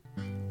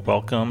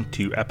Welcome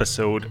to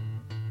episode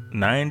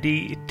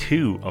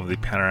 92 of the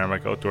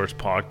Panoramic Outdoors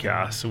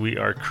podcast. We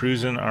are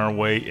cruising our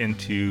way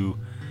into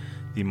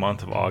the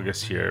month of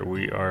August here.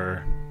 We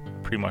are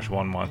pretty much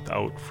 1 month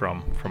out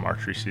from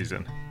archery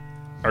season,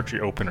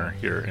 archery opener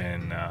here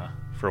in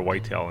for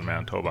whitetail in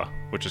Manitoba,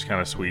 which is kind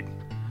of sweet,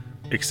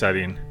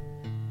 exciting.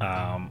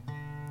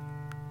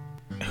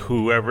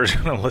 Whoever's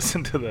going to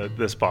listen to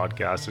this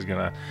podcast is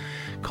going to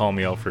call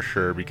me out for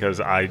sure,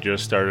 because I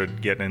just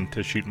started getting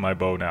into shooting my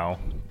bow now,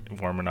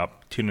 warming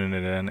up, tuning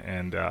it in,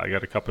 and I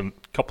got a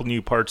couple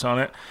new parts on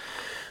it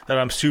that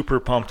I'm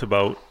super pumped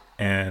about,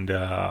 and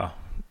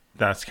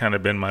that's kind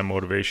of been my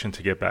motivation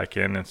to get back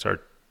in and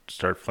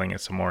start flinging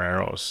some more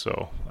arrows.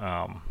 So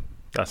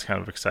that's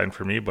kind of exciting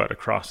for me. But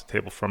across the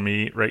table from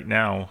me right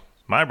now,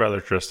 my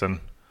brother Tristan.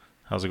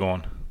 How's it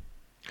going?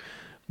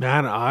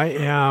 Man,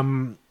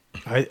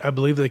 I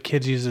believe the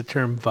kids use the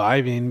term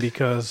vibing,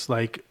 because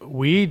like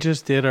we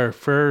just did our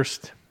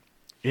first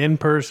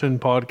in-person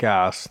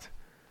podcast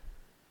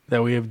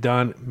that we have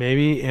done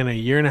maybe in a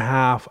year and a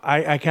half.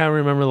 I can't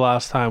remember the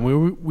last time.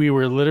 We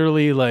were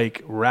literally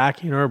like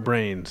racking our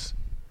brains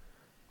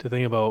to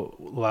think about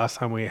the last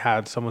time we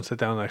had someone sit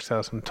down next to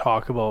us and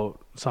talk about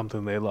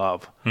something they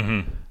love.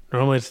 Mm-hmm.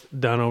 Normally it's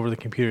done over the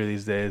computer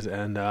these days,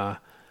 and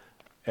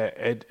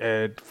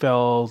it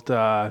felt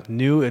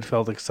new, it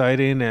felt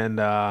exciting, and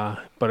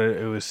but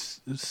it was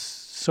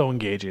so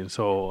engaging.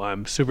 So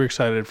I'm super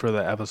excited for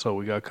the episode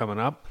we got coming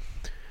up.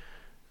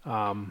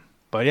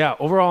 But yeah,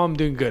 overall I'm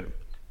doing good.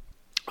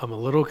 I'm a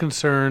little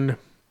concerned.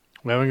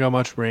 We haven't got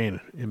much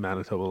rain in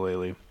Manitoba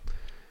lately.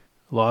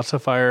 Lots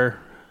of fire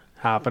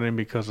happening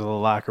because of the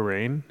lack of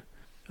rain.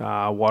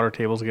 Water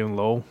tables getting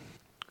low,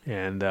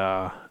 and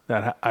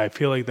that I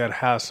feel like that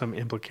has some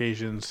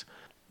implications,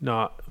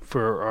 not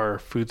for our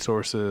food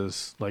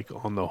sources, like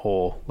on the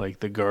whole.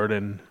 Like the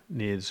garden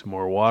needs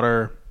more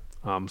water.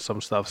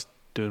 Some stuff's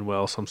doing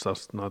well, some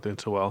stuff's not doing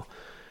so well.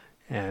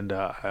 And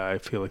I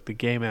feel like the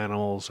game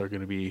animals are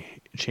going to be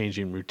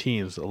changing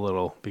routines a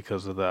little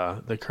because of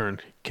the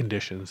current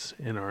conditions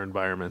in our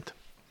environment.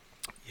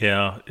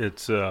 Yeah,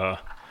 it's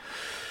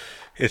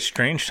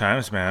strange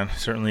times, man. It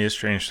certainly is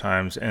strange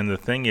times. And the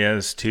thing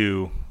is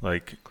to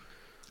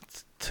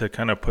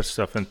kind of put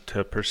stuff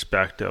into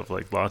perspective,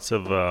 like lots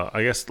of,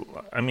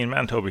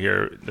 Manitoba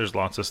here, there's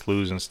lots of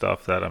sloughs and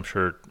stuff that I'm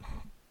sure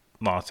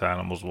lots of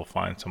animals will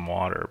find some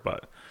water.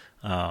 But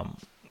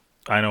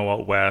I know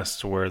out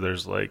west where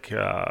there's like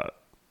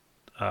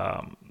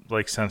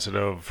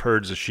sensitive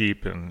herds of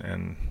sheep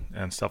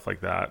and stuff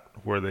like that,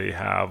 where they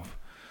have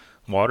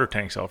water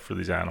tanks out for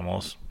these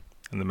animals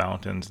in the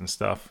mountains and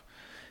stuff.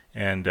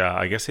 And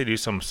I guess they do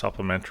some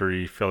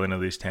supplementary filling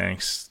of these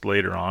tanks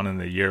later on in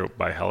the year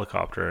by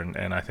helicopter.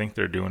 And I think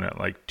they're doing it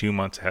like 2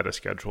 months ahead of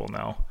schedule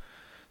now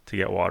to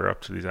get water up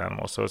to these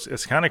animals. So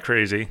it's kind of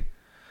crazy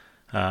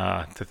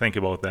to think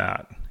about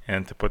that,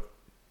 and to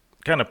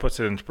puts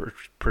it into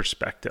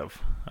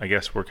perspective. I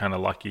guess we're kind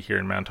of lucky here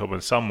in Manitoba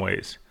in some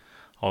ways,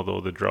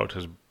 although the drought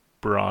has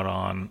brought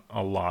on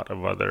a lot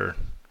of other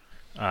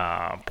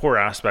poor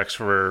aspects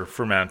for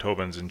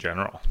Manitobans in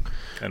general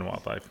and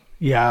wildlife.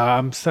 Yeah,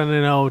 I'm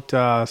sending out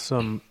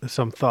some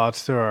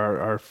thoughts to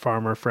our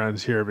farmer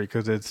friends here,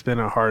 because it's been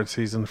a hard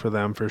season for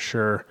them for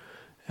sure.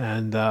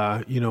 And,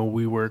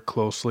 we work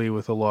closely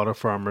with a lot of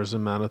farmers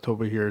in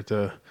Manitoba here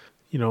to,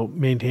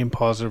 maintain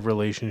positive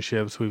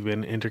relationships. We've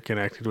been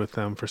interconnected with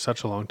them for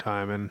such a long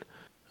time. And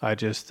I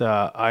just,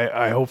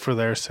 I hope for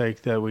their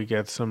sake that we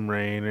get some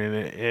rain.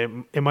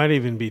 And it might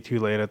even be too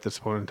late at this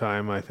point in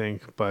time, I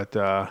think. But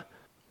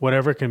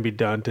whatever can be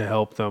done to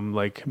help them,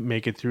 like,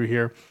 make it through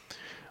here.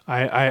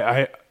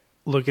 I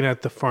looking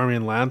at the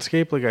farming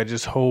landscape, like I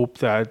just hope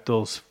that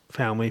those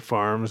family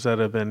farms that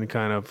have been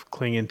kind of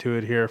clinging to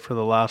it here for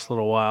the last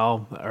little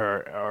while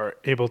are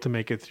able to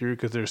make it through,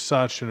 because there's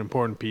such an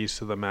important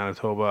piece of the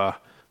Manitoba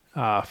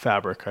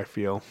fabric, I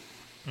feel.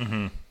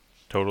 Mm-hmm.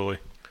 Totally.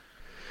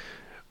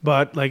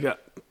 But like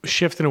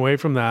shifting away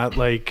from that,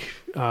 like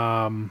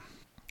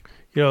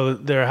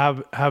there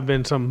have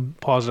been some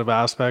positive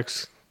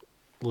aspects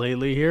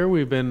lately here.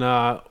 We've been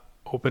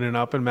opening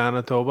up in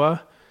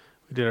Manitoba.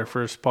 We did our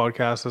first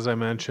podcast, as I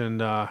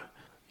mentioned,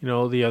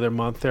 the other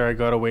month there. I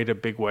got away to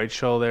Big White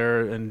Shell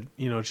there, and,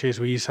 Chase,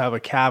 we used to have a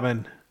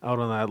cabin out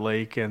on that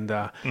lake, and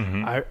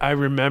I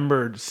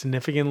remembered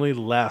significantly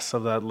less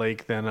of that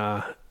lake than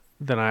I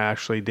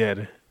actually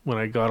did. When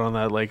I got on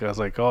that lake, I was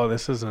like, oh,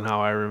 this isn't how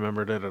I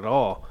remembered it at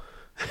all.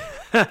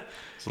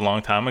 It's a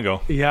long time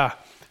ago. Yeah.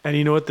 And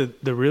you know what?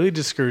 The really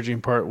discouraging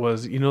part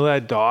was,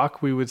 that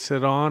dock we would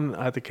sit on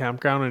at the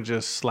campground and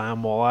just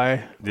slam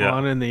walleye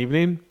on in the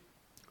evening?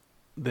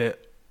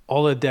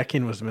 All the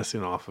decking was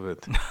missing off of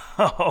it.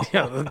 Oh.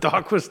 Yeah, the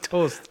dock was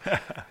toast.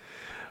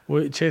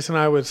 Chase and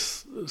I would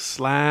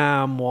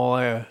slam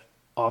walleye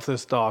off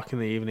this dock in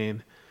the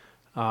evening.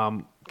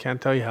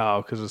 Can't tell you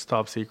how, because it's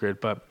top secret,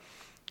 but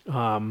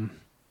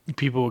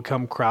people would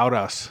come crowd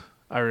us,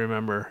 I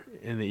remember,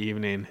 in the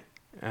evening,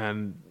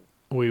 and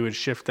we would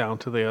shift down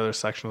to the other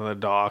section of the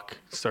dock,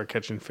 start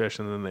catching fish,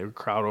 and then they would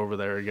crowd over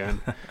there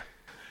again.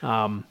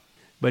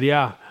 But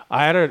yeah,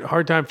 I had a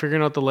hard time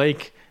figuring out the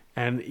lake.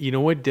 And you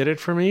know what did it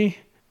for me?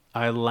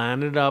 I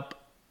landed up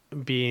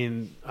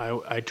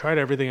I tried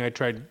everything. I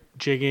tried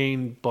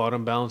jigging,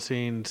 bottom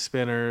bouncing,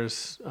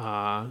 spinners,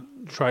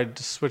 tried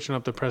switching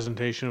up the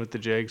presentation with the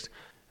jigs.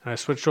 And I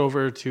switched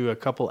over to a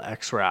couple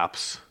X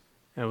wraps.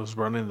 I was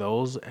running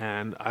those,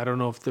 and I don't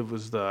know if it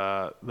was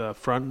the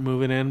front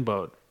moving in,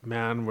 but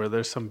man, where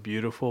there's some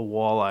beautiful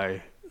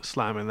walleye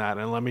slamming that.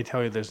 And let me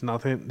tell you, there's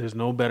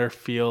no better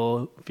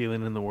feeling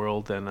in the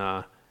world than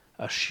a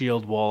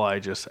shield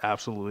walleye just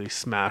absolutely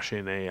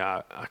smashing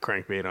a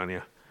crankbait on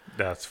you.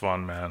 That's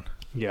fun, man.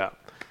 Yeah.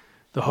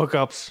 The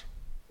hookups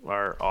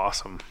are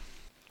awesome.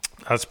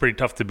 That's pretty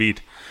tough to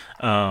beat.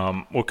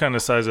 What kind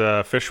of size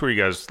of fish were you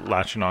guys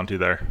latching onto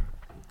there?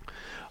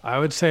 I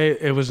would say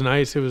it was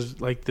nice. It was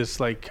like this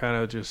kind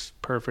of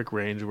just perfect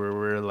range where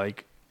we're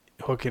like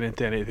hooking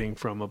into anything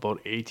from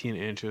about 18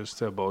 inches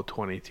to about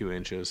 22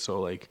 inches.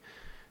 So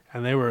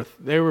and they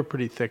were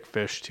pretty thick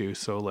fish too.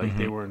 So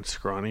they weren't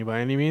scrawny by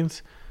any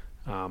means.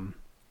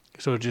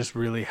 So just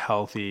really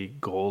healthy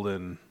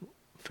golden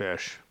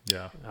fish.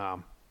 Yeah.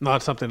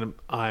 Not something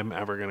I'm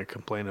ever going to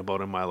complain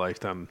about in my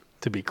lifetime,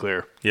 to be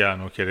clear. Yeah,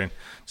 no kidding.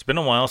 It's been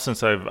a while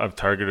since I've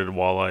targeted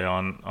walleye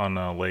on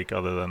a lake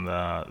other than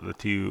the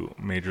two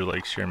major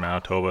lakes here in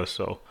Manitoba.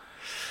 So,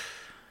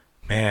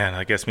 man,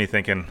 I guess me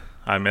thinking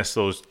I miss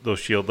those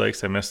shield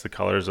lakes. I miss the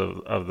colors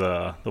of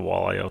the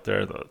walleye out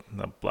there,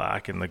 the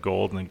black and the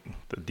gold and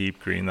the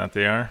deep green that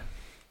they are.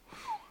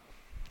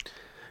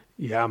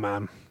 Yeah,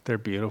 man, they're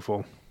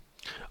beautiful.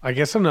 I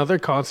guess another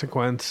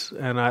consequence,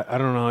 and I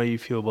don't know how you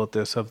feel about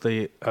this, of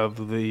the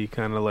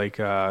kind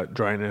of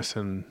dryness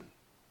and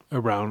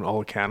around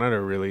all Canada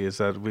really, is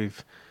that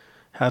we've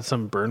had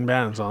some burn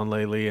bans on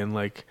lately, and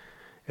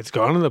it's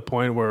gone to the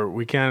point where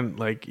we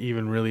can't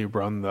even really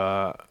run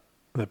the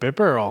pit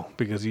barrel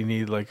because you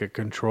need a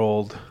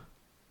controlled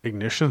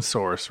ignition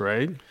source,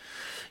 right?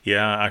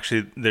 Yeah,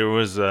 actually there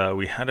was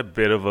we had a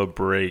bit of a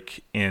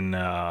break in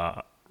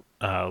a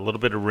little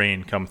bit of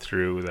rain come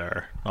through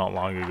there not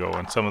long ago,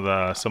 and some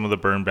of the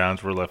burn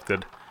bans were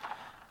lifted,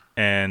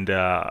 and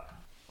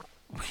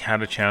we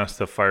had a chance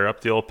to fire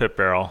up the old pit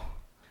barrel,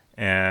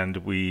 and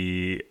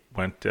we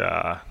went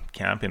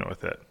camping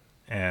with it,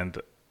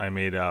 and I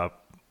made a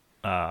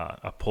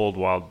pulled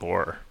wild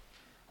boar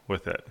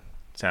with it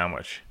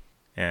sandwich,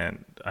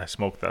 and I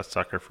smoked that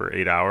sucker for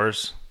 8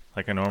 hours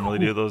like I normally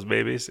do those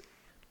babies.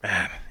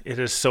 Man, it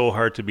is so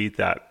hard to beat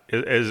that.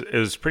 It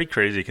was pretty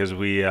crazy because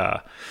we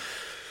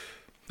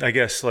I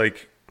guess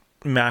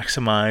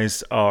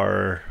maximize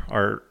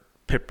our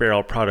pit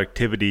barrel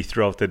productivity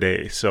throughout the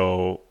day.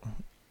 So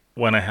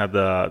when I had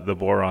the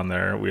boar on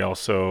there, we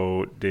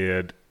also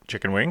did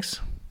chicken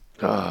wings,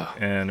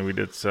 and we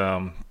did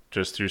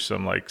just threw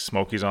some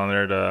smokies on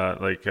there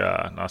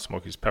to not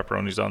smokies,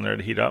 pepperonis on there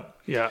to heat up.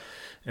 Yeah.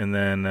 And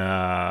then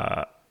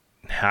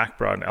Hack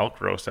brought an elk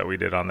roast that we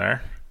did on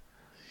there.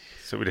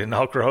 So we did an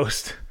elk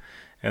roast,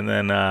 and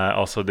then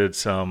also did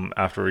some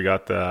after we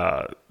got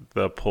the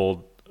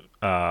pulled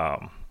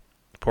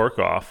pork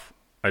off.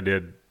 I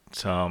did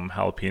some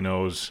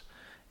jalapenos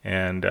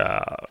and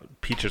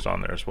peaches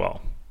on there as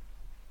well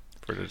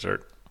for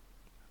dessert.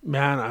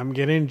 Man, I'm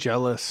getting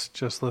jealous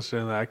just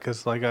listening to that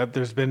because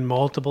there's been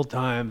multiple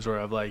times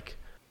where I've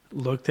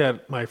looked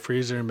at my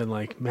freezer and been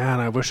like, man,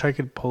 I wish I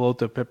could pull out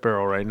the pit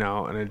barrel right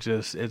now, and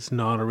it's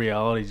not a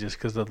reality just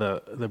because of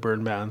the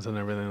burn bans and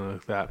everything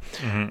like that.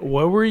 Mm-hmm.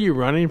 What were you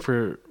running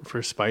for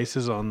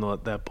spices on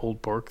that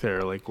pulled pork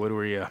there?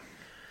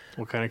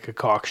 What kind of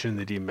concoction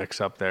did you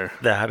mix up there?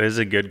 That is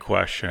a good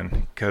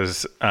question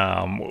because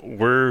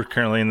we're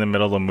currently in the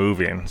middle of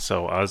moving.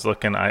 So I was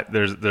looking at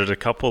there's a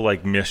couple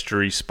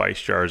mystery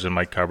spice jars in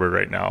my cupboard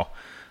right now.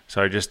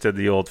 So I just did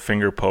the old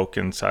finger poke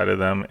inside of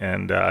them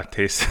and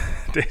tasted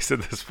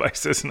the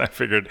spices, and I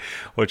figured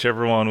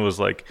whichever one was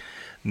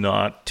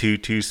not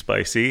too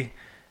spicy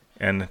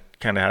and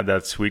kind of had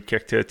that sweet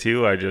kick to it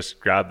too, I just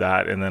grabbed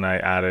that, and then I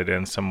added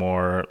in some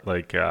more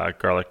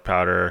garlic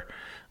powder,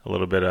 a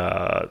little bit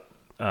of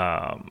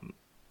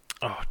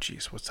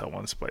what's that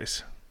one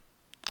spice?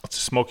 It's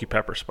a smoky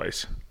pepper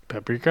spice.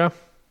 Paprika?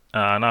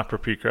 Not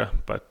paprika,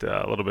 but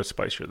a little bit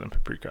spicier than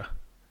paprika.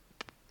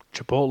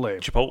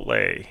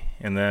 Chipotle.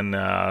 And then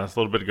a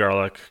little bit of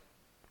garlic,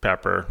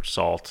 pepper,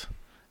 salt,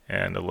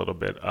 and a little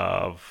bit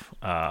of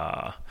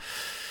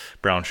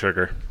brown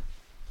sugar.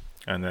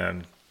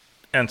 And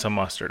some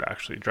mustard,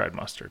 actually, dried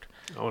mustard.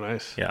 Oh,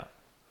 nice. Yeah.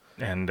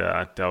 And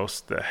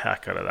doused the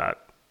heck out of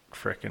that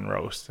frickin'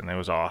 roast, and it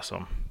was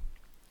awesome.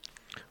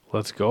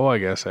 Let's go, I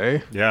guess,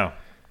 eh? Yeah.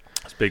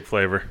 It's big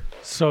flavor.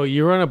 So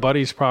you were on a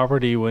buddy's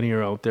property when you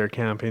were out there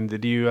camping.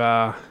 Did you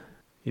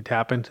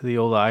tap into the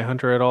old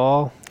iHunter at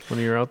all when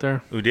you were out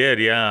there? We did,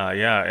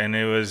 yeah. And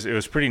it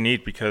was pretty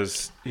neat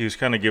because he was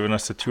kind of giving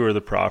us a tour of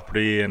the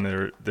property,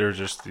 and there's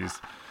just these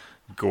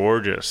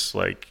gorgeous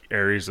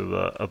areas of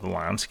the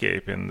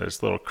landscape, and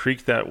this little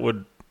creek that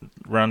would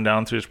run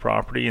down through his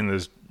property, and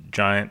this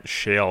giant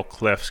shale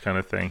cliffs kind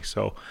of thing.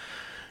 So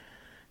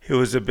it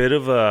was a bit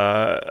of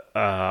a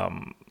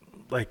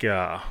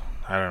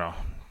I don't know,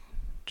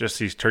 just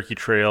these turkey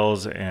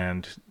trails,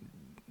 and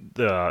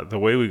the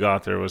way we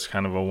got there was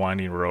kind of a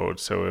winding road,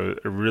 so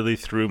it really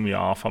threw me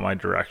off on my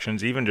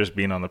directions. Even just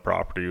being on the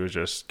property was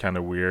just kind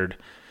of weird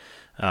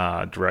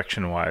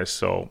direction wise.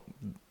 So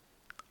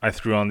I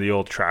threw on the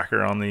old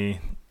tracker on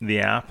the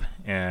app,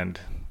 and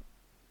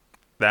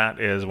that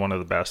is one of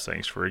the best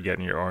things for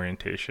getting your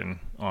orientation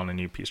on a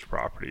new piece of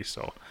property.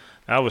 So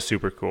that was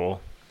super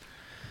cool.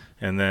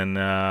 And then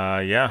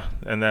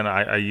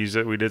I used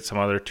it. We did some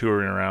other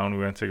touring around. We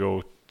went to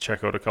go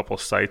check out a couple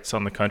sites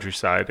on the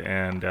countryside,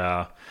 and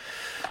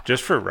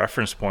just for a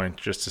reference point,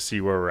 just to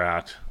see where we're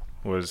at,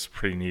 was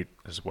pretty neat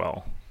as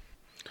well.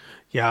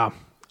 Yeah,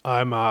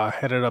 I'm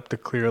headed up to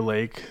Clear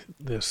Lake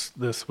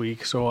this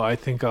week, so I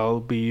think I'll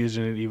be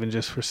using it even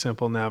just for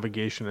simple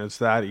navigation. It's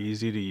that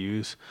easy to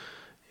use,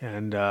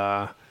 and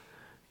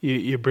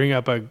you bring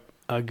up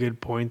a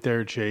good point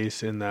there,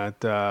 Chase, in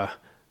that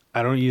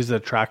I don't use the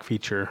track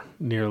feature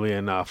nearly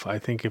enough. I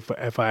think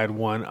if I had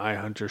one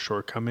iHunter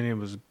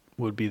shortcoming,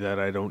 would be that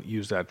I don't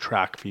use that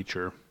track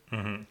feature,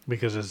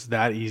 because it's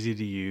that easy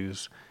to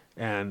use.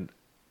 And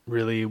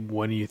really,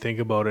 when you think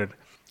about it,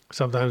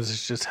 sometimes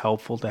it's just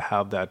helpful to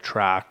have that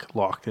track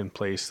locked in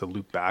place to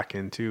loop back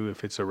into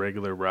if it's a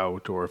regular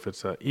route, or if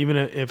it's even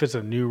if it's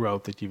a new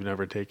route that you've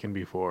never taken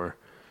before.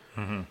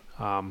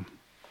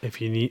 If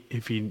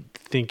you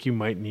think you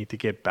might need to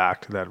get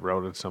back to that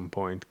route at some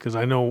point, because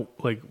I know,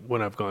 like,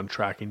 when I've gone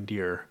tracking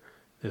deer,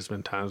 there's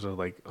been times where,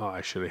 like, oh,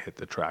 I should have hit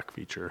the track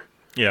feature.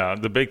 Yeah,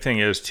 the big thing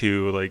is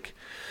too, like,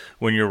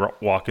 when you're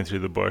walking through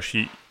the bush,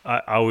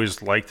 I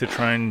always like to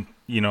try and,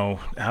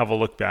 have a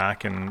look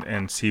back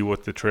and see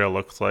what the trail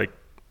looks like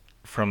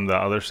from the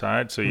other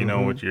side, so you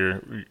know what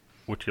you're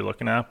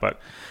looking at. But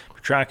if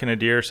you're tracking a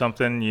deer or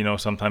something,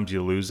 sometimes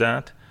you lose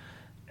that,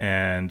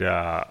 and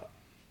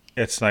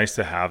it's nice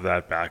to have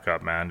that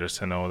backup, man, just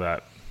to know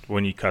that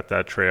when you cut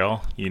that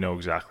trail, you know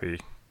exactly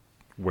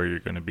where you're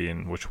going to be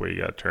and which way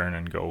you got to turn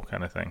and go,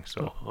 kind of thing.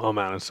 So, oh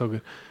man, it's so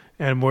good.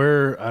 And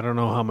I don't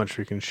know how much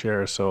we can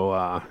share,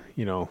 so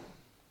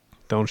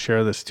don't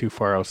share this too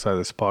far outside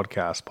this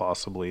podcast,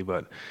 possibly.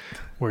 But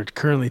we're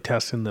currently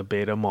testing the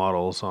beta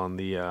models on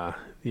the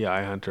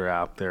iHunter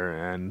app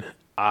there, and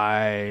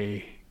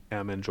I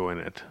am enjoying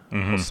it.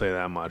 I'll say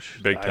that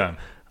much. Big time.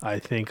 I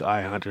think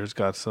iHunter's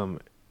got some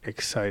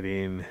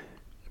exciting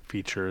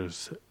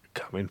features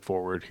coming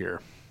forward here.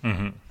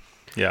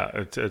 Yeah,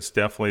 it's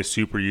definitely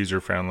super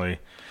user friendly.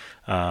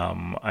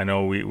 I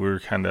know we were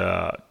kind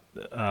of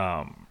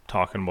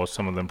talking about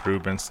some of the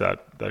improvements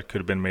that could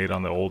have been made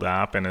on the old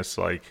app, and it's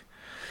like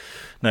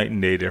night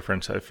and day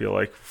difference, I feel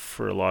like,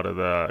 for a lot of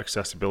the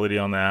accessibility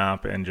on the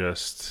app and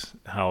just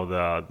how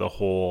the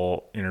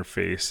whole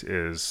interface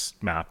is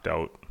mapped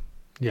out.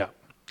 Yeah,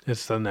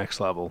 it's the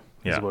next level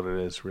is what it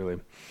is, really.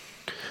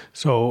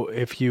 So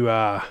if you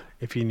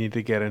need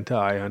to get into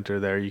iHunter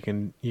there, you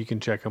can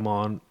check them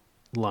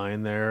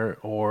online there,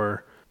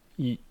 or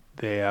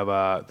they have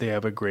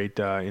a great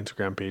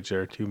Instagram page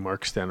there too.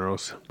 Mark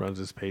Stenros runs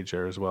his page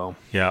there as well.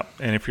 Yeah,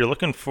 and if you're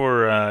looking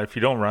for if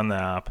you don't run the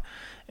app,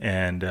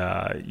 and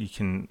you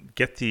can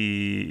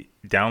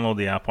download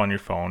the app on your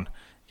phone,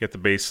 get the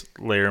base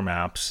layer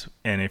maps,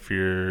 and if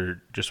you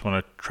just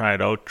want to try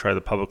it out, try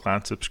the public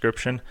land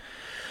subscription,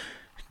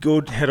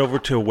 head over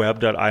to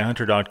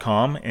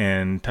web.ihunter.com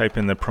and type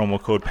in the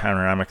promo code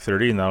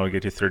panoramic30, and that'll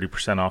get you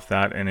 30% off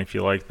that. And if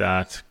you like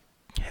that,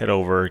 head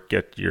over,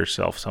 get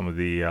yourself some of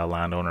the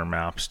landowner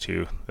maps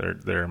too.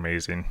 They're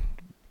amazing.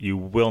 You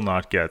will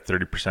not get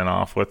 30%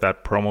 off with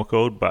that promo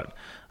code, but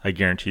I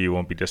guarantee you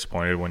won't be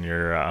disappointed when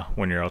you're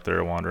out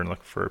there wandering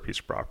looking for a piece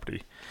of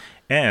property.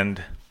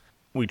 And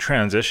we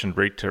transitioned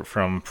right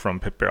from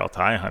Pit Barrel to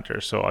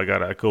iHunter, so I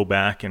gotta go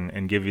back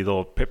and give you the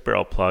little Pit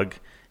Barrel plug.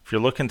 If you're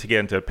looking to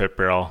get into a Pit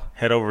Barrel,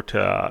 head over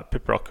to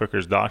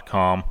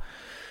pitbarrelcookers.com.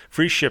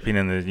 Free shipping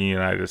in the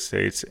United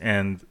States.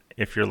 And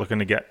if you're looking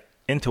to get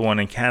into one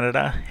in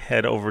Canada,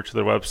 head over to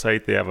their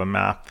website. They have a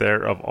map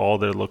there of all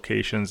their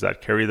locations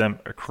that carry them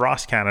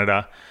across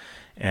Canada.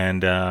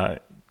 And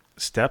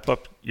step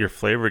up your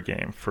flavor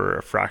game for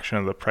a fraction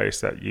of the price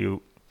that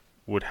you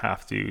would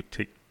have to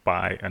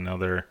buy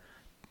another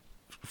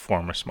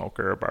form of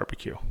smoker or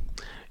barbecue.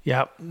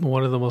 Yeah,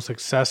 one of the most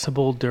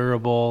accessible,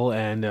 durable,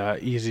 and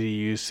easy to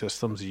use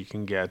systems you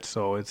can get.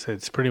 So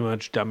it's pretty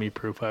much dummy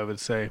proof, I would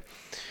say.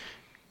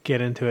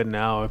 Get into it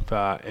now.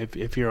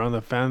 If you're on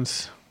the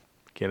fence,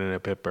 get in a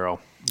Pit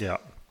Barrel. Yeah,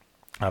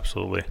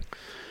 absolutely.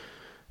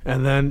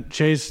 And then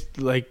Chase,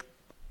 like,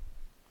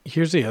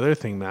 here's the other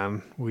thing,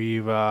 man.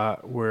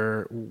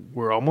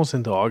 We're almost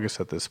into August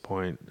at this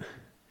point,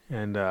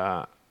 and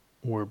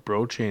we're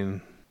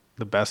broaching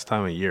the best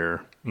time of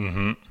year,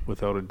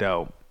 without a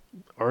doubt.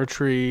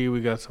 Archery,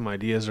 we got some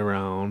ideas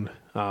around.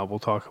 We'll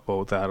talk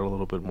about that a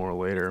little bit more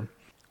later.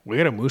 We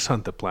got a moose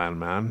hunt to plan,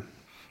 man.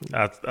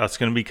 That's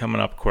going to be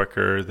coming up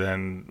quicker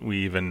than we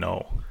even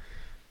know.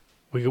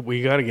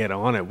 We got to get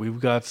on it. We've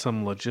got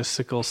some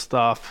logistical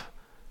stuff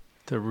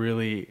to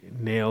really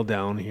nail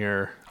down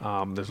here.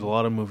 There's a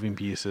lot of moving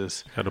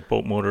pieces. Got a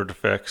boat motor to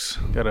fix.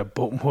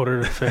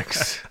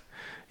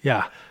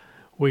 Yeah,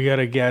 we got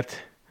to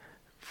get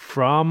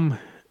from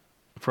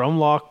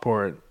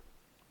Lockport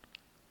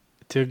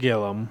to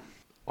Gillam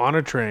on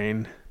a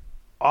train,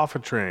 off a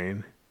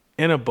train,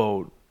 in a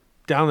boat,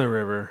 down the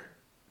river,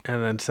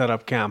 and then set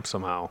up camp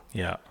somehow.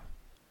 Yeah.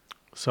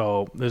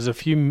 So there's a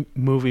few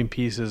moving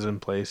pieces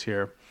in place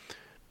here,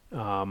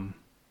 but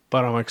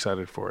I'm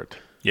excited for it.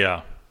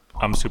 Yeah,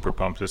 I'm super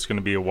pumped. It's going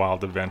to be a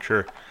wild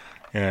adventure,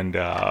 and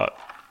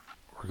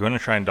we're going to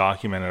try and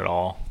document it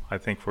all. I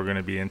think we're going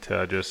to be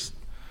into just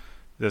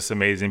this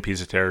amazing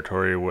piece of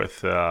territory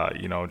with,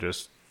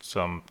 just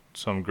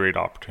some great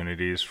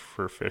opportunities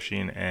for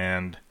fishing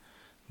and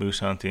moose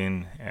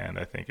hunting, and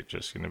I think it's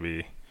just going to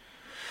be,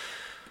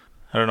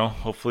 I don't know,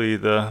 hopefully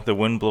the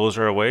wind blows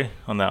our way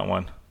on that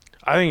one.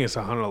 I think it's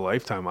a hunt of a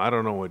lifetime. I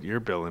don't know what you're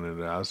billing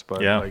it as,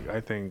 but Yeah.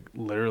 I think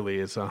literally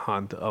it's a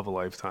hunt of a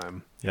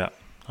lifetime. Yeah,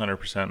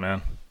 100%,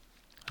 man.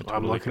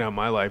 I'm looking at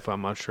my life.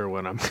 I'm not sure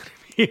when I'm going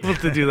to be able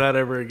to do that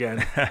ever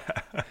again.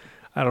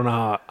 I don't know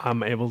how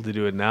I'm able to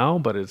do it now,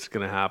 but it's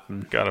going to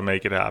happen. Got to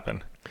make it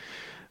happen.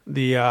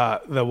 The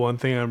one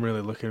thing I'm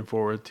really looking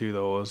forward to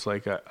though is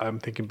I'm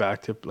thinking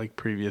back to like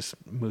previous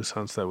moose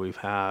hunts that we've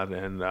had,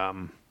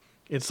 and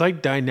it's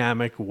like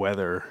dynamic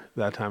weather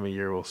that time of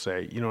year. We'll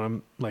say,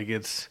 I'm like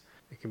it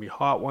can be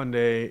hot one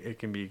day, it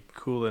can be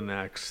cool the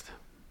next.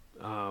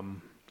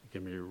 It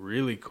can be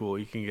really cool.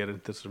 You can get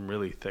into some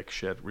really thick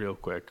shit real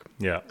quick.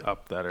 Yeah.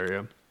 Up that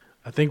area.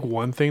 I think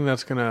one thing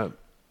that's gonna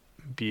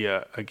be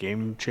a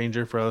game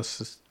changer for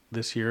us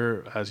this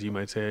year, as you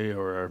might say,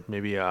 or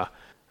maybe a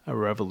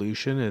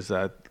revolution, is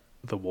that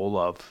the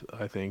Wolov,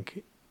 I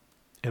think,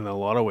 in a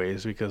lot of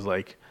ways, because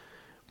like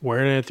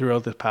wearing it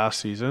throughout the past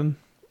season,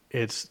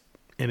 it's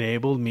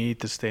enabled me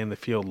to stay in the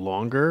field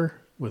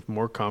longer with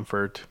more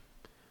comfort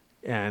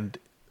and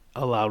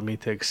allowed me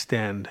to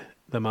extend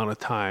the amount of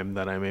time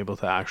that I'm able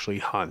to actually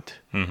hunt.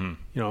 Mm-hmm. You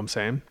know what I'm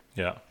saying?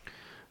 Yeah.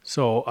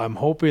 So I'm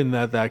hoping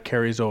that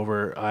carries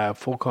over. I have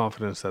full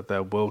confidence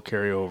that will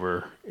carry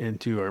over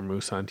into our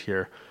moose hunt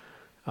here.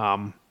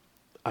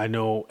 I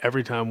know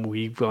every time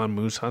we've gone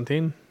moose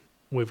hunting,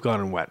 we've gone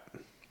in wet.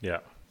 Yeah.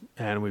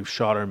 And we've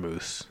shot our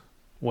moose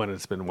when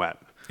it's been wet.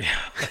 Yeah.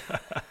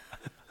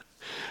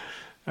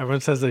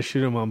 Everyone says they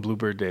shoot them on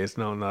bluebird days.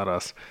 No, not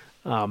us.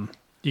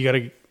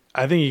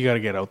 I think you gotta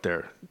get out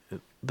there.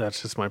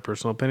 That's just my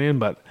personal opinion,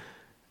 but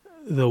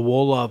the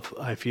Wolov,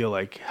 I feel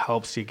like,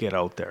 helps you get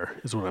out there,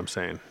 is what I'm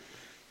saying.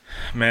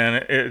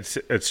 Man,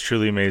 it's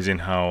truly amazing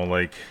how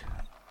like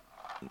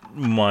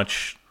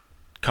much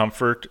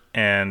comfort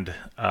and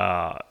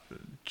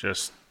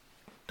just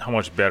how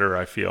much better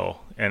I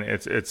feel. And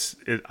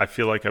I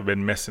feel like I've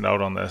been missing out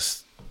on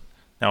this.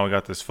 Now I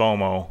got this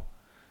FOMO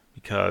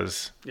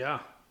because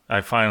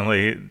I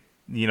finally,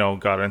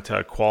 got into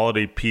a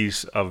quality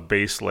piece of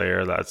base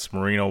layer that's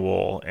merino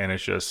wool, and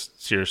it's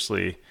just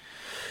seriously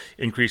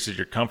increases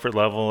your comfort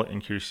level,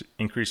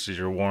 increases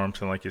your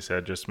warmth, and like you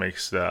said, just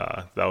makes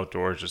the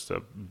outdoors just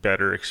a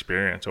better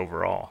experience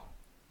overall.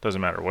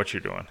 Doesn't matter what you're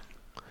doing.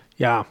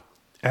 Yeah,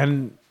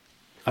 and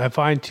I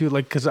find too,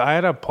 like, because I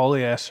had a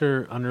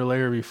polyester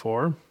underlayer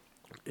before,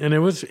 and it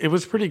was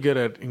pretty good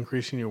at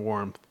increasing your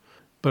warmth,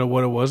 but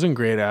what it wasn't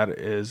great at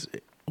is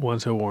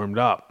once it warmed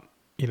up.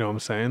 You know what I'm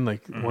saying?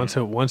 Like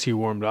once you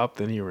warmed up,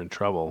 then you were in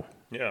trouble.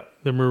 Yeah.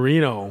 The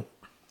merino,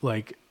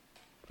 like,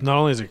 not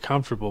only is it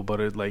comfortable, but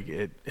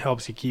it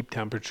helps you keep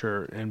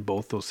temperature in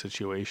both those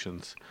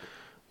situations,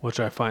 which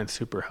I find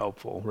super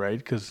helpful, right?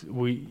 Because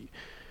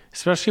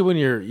especially when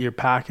you're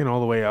packing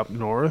all the way up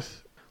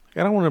north,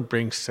 I don't want to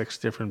bring 6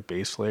 different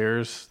base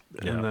layers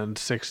and then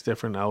 6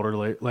 different outer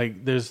layers.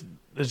 Like it's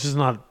just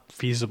not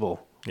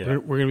feasible. Yeah.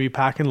 We're gonna be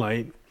packing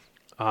light.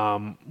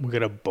 We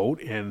got a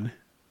boat in,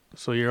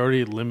 so you're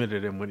already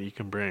limited in what you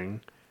can bring.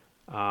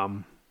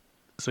 So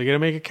you got to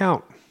make it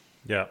count.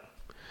 Yeah.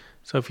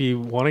 So if you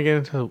want to get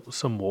into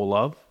some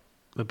Wolov,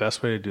 the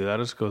best way to do that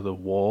is go to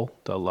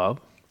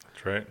wool.love.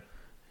 That's right.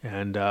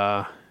 And,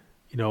 they're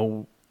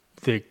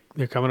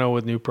coming out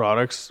with new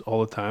products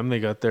all the time.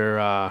 They got their,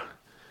 I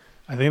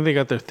think they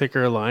got their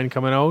thicker line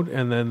coming out.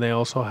 And then they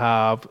also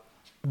have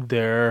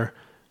their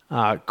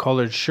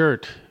collared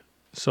shirt.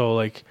 So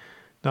like,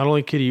 not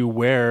only can you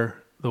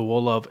wear the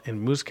Wolov in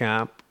moose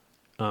camp,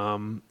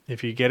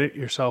 if you get it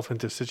yourself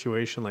into a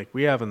situation like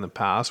we have in the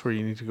past where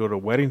you need to go to a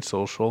wedding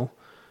social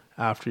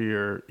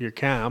after your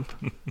camp,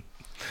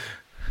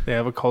 they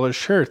have a collared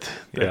shirt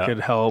that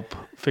could help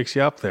fix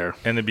you up there.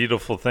 And the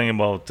beautiful thing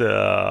about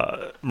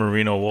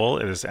merino wool,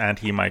 it is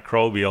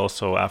antimicrobial.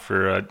 So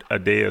after a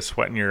day of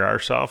sweating your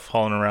arse off,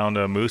 hauling around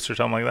a moose or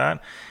something like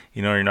that,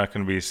 you're not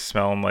going to be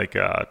smelling like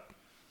a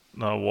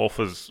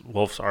wolf's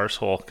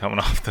arsehole coming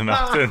off the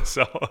mountain.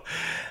 So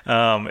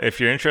if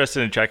you're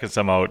interested in checking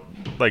some out,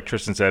 like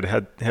Tristan said,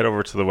 head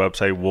over to the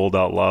website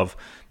wool.love,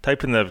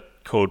 type in the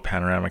code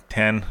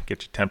panoramic10,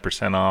 get you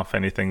 10% off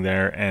anything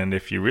there. And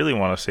if you really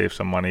want to save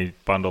some money,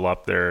 bundle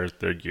up their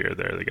gear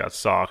there. They got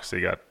socks,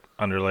 they got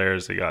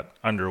underlayers, they got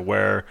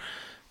underwear,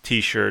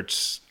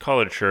 t-shirts,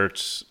 collared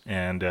shirts,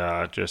 and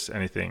just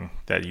anything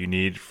that you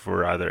need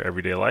for either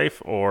everyday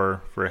life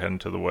or for heading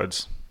to the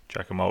woods.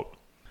 Check them out.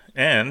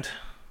 And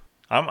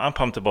I'm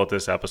pumped about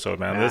this episode,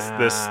 man.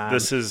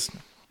 This is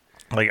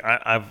like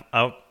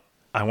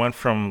I went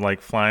from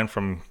like flying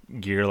from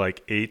gear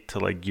like 8 to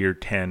like gear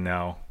 10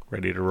 now,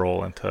 ready to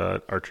roll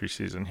into archery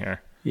season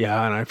here.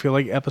 Yeah, and I feel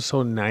like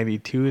episode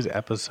 92 is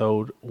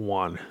episode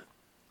 1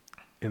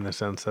 in the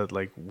sense that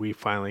like we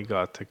finally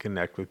got to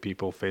connect with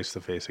people face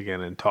to face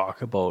again and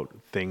talk about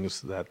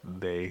things that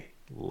they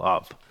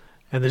love.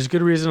 And there's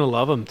good reason to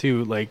love them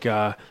too. Like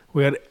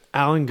we had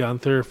Alan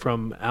Gunther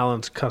from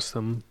Alan's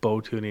Custom Bow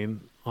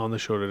Tuning on the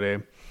show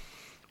today.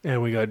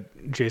 And we got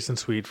Jason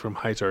Sweet from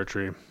Heights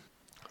Archery.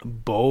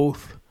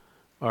 Both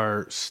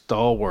are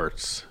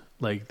stalwarts.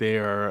 Like they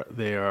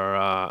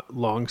are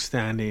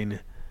long-standing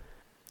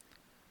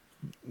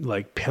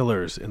like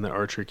pillars in the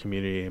archery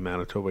community in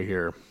Manitoba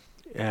here.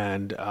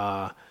 And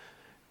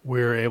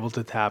we're able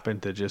to tap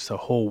into just a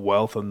whole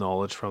wealth of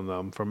knowledge from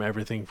them, from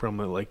everything from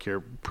like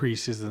your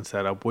pre-season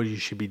setup, what you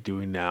should be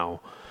doing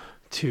now,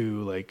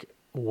 to like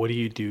what are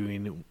you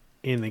doing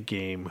in the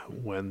game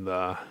when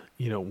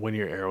when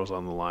your arrow's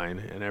on the line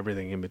and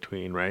everything in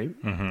between,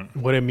 right? Mm-hmm.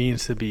 What it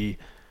means to be,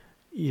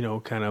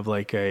 kind of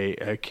like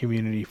a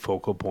community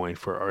focal point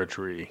for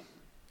archery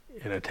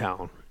in a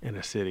town, in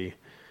a city.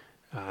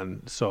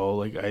 And so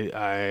like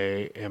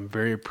I am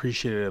very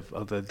appreciative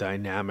of the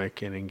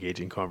dynamic and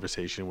engaging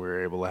conversation we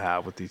were able to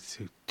have with these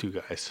two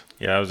guys.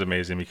 Yeah, it was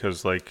amazing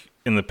because like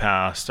in the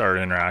past, our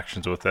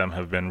interactions with them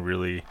have been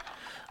really,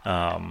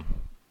 I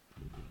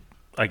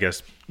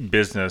guess,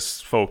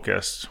 business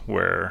focused,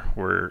 where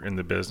we're in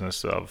the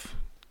business of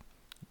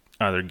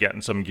either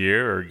getting some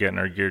gear or getting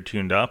our gear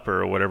tuned up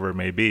or whatever it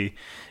may be.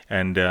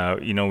 And,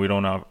 we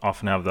don't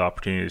often have the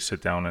opportunity to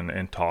sit down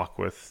and talk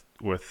with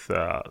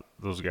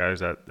those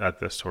guys at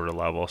this sort of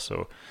level.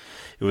 So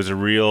it was a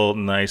real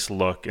nice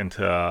look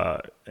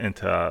into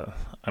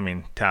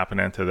tapping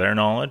into their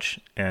knowledge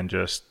and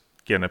just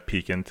getting a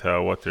peek into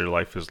what their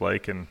life is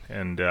like and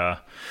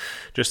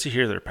just to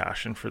hear their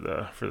passion for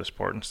the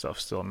sport and stuff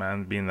still,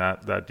 man. Being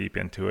that deep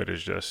into it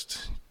is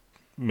just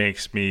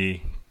makes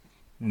me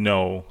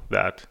know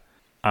that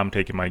I'm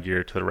taking my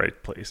gear to the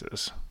right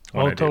places.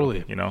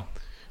 Totally.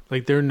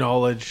 Like their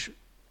knowledge,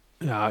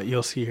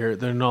 you'll see here,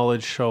 their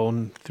knowledge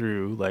shown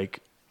through like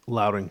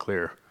loud and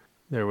clear.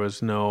 There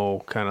was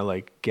no kind of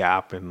like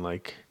gap in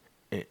like,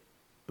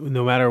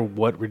 no matter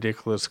what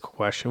ridiculous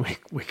question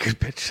we could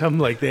pitch them,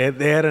 like they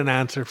had an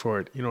answer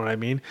for it. You know what I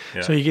mean?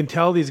 Yeah. So you can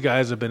tell these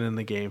guys have been in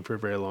the game for a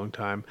very long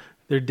time.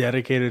 They're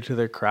dedicated to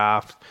their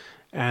craft,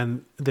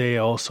 and they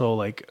also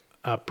like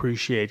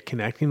appreciate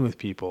connecting with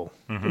people,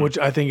 mm-hmm. which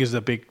I think is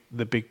the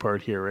big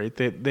part here, right?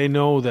 They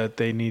know that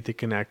they need to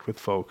connect with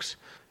folks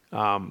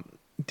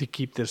to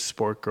keep this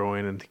sport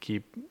growing and to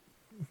keep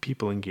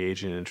people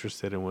engaged and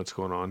interested in what's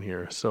going on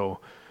here. So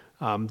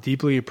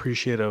deeply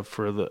appreciative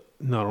for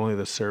not only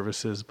the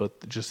services,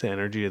 but just the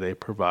energy they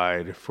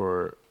provide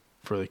for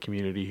the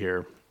community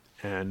here.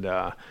 And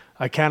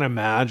I can't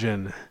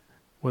imagine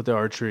what the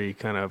archery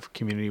kind of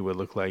community would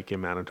look like in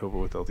Manitoba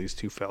without these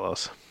two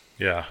fellows.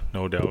 Yeah,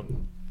 no doubt.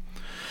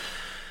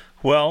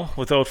 Well,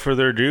 without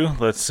further ado,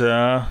 let's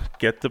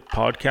get the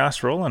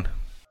podcast rolling.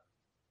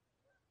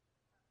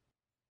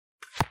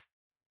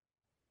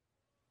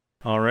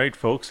 All right,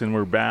 folks, and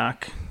we're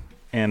back,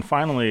 and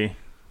finally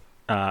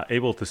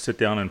able to sit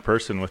down in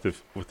person with a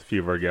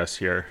few of our guests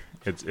here.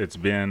 It's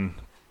been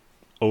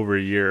over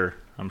a year,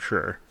 I'm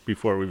sure,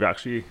 before we've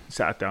actually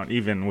sat down,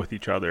 even with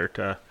each other,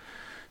 to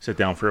sit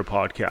down for a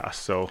podcast.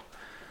 So,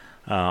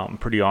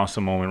 pretty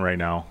awesome moment right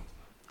now,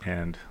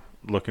 and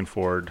looking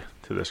forward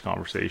to this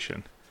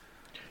conversation.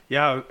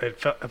 Yeah, it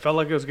felt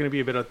like it was going to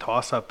be a bit of a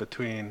toss-up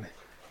between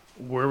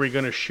were we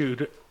going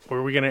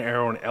to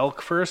arrow an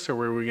elk first, or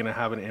were we going to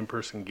have an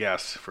in-person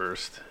guest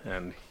first?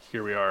 And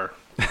here we are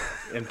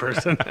in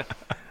person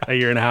a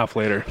year and a half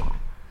later.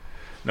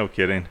 No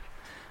kidding.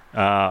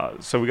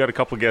 So we got a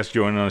couple guests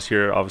joining us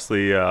here.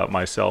 Obviously,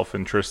 myself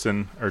and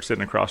Tristan are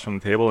sitting across from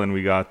the table, and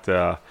we got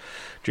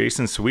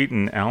Jason Sweet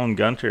and Alan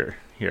Gunther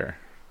here.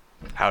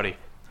 Howdy.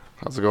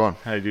 How's it going?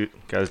 How you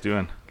guys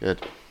doing?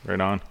 Good. Right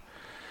on.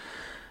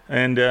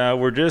 And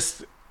we're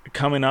just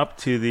coming up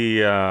to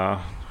the,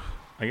 I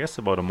guess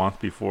about a month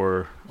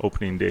before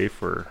opening day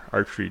for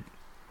archery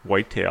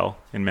whitetail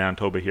in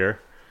Manitoba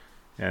here.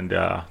 And,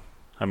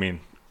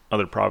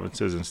 other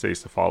provinces and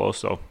states to follow.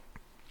 So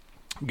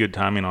good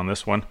timing on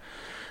this one.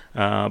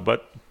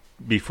 But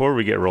before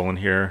we get rolling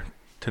here,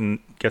 to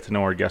get to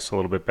know our guests a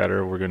little bit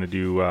better, we're going to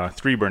do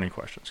 3 burning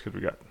questions because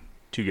we got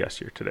 2 guests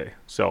here today.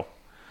 So,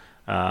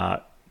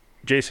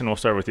 Jason, we'll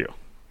start with you.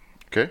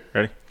 Okay.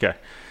 Ready? Okay.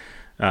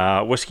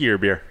 Whiskey or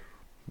beer?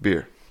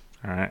 Beer.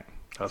 All right.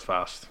 That was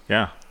fast.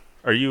 Yeah.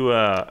 Are you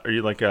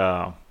like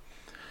a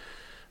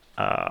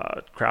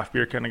craft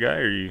beer kind of guy,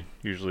 or are you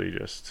usually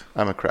just?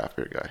 I'm a craft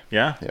beer guy.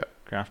 Yeah. Yeah.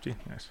 Crafty.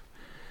 Nice.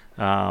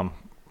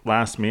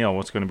 Last meal.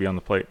 What's going to be on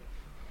the plate?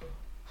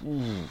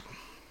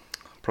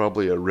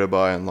 Probably a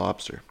ribeye and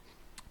lobster.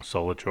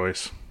 Solid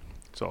choice.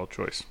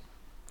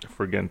 If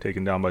we're getting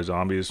taken down by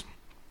zombies,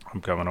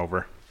 I'm coming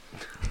over.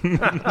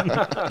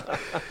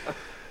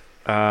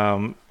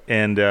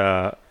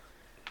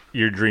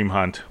 your dream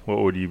hunt, what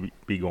would you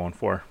be going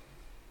for?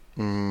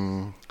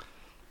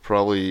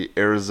 Probably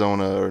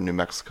Arizona or New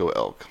Mexico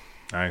elk.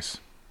 Nice.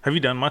 Have you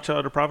done much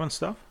out of province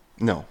stuff?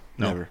 No,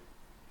 No. never.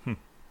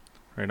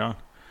 Right on.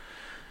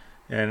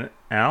 And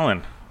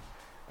Alan?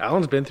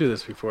 Alan's been through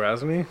this before,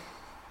 hasn't he?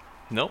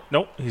 Nope.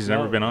 Nope, he's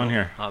never been on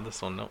here. Not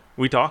this one, nope.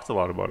 We talked a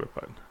lot about it,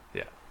 but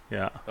Yeah.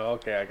 yeah.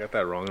 Okay, I got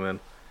that wrong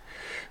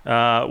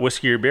then.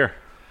 Whiskey or beer?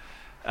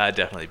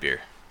 Definitely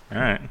beer. All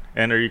right.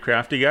 And are you a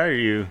crafty guy, or are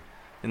you?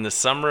 In the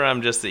summer,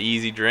 I'm just the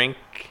easy drink,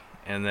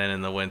 and then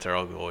in the winter,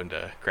 I'll go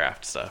into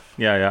craft stuff.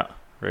 Yeah.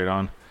 Right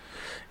on.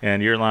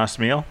 And your last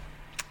meal?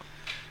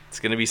 It's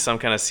going to be some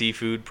kind of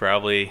seafood,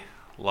 probably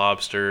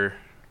lobster,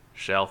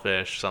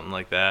 shellfish, something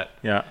like that.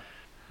 Yeah.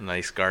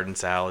 Nice garden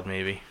salad,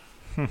 maybe.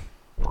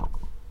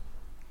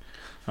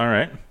 All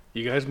right.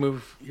 You guys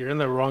you're in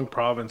the wrong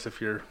province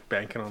if you're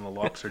banking on the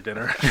lobster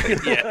dinner.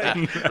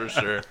 Yeah, for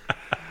sure.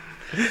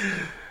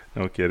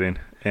 No kidding.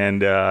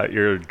 And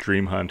your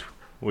dream hunt,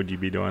 what would you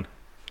be doing?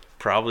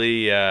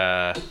 Probably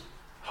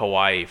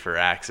Hawaii for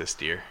axis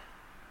deer.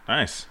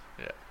 Nice.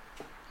 Yeah.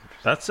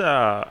 That's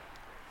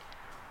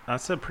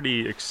a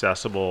pretty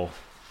accessible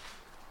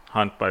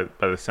hunt by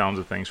the sounds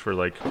of things. For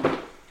like,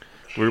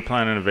 we were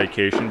planning a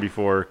vacation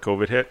before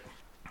COVID hit,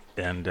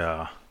 and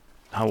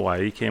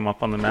Hawaii came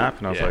up on the map,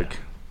 and I was Yeah. like,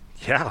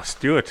 yeah, let's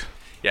do it.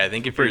 Yeah, I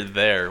think if you're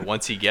there,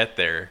 once you get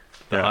there,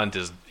 the Yeah. hunt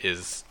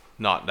is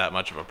not that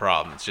much of a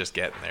problem. It's just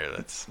getting there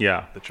that's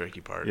Yeah. the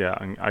tricky part. Yeah,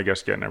 and I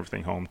guess getting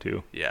everything home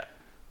too. Yeah.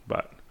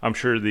 But I'm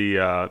sure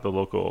the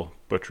local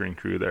butchering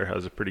crew there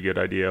has a pretty good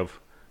idea of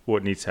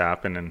what needs to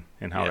happen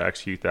and how to Yeah.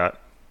 execute that.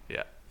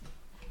 Yeah.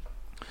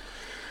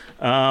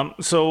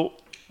 So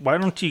why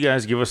don't you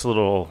guys give us a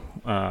little,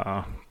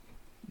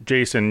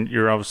 Jason,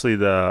 you're obviously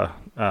the,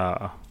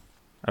 I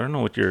don't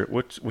know what's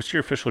your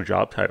official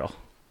job title?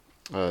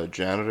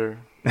 Janitor,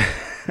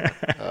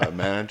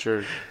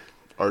 manager,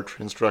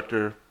 archery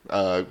instructor,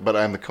 but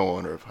I'm the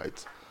co-owner of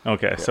Heights.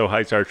 Okay. So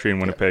Heights Archery in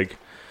Winnipeg,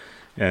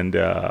 and,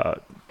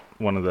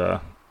 one of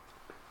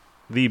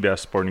the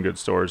best sporting goods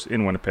stores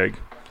in Winnipeg.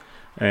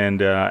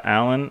 And,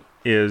 Alan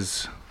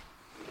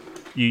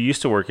you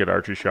used to work at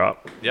Archery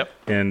Shop. Yep.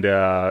 And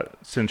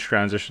since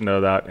transitioned out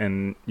of that,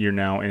 and you're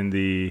now in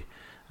the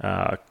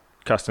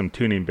custom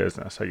tuning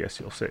business, I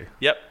guess you'll say.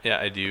 Yep. Yeah,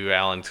 I do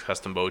Allen's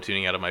custom bow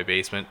tuning out of my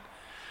basement.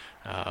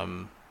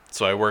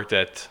 So I worked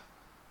at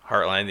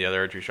Heartline, the other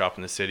archery shop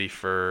in the city,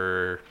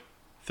 for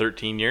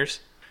 13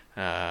 years.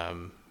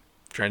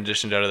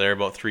 Transitioned out of there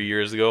about 3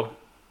 years ago.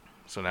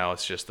 So now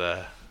it's just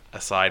a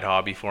side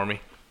hobby for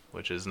me,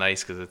 which is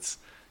nice because it's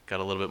got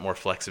a little bit more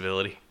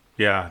flexibility.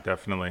 Yeah,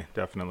 definitely.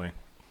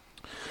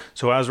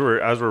 So as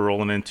we're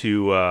rolling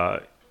into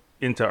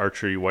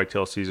archery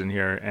whitetail season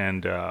here,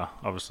 and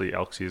obviously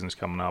elk season's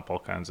coming up, all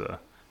kinds of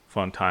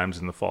fun times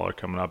in the fall are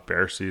coming up,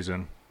 bear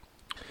season.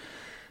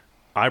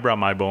 I brought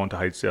my bow into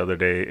Heights the other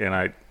day, and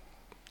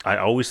I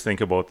always think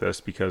about this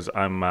because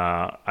I'm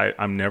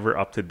never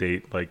up to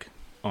date like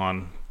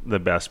on the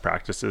best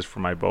practices for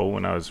my bow.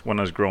 When I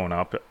was growing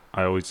up,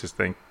 I always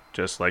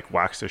just like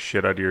wax the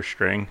shit out of your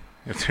string.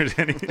 If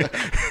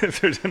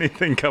there's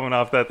anything coming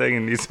off that thing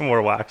and needs some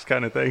more wax,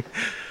 kind of thing.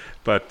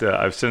 But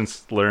I've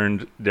since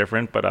learned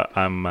different. But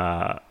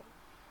I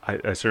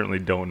certainly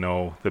don't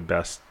know the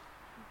best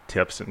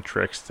tips and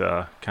tricks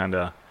to kind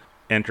of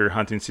enter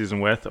hunting season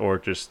with, or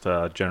just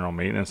general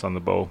maintenance on the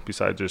bow,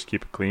 besides just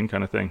keep it clean,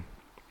 kind of thing.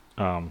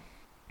 And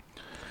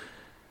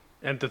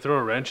to throw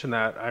a wrench in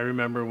that, I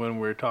remember when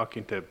we were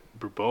talking to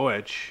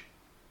Brboich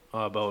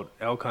about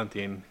elk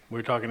hunting. We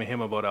were talking to him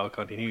about elk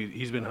hunting.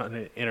 He's been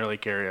hunting in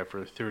Interlake area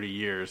for 30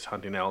 years,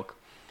 hunting elk.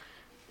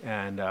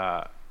 And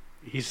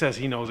he says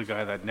he knows a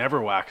guy that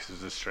never waxes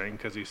his string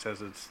because he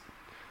says it's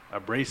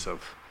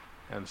abrasive.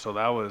 And so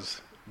that was,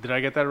 did I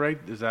get that right?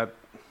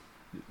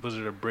 Was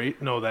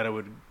it no, that it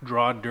would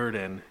draw dirt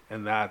in,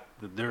 and that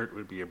the dirt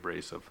would be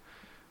abrasive.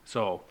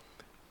 So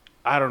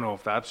I don't know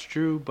if that's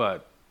true,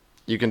 but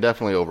You can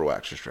definitely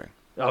overwax your string.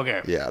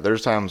 okay. Yeah,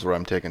 there's times where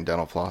I'm taking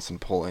dental floss and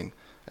pulling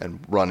and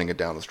running it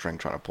down the string,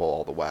 trying to pull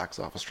all the wax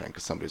off a string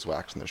because somebody's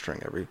waxing their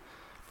string every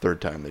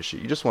third time they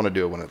shoot. You just want to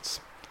do it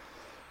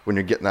when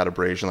you're getting that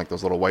abrasion, like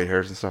those little white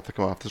hairs and stuff that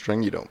come off the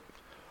string. You don't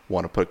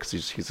want to put, because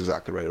he's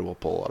exactly right. It will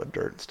pull a lot of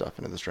dirt and stuff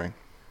into the string.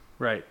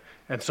 Right.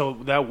 And so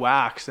that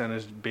wax then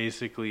is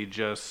basically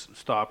just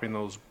stopping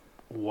those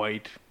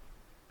white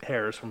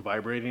hairs from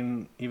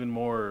vibrating even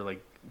more, or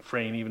like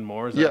fraying even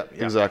more. Is Yeah,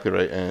 that, exactly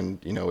right. And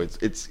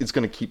it's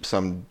going to keep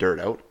some dirt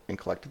out and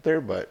collect it there,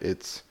 but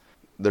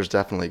there's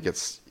definitely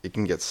it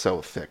can get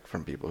so thick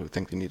from people who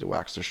think they need to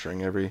wax their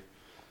string every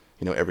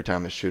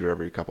time they shoot, or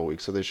every couple of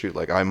weeks. So they shoot,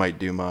 like I might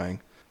do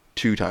mine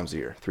 2 times a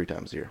year, 3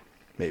 times a year,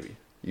 maybe.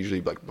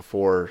 Usually like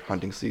before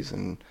hunting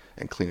season,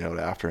 and clean it out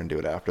after and do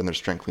it after. And there's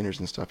string cleaners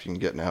and stuff you can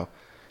get now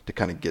to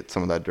kind of get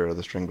some of that dirt out of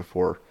the string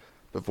before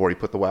you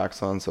put the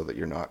wax on, so that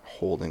you're not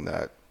holding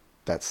that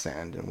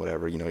sand and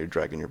whatever. You're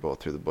dragging your bow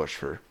through the bush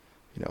for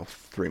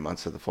 3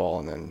 months of the fall,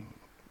 and then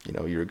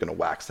you're going to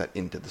wax that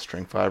into the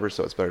string fiber.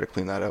 So it's better to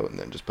clean that out and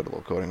then just put a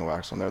little coating of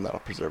wax on there, and that'll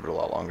preserve it a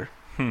lot longer.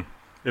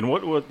 And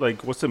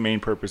what's the main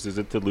purpose? Is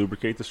it to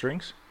lubricate the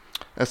strings?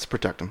 That's to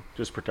protect them.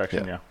 Just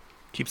protection, yeah.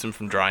 Keeps them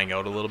from drying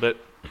out a little bit,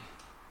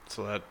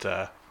 so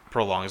that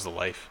prolongs the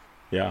life.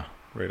 Yeah,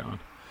 right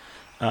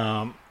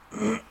on.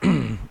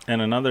 And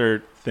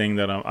another thing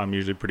that I'm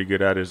usually pretty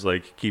good at is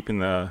like keeping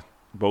the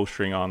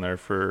bowstring on there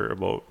for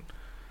about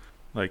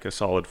like a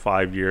solid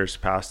 5 years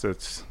past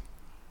its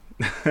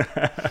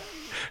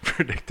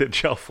predicted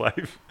shelf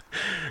life.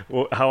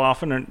 Well, how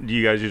often do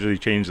you guys usually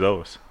change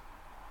those?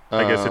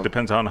 I guess it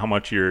depends on how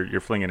much you're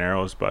flinging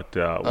arrows, but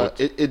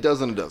it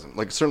does and it doesn't.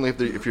 Like certainly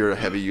if you're a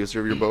heavy user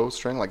of your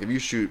bowstring, like if you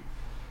shoot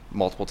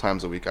multiple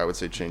times a week, I would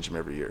say change them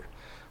every year.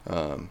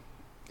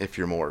 If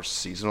you're more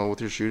seasonal with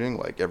your shooting,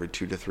 like every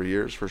 2 to 3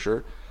 years for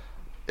sure.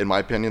 In my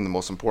opinion, the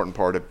most important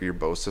part of your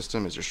bow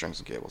system is your strings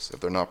and cables. If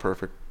they're not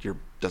perfect,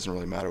 doesn't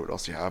really matter what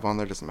else you have on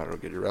there. Doesn't matter how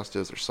good your rest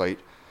is or sight.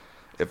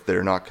 If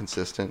they're not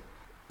consistent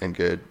and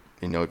good,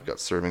 if you've got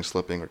serving,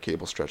 slipping, or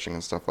cable stretching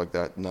and stuff like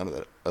that, none of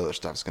that other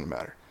stuff's going to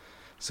matter.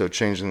 So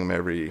changing them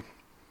every,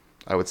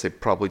 I would say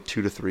probably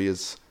 2 to 3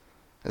 is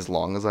as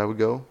long as I would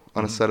go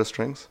on a set of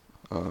strings.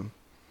 And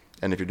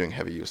if you're doing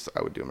heavy use,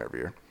 I would do them every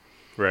year.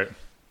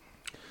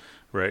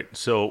 Right.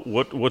 So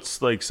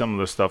what's like some of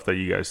the stuff that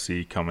you guys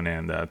see coming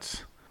in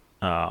that's,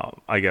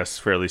 I guess,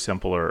 fairly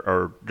simple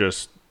or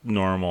just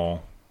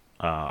normal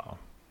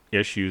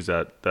issues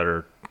that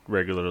are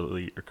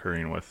regularly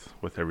occurring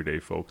with everyday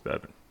folk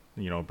that,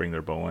 bring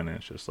their bow in, and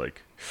it's just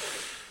like...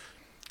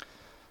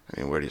 I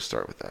mean, where do you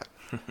start with that?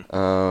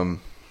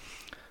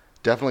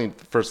 Definitely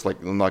first,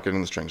 like not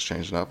getting the strings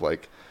changed enough.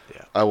 Like,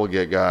 yeah. I will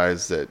get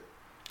guys that,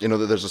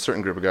 there's a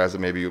certain group of guys that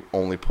maybe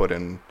only put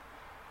in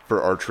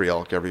for archery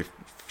elk every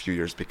few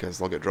years because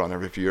they'll get drawn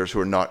every few years, who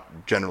are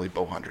not generally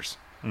bow hunters,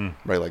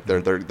 right? Like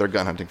they're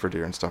gun hunting for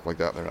deer and stuff like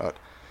that. They're not.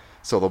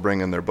 So they'll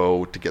bring in their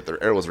bow to get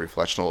their arrows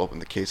refletched, and they'll open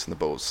the case, and the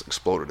bow's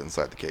exploded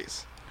inside the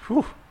case.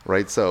 Whew.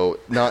 Right? So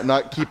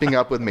not keeping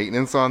up with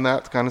maintenance on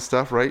that kind of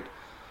stuff, right?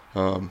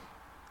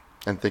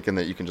 And thinking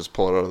that you can just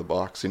pull it out of the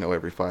box,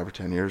 every 5 or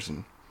 10 years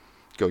and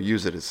go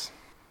use it is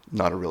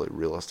not a really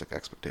realistic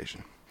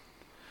expectation.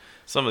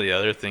 Some of the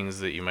other things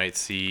that you might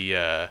see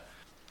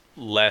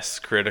less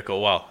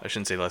critical, well, I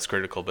shouldn't say less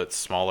critical, but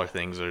smaller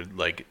things are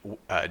like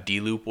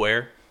D-loop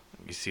wear.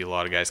 You see a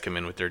lot of guys come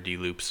in with their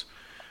D-loops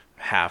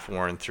half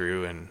worn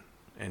through,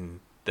 and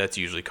that's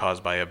usually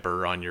caused by a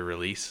burr on your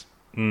release.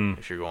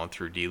 If you're going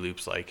through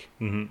D-loops,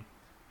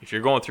 if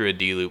you're going through a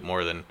D-loop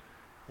more than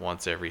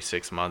once every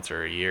 6 months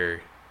or a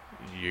year,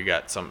 you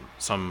got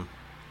some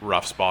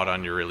rough spot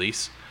on your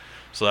release.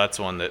 So that's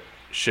one that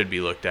should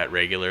be looked at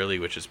regularly,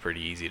 which is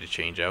pretty easy to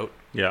change out.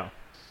 Yeah.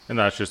 And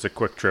that's just a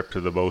quick trip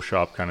to the bow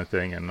shop kind of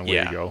thing, and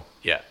away you go.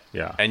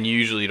 Yeah. And you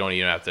usually don't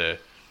even have to,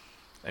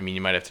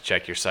 you might have to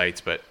check your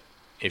sights, but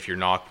if your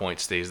knock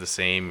point stays the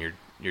same,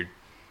 you're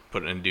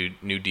putting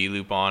a new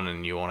D-loop on,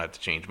 and you won't have to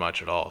change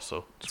much at all.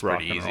 So it's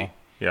pretty easy.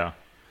 Yeah.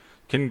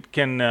 Can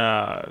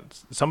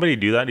somebody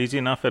do that easy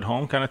enough at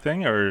home kind of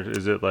thing, or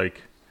is it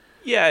like...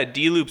 Yeah,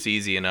 D-loop's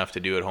easy enough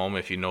to do at home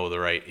if you know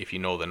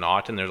the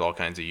knot, and there's all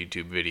kinds of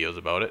YouTube videos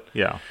about it.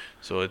 Yeah.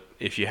 So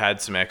if you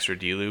had some extra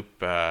D-loop,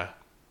 though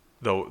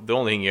the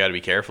only thing you got to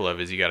be careful of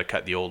is you got to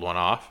cut the old one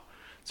off.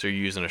 So you're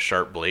using a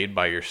sharp blade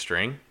by your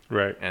string.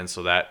 Right. And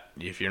so that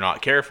if you're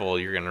not careful,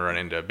 you're going to run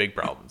into big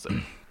problems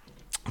there.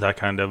 That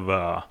kind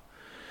of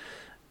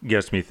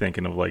gets me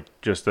thinking of like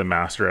just the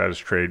master at his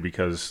trade,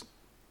 because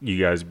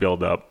you guys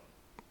build up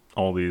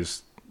all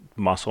these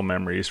muscle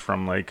memories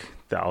from like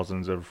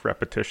thousands of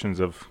repetitions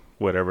of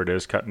whatever it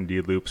is, cutting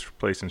D-loops,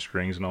 replacing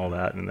strings and all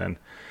that, and then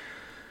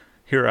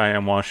here I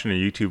am watching a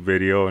YouTube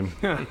video and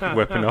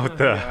whipping out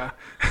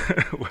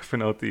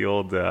the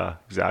old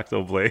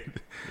X-Acto blade.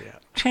 Yeah.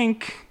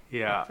 Chink.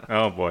 Yeah.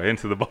 Oh boy,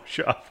 into the bow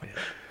shop. Yeah.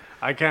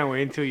 I can't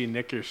wait until you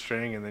nick your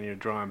string and then you're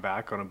drawing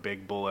back on a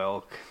big bull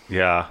elk.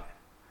 Yeah.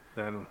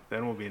 Then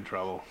we'll be in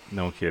trouble.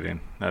 No kidding.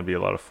 That'd be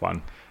a lot of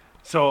fun.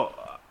 So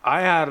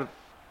I had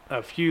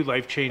a few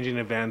life-changing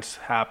events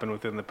happen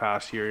within the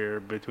past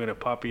year between a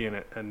puppy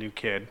and a new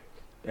kid.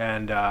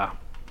 And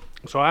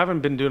so I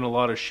haven't been doing a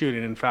lot of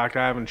shooting. In fact,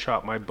 I haven't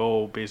shot my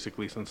bow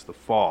basically since the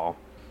fall.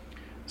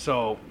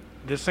 So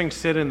this thing's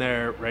sitting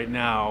there right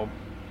now,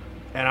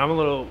 and I'm a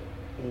little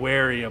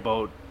wary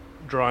about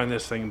drawing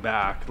this thing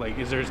back. Like,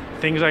 is there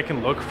things I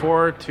can look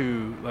for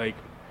to like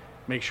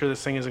make sure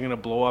this thing isn't going to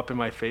blow up in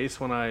my face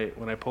when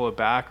I pull it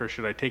back, or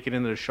should I take it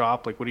into the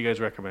shop? Like, what do you guys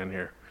recommend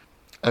here?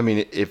 I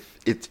mean, if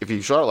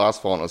you shot it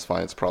last fall and it was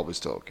fine, it's probably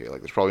still okay.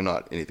 Like, there's probably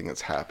not anything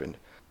that's happened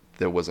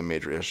that was a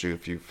major issue.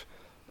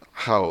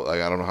 I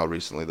don't know how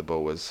recently the bow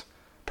was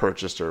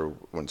purchased or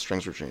when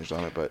strings were changed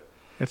on it, but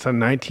it's a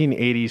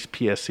 1980s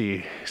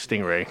PSC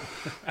Stingray.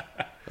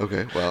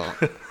 Okay, well,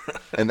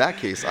 in that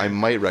case, I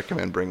might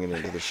recommend bringing it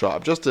into the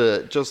shop just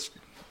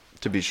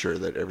to be sure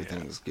that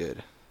everything is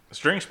good. The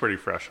string's pretty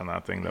fresh on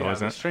that thing, though,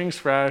 isn't it? The string's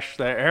fresh.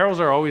 The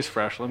arrows are always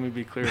fresh. Let me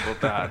be clear about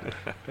that.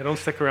 They don't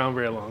stick around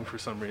very long for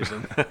some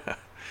reason.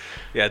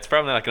 Yeah, it's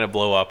probably not going to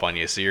blow up on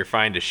you, so you're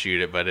fine to shoot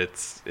it, but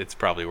it's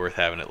probably worth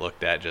having it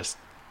looked at just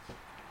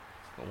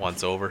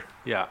once over.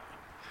 Yeah.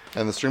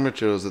 And the string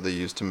materials that they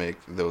use to make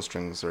those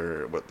strings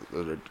are what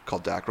are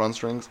called Dacron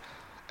strings,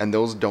 and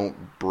those don't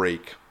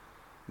break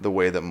the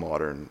way that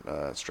modern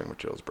string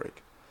materials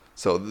break.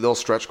 So they'll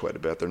stretch quite a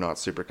bit. They're not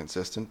super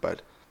consistent,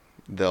 but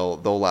they'll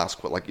last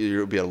quite. Like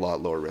you'll be at a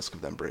lot lower risk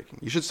of them breaking.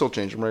 You should still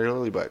change them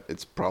regularly, but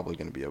it's probably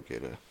going to be okay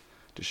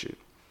to shoot.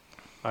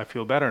 I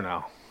feel better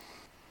now.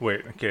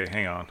 Wait, okay,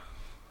 hang on.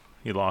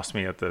 You lost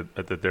me at the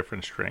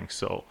different strings.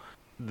 So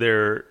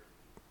they're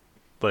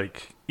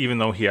like, even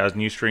though he has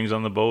new strings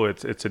on the bow,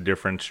 it's a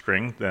different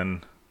string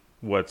than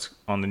what's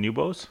on the new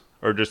bows,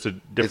 or just a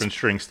different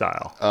string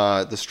style.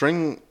 The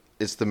string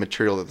is the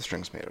material that the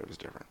string's made of is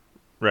different.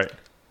 Right.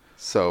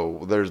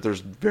 So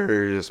there's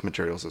various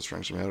materials that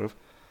strings are made out of.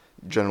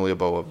 Generally, a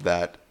bow of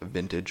that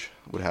vintage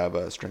would have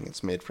a string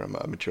that's made from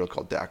a material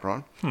called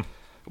Dacron,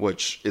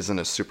 which isn't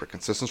a super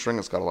consistent string.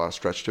 It's got a lot of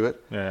stretch to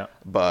it, Yeah.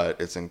 but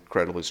it's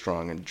incredibly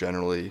strong. And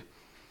generally,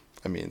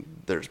 I mean,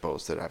 there's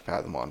bows that I've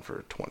had them on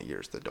for 20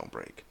 years that don't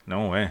break.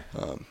 No way.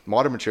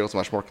 Modern materials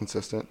much more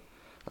consistent,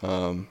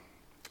 a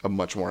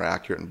much more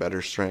accurate and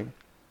better string,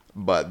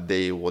 but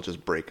they will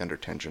just break under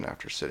tension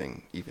after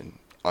sitting even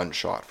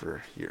unshot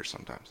for years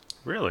sometimes.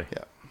 Really?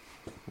 Yeah.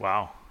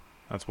 Wow,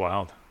 that's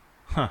wild.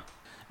 Huh.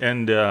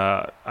 And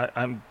I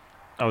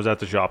was at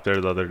the shop there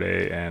the other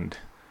day, and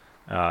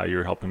you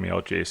were helping me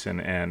out, Jason,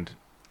 and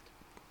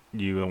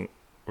you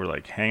were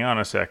like, "Hang on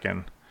a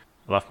second.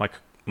 I left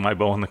my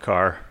bow in the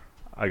car.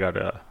 I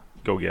gotta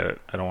go get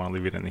it. I don't want to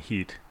leave it in the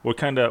heat." What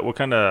kind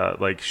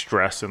of like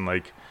stress and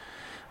like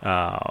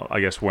I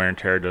guess wear and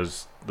tear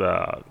does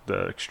the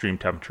extreme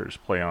temperatures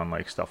play on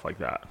like stuff like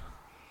that?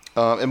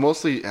 And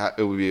mostly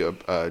it would be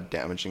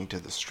damaging to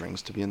the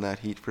strings to be in that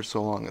heat for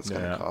so long. It's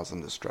going to cause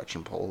them to stretch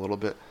and pull a little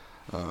bit.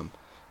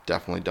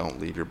 Definitely don't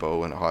leave your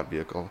bow in a hot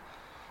vehicle.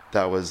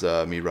 That was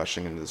me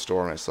rushing into the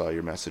store, and I saw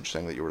your message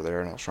saying that you were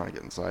there, and I was trying to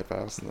get inside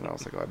fast. And then I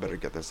was like, oh, I better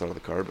get this out of the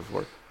car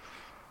before,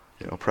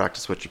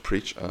 practice what you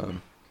preach.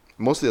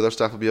 Most of the other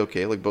stuff will be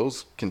okay. Like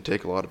bows can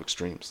take a lot of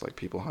extremes. Like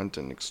people hunt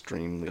in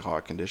extremely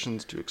hot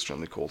conditions to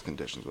extremely cold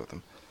conditions with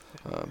them.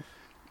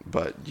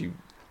 But you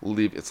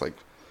leave, it's like,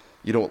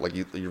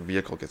 your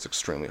vehicle gets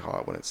extremely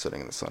hot when it's sitting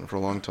in the sun for a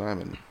long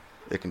time, and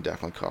it can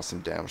definitely cause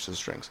some damage to the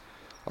strings.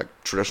 Like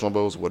traditional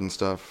bows, wooden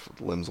stuff,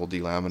 limbs will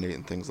delaminate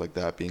and things like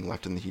that being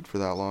left in the heat for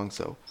that long,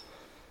 so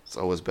it's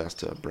always best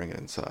to bring it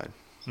inside.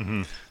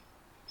 Mm-hmm.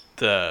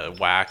 The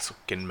wax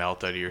can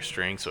melt out of your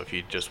string, so if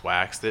you just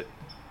waxed it,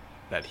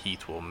 that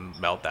heat will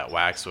melt that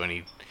wax, so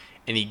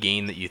any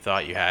gain that you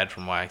thought you had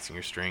from waxing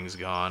your string is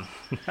gone.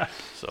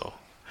 So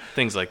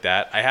things like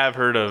that. I have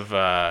heard of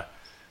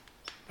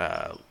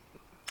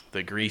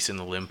the grease in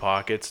the limb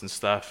pockets and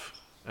stuff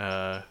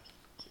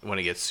when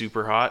it gets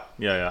super hot.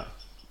 Yeah.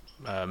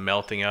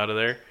 Melting out of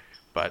there,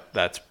 but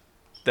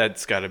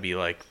that's got to be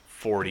like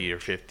 40 or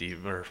 50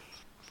 or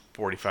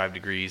 45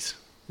 degrees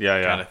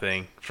kind of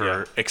thing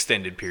for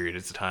extended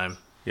periods of time.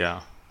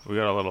 Yeah, we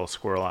got a little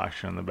squirrel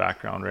action in the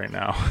background right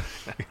now.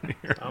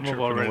 I'm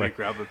about ready to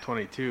grab the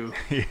 22.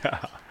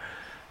 Yeah,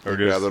 or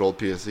grab that old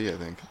PSE, I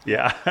think.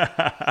 Yeah.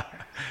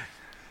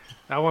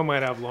 That one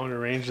might have longer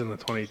range than the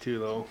 22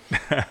 though.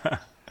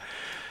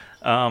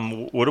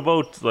 What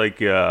about like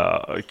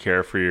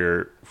care for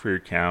your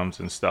cams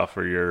and stuff,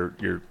 or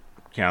your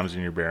cams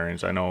and your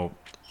bearings? I know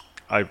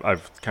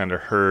I've kind of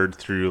heard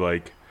through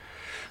like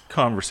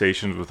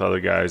conversations with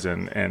other guys,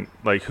 and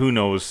like who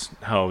knows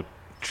how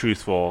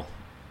truthful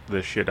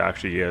this shit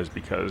actually is,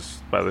 because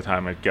by the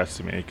time it gets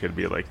to me, it could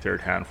be like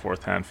third hand,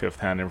 fourth hand, fifth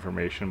hand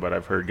information. But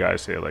I've heard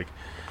guys say like,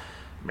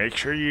 make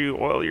sure you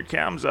oil your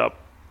cams up,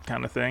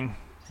 kind of thing.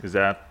 Is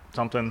that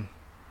something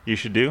you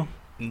should do?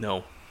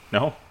 No,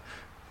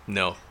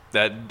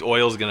 that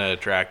oil's gonna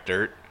attract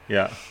dirt.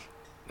 Yeah.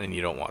 And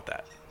you don't want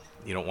that.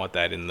 You don't want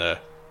that in the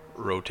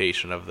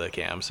rotation of the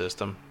cam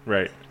system.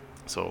 Right.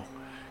 So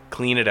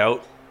clean it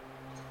out.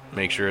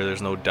 Make sure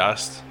there's no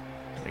dust.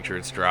 Make sure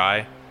it's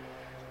dry.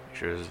 Make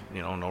sure there's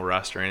no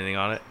rust or anything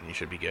on it, and you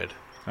should be good.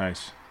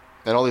 Nice.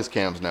 And all these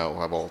cams now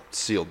have all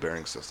sealed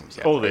bearing systems.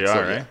 Oh, they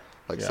are,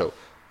 right? So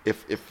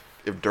if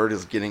dirt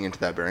is getting into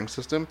that bearing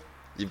system,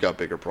 you've got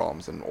bigger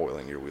problems than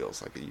oiling your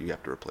wheels. Like you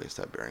have to replace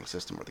that bearing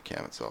system or the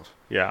cam itself.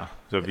 Yeah.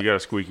 So if you got a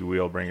squeaky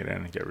wheel, bring it in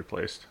and get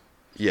replaced.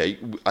 Yeah,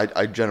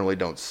 I generally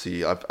don't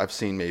see. I've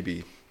seen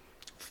maybe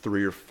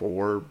 3 or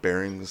 4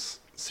 bearings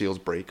seals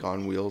break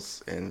on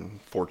wheels in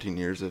 14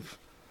 years of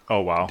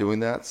doing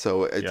that.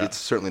 So it's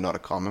certainly not a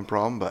common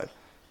problem. But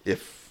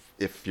if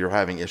you're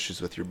having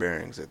issues with your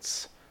bearings,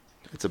 it's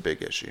a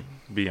big issue.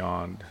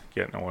 Beyond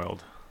getting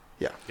oiled.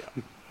 Yeah.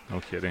 No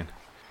kidding.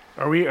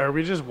 Are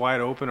we just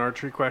wide open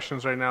archery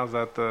questions right now? Is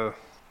that the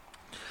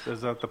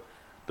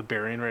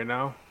bearing right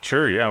now?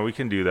 Sure, yeah, we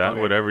can do that.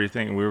 Okay. Whatever you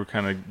think. We were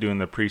kind of doing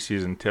the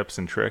preseason tips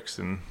and tricks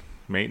and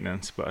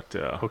maintenance, but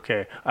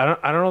okay. I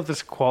don't know if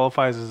this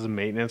qualifies as a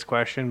maintenance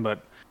question,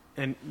 but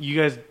and you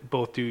guys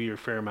both do your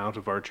fair amount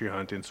of archery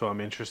hunting, so I'm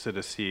interested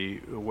to see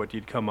what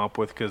you'd come up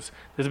with, because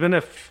there's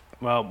been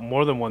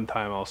more than one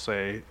time, I'll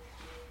say,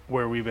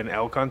 where we've been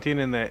elk hunting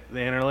in the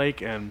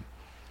Interlake, and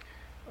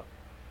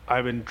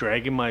I've been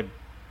dragging my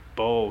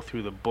bow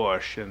through the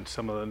bush and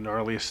some of the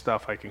gnarliest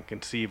stuff I can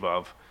conceive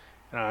of.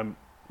 And I'm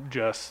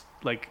just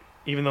like,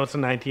 even though it's a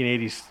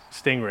 1980s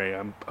Stingray,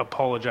 I'm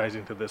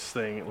apologizing to this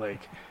thing.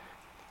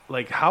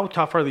 Like how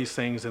tough are these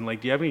things? And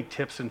like, do you have any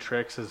tips and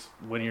tricks as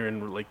when you're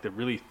in like the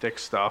really thick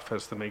stuff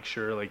as to make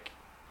sure like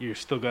you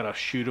still got a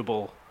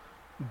shootable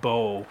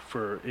bow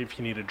for if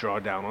you need to draw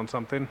down on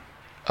something?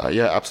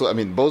 Yeah,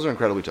 absolutely. I mean, bows are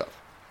incredibly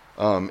tough.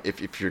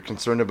 If you're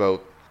concerned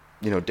about,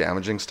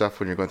 damaging stuff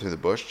when you're going through the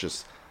bush,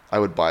 I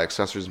would buy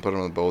accessories and put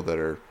them on the bow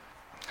that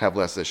have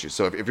less issues.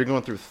 So if you're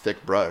going through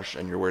thick brush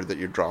and you're worried that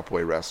your drop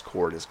away rest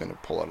cord is going to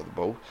pull out of the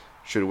bow,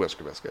 shoot a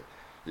whisker biscuit.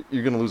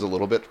 You're going to lose a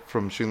little bit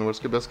from shooting the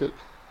whisker biscuit,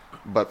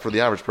 but for the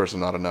average person,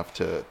 not enough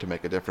to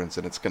make a difference.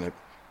 And it's going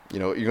to,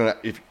 you're going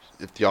to,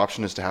 if the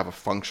option is to have a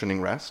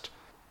functioning rest,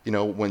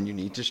 when you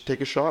need to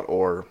take a shot,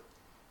 or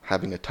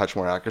having a touch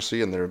more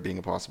accuracy and there being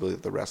a possibility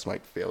that the rest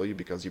might fail you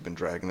because you've been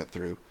dragging it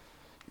through,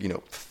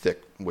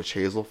 thick witch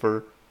hazel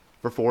for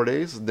 4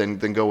 days, then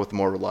go with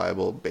more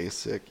reliable,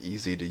 basic,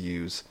 easy to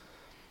use,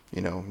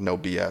 no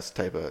BS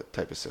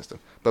type of system.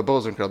 But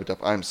bows are incredibly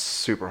tough. I'm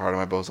super hard on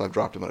my bows. I've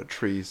dropped them out of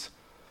trees,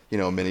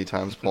 many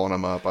times pulling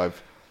them up.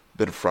 I've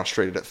been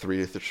frustrated at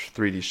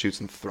 3D shoots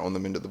and thrown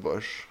them into the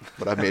bush,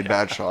 but I've made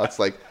bad shots.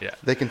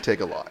 They can take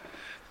a lot.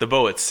 The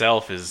bow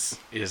itself is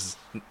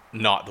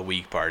not the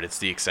weak part. It's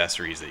the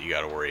accessories that you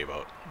got to worry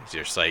about. It's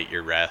your sight,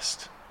 your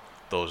rest.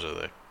 Those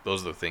are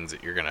the things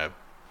that you're gonna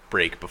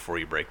break before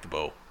you break the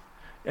bow.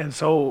 And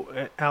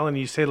so, Alan,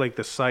 you say like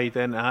the sight,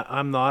 and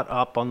I'm not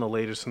up on the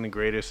latest and the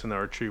greatest in the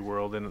archery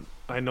world, and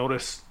I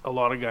notice a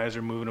lot of guys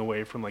are moving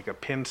away from like a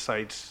pin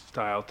sight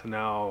style to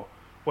now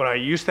what I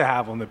used to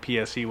have on the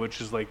PSE, which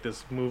is like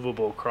this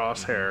movable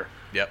crosshair.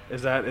 Yep.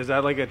 Is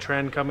that like a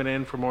trend coming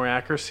in for more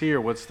accuracy, or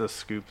what's the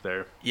scoop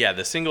there? Yeah,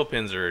 the single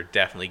pins are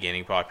definitely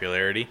gaining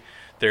popularity.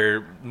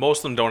 Most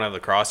of them don't have the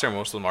crosshair.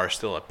 Most of them are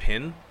still a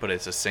pin, but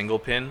it's a single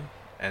pin,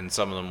 and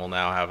some of them will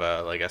now have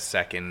a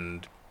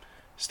second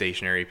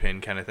stationary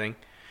pin kind of thing.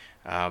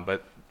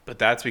 But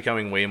that's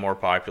becoming way more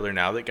popular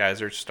now that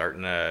guys are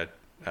starting to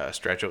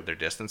stretch out their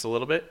distance a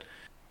little bit.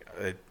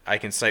 I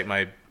can sight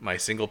my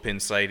single pin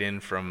sight in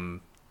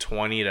from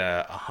 20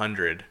 to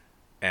 100,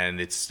 and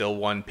it's still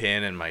one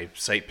pin, and my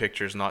sight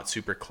picture is not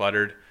super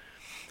cluttered.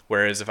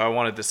 Whereas if I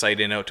wanted to sight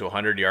in out to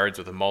 100 yards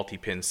with a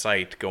multi-pin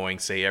sight going,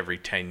 say, every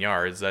 10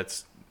 yards,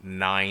 that's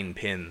 9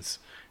 pins.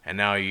 And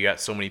now you got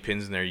so many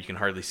pins in there, you can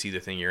hardly see the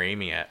thing you're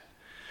aiming at.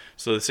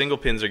 So the single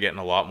pins are getting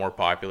a lot more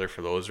popular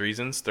for those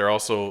reasons.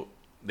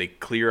 They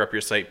clear up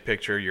your sight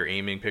picture, your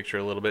aiming picture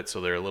a little bit,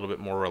 so they're a little bit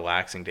more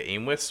relaxing to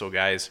aim with. So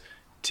guys,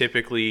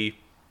 typically,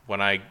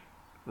 when I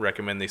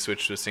recommend they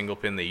switch to a single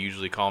pin, they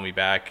usually call me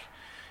back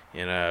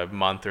in a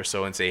month or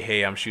so and say,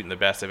 hey, I'm shooting the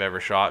best I've ever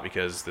shot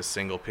because the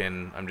single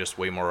pin, I'm just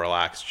way more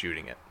relaxed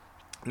shooting it.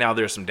 Now,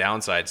 there's some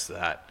downsides to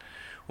that.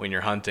 When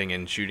you're hunting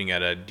and shooting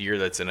at a deer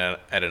that's at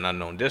an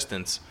unknown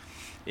distance,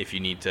 if you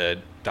need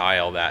to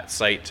dial that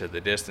sight to the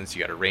distance,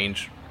 you got to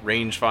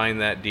range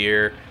find that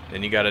deer,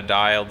 then you got to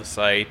dial the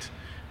sight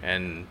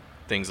and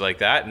things like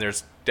that. And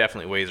there's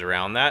definitely ways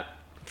around that.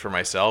 For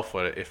myself,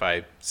 if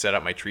I set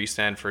up my tree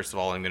stand, first of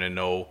all, I'm going to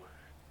know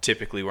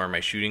typically where my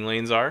shooting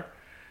lanes are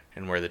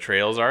and where the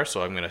trails are.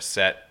 So I'm going to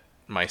set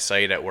my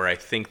sight at where I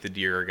think the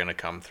deer are going to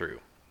come through.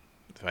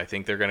 If I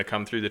think they're going to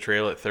come through the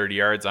trail at 30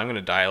 yards, I'm going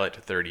to dial it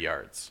to 30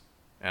 yards.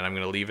 And I'm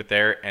going to leave it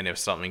there. And if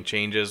something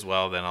changes,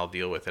 well, then I'll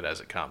deal with it as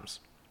it comes.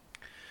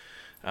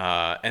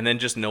 And then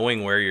just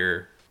knowing where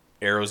your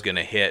arrow's going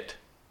to hit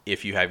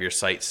if you have your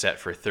sight set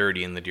for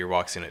 30 and the deer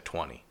walks in at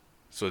 20.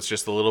 So it's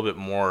just a little bit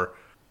more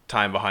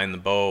time behind the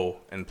bow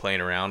and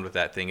playing around with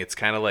that thing. It's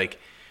kind of like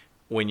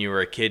when you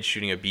were a kid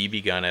shooting a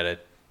BB gun at a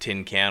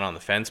tin can on the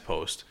fence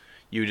post.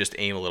 You just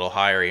aim a little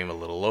higher, aim a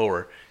little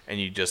lower, and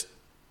you just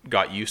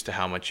got used to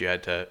how much you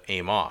had to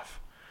aim off.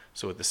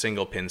 So with the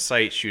single pin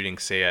sight, shooting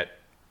say at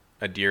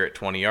a deer at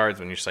 20 yards,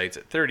 when your sight's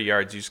at 30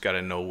 yards, you just got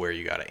to know where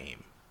you got to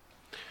aim.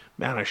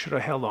 Man, I should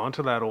have held on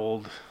to that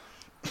old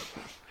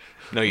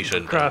No, you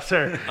shouldn't.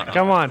 crosshair.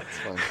 Come on.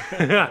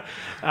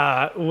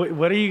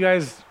 What are you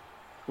guys,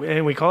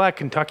 and we call that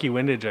Kentucky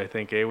windage, I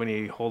think, when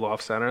you hold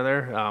off center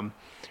there.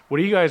 What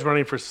are you guys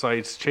running for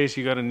sights? Chase,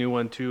 you got a new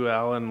one too,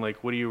 Alan.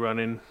 Like, what are you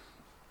running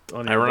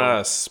on your I run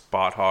bow? a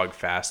Spot Hog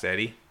Fast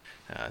Eddy.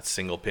 It's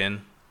single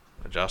pin,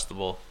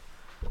 adjustable.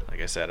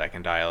 Like I said, I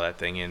can dial that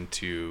thing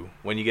into,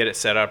 when you get it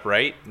set up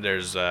right,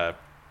 there's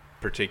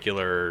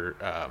particular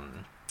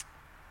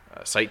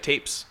sight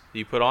tapes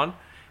you put on.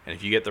 And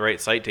if you get the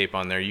right sight tape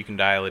on there, you can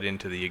dial it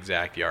into the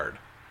exact yard.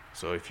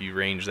 So if you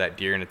range that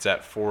deer and it's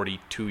at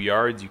 42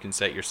 yards, you can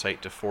set your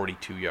sight to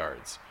 42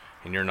 yards.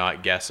 And you're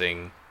not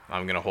guessing,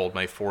 I'm going to hold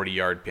my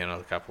 40-yard pin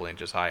a couple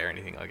inches high or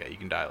anything like that. You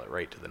can dial it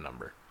right to the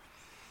number.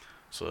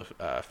 So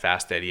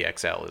Fast Eddy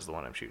XL is the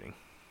one I'm shooting.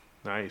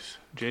 Nice.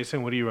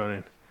 Jason, what are you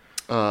running?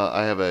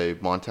 I have a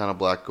Montana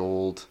Black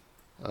Gold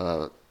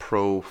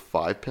Pro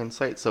 5-pin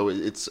sight. So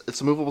it's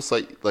a movable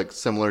sight, like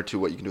similar to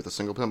what you can do with a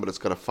single pin, but it's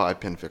got a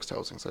 5-pin fixed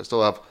housing. So I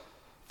still have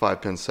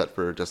 5 pins set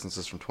for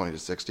distances from 20 to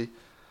 60.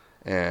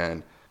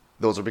 And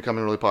those are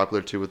becoming really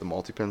popular too with the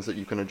multi-pins that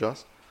you can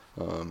adjust.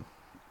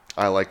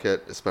 I like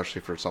it,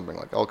 especially for something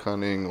like elk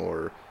hunting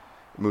or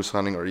moose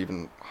hunting, or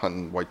even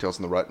hunting whitetails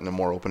in the rut in a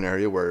more open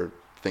area where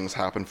things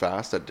happen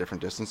fast at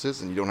different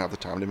distances and you don't have the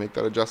time to make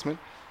that adjustment.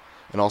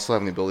 And also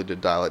having the ability to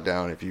dial it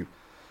down if you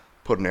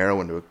put an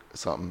arrow into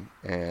something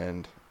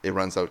and it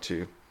runs out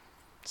to,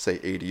 say,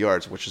 80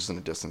 yards, which isn't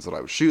a distance that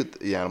I would shoot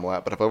the animal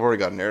at. But if I've already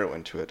got an arrow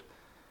into it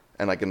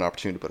and I get an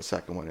opportunity to put a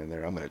second one in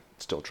there, I'm going to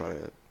still try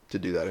to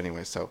do that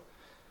anyway. So,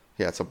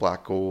 yeah, it's a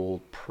Black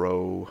Gold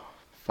Pro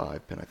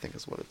 5-pin, I think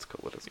is what it's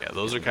called. Yeah,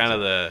 those are kind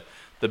of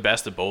the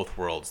best of both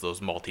worlds,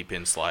 those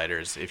multi-pin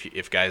sliders.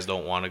 If guys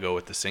don't want to go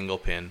with the single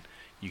pin,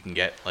 you can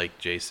get, like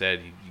Jay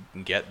said, you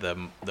can get the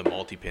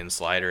multi-pin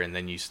slider, and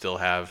then you still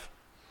have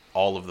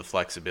all of the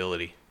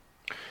flexibility.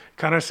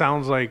 Kind of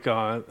sounds like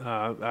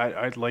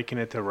I'd liken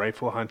it to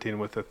rifle hunting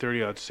with a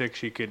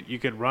 30-06. You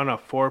could run a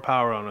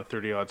 4-power on a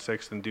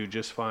 30-06 and do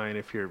just fine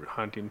if you're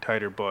hunting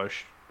tighter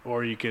bush,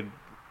 or you could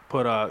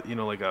put a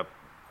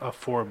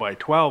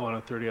 4x12 on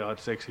a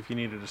 30-06 if you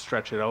needed to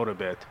stretch it out a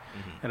bit.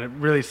 Mm-hmm. And it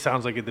really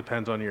sounds like it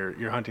depends on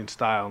your hunting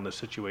style and the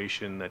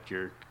situation that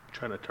you're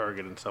trying to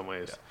target in some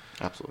ways.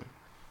 Yeah, absolutely.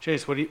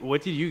 Chase, what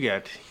did you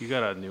get? You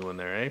got a new one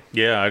there, eh?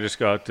 Yeah, I just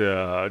got,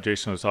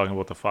 Jason was talking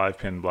about the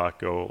 5-pin Black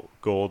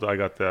Gold. I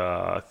got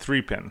the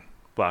 3-pin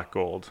Black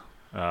Gold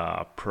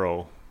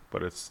Pro,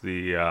 but it's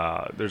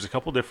there's a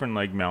couple different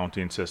like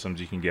mounting systems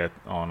you can get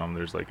on them.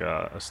 There's like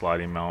a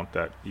sliding mount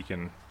that you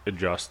can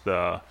adjust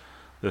the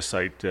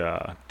sight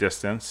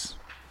distance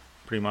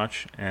pretty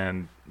much,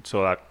 and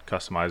so that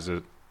customizes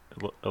it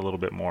a little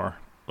bit more, a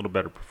little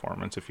better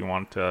performance if you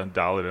want to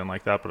dial it in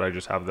like that. But I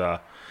just have the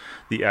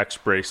X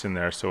brace in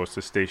there, so it's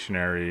the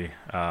stationary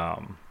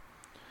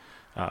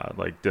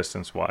like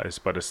distance wise,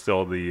 but it's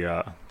still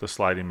the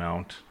sliding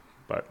mount,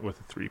 but with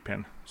a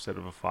 3-pin instead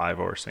of a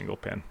 5 or a single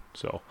pin.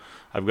 So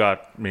I've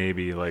got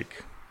maybe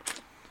like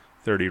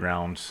 30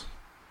 rounds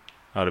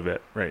out of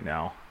it right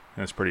now,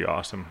 and it's pretty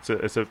awesome.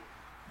 It's a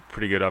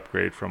pretty good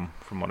upgrade from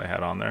what I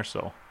had on there.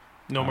 So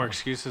no more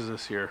excuses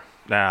this year.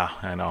 Nah,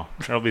 I know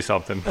there'll be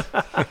something.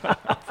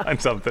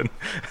 Find something.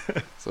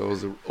 So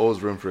there's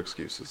always room for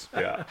excuses.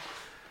 Yeah.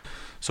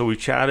 So we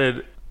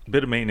chatted a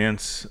bit of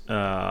maintenance,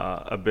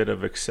 a bit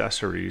of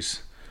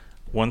accessories.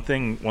 One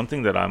thing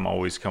that I'm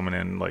always coming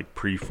in like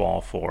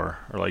pre-fall for,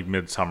 or like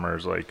midsummer,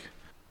 is like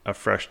a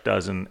fresh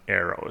dozen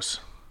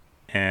arrows.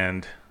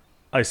 And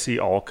I see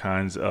all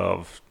kinds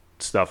of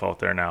stuff out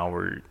there now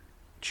where you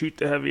shoot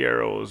the heavy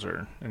arrows,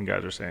 and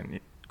guys are saying,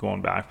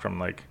 going back from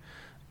like,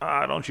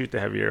 don't shoot the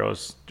heavy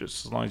arrows,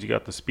 just as long as you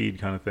got the speed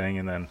kind of thing.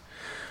 And then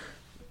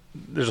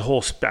there's a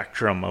whole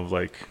spectrum of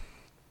like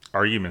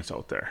arguments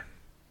out there.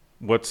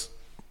 What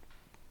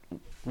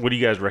do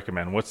you guys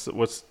recommend? What's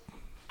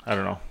I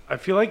don't know. I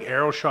feel like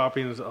arrow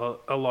shopping is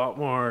a lot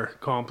more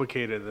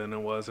complicated than it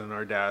was in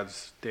our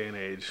dad's day and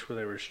age, where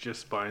they were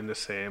just buying the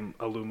same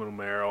aluminum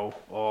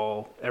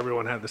arrow.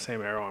 Everyone had the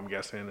same arrow, I'm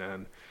guessing,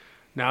 and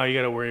now you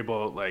got to worry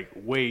about like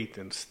weight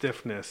and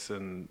stiffness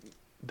and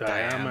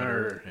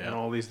diameter and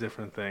all these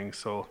different things.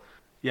 So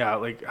yeah,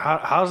 like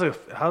how's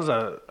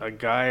a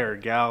guy or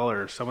gal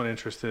or someone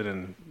interested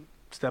in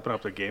stepping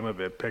up the game a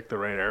bit pick the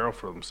right arrow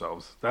for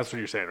themselves? That's what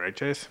you're saying, right,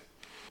 Chase?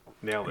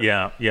 Nailed it.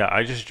 Yeah.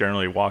 I just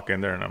generally walk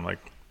in there and I'm like,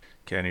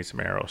 okay, I need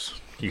some arrows.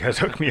 You guys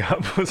hook me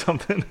up with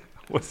something.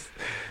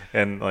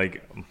 And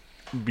like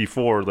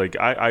before, like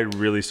I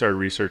really started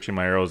researching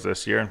my arrows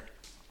this year,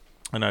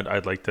 and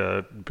I'd like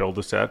to build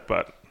a set,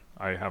 but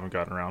I haven't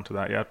gotten around to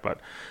that yet. But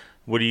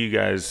what do you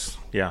guys?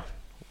 Yeah,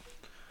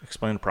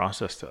 explain the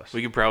process to us.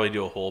 We could probably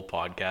do a whole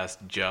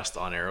podcast just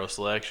on arrow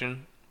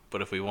selection,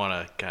 but if we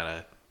want to kind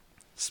of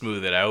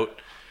smooth it out,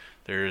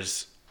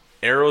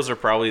 arrows are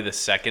probably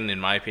in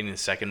my opinion, the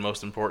second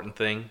most important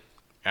thing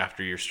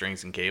after your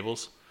strings and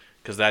cables,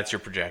 because that's your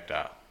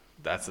projectile.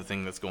 That's the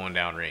thing that's going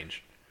downrange.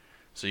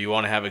 So you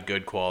want to have a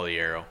good quality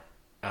arrow.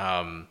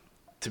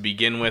 To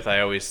begin with, I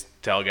always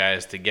tell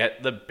guys to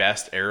get the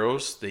best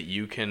arrows that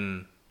you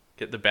can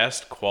get, the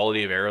best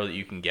quality of arrow that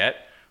you can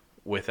get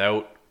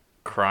without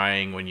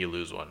crying when you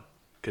lose one,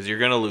 because you're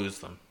going to lose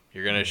them.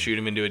 You're going to shoot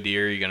them into a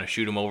deer. You're going to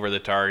shoot them over the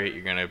target.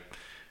 You're going to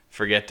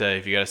forget to,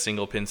 if you got a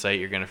single pin sight,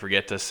 you're going to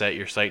forget to set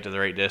your sight to the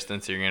right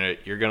distance. You're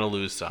going to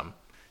lose some.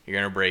 You're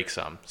going to break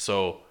some.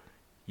 So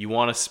you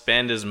want to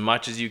spend as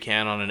much as you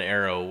can on an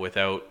arrow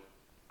without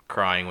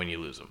crying when you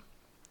lose them.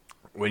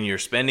 When you're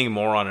spending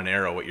more on an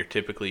arrow, what you're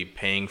typically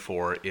paying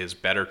for is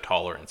better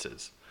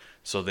tolerances.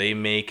 So they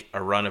make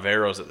a run of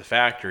arrows at the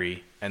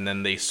factory, and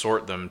then they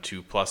sort them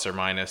to plus or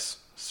minus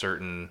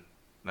certain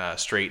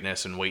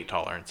straightness and weight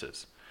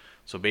tolerances.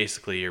 So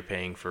basically you're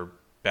paying for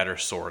better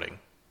sorting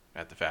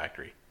at the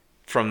factory.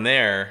 From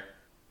there,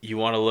 you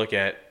want to look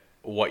at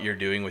what you're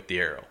doing with the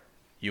arrow.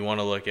 You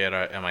want to look at,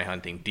 am I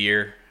hunting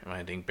deer? Am I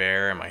hunting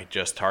bear? Am I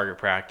just target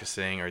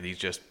practicing? Are these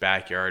just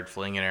backyard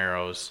flinging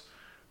arrows?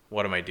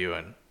 What am I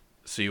doing?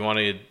 So you want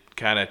to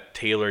kind of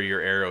tailor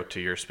your arrow to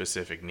your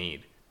specific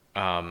need.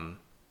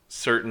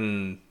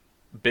 Certain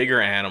bigger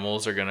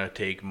animals are going to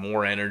take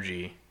more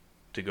energy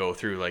to go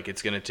through. Like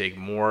it's going to take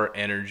more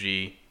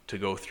energy to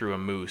go through a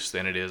moose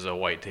than it is a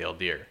white-tailed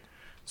deer.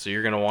 So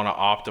you're going to want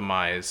to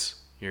optimize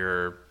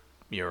your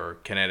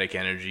kinetic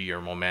energy,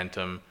 your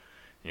momentum,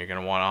 and you're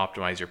going to want to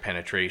optimize your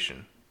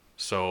penetration.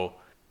 So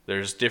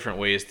there's different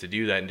ways to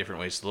do that and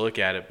different ways to look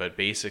at it, but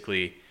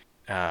basically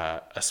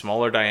a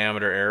smaller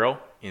diameter arrow,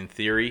 in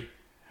theory,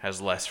 has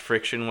less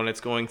friction when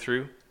it's going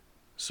through,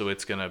 so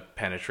it's going to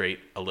penetrate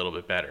a little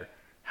bit better.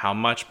 How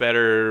much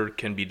better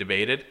can be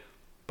debated,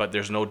 but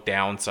there's no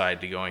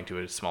downside to going to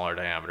a smaller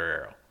diameter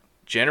arrow.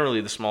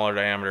 Generally, the smaller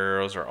diameter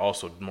arrows are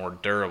also more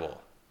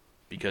durable,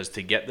 because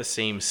to get the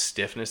same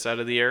stiffness out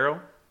of the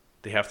arrow,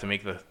 they have to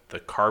make the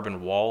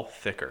carbon wall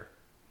thicker.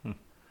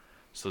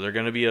 So they're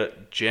going to be,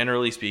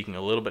 generally speaking,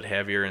 a little bit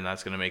heavier, and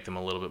that's going to make them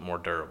a little bit more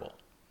durable.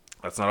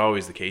 That's not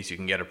always the case. You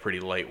can get a pretty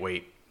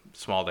lightweight,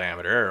 small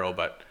diameter arrow,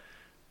 but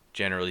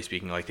generally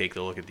speaking, like take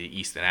a look at the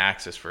Easton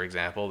Axis, for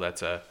example.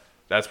 That's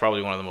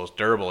probably one of the most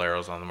durable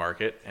arrows on the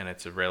market, and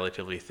it's a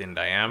relatively thin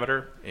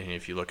diameter. And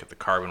if you look at the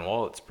carbon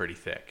wall, it's pretty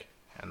thick,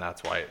 and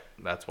that's why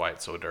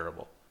it's so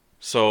durable.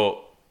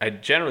 So,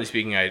 generally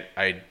speaking,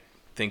 I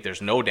think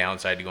there's no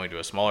downside to going to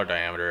a smaller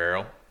diameter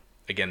arrow.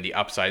 Again, the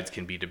upsides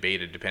can be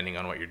debated depending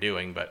on what you're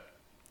doing, but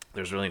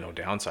there's really no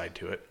downside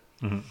to it.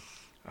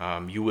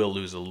 Mm-hmm. You will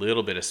lose a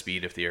little bit of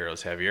speed if the arrow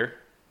is heavier,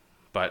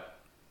 but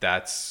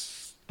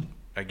that's,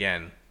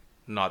 again,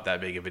 not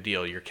that big of a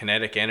deal. Your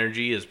kinetic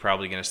energy is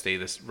probably going to stay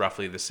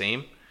roughly the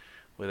same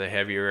with a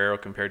heavier arrow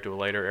compared to a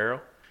lighter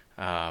arrow,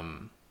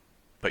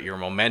 but your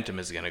momentum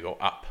is going to go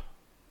up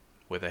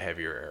with a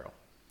heavier arrow.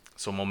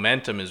 So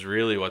momentum is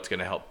really what's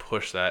going to help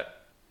push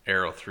that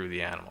arrow through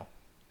the animal.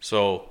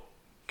 So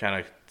kind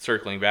of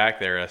circling back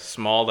there, a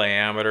small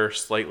diameter,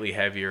 slightly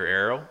heavier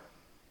arrow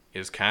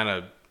is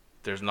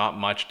there's not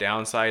much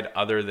downside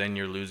other than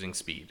you're losing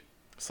speed.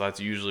 So that's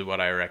usually what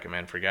I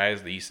recommend for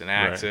guys. The Easton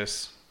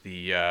Axis,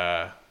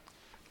 right.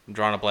 I'm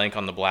drawing a blank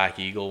on the Black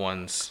Eagle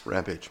ones.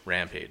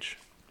 Rampage.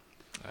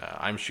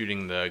 I'm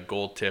shooting the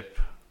gold tip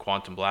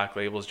Quantum Black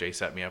labels. Jay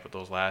set me up with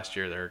those last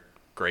year. They're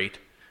great.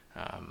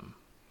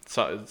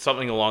 So,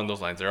 something along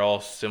those lines. They're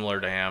all similar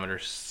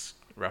diameters,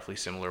 roughly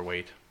similar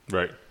weight.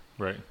 Right.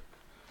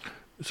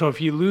 So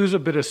if you lose a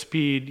bit of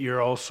speed, you're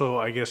also,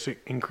 I guess,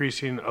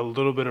 increasing a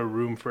little bit of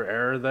room for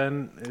error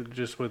then,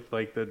 just with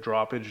like the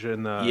droppage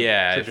and the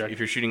if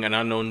you're shooting an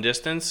unknown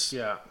distance,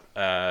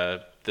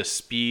 the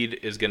speed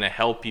is going to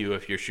help you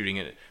if you're shooting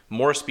it.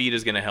 More speed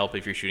is going to help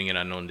if you're shooting an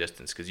unknown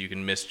distance, because you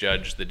can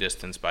misjudge the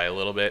distance by a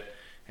little bit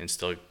and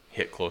still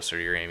hit closer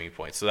to your aiming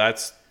point. So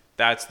that's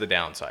the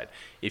downside.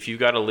 If you've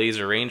got a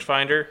laser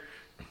rangefinder,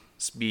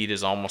 speed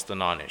is almost a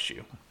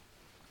non-issue.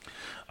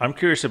 I'm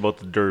curious about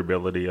the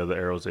durability of the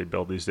arrows they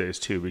build these days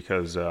too,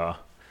 because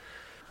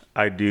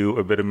I do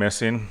a bit of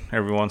missing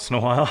every once in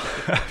a while.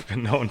 I've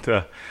been known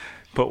to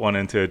put one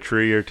into a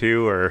tree or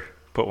two, or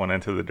put one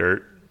into the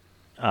dirt.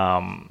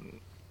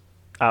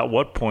 At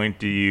what point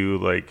do you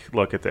like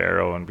look at the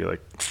arrow and be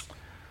like,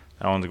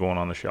 that one's going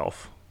on the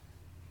shelf?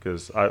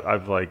 Because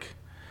I've like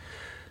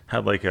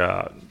had like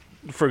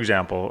for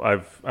example,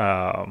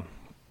 I've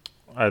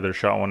either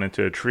shot one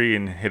into a tree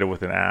and hit it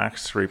with an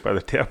axe right by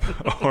the tip,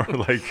 or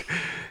like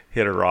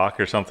hit a rock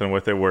or something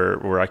with it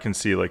where I can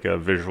see like a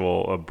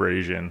visual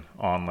abrasion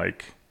on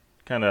like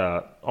kind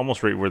of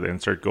almost right where the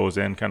insert goes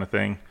in kind of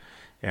thing.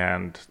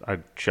 And I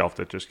shelved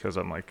it just because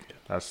I'm like,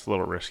 that's a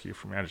little risky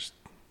for me. I just,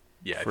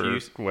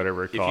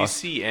 whatever it costs. If you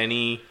see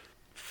any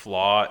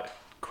flaw,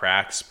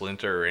 crack,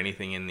 splinter, or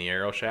anything in the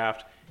arrow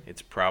shaft,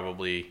 it's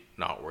probably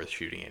not worth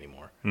shooting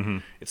anymore. Mm-hmm.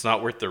 It's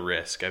not worth the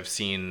risk. I've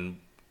seen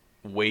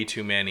way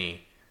too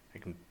many. I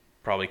can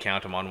probably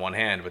count them on one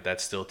hand, but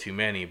that's still too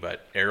many.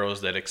 But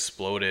arrows that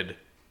exploded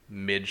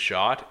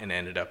mid-shot and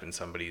ended up in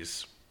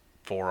somebody's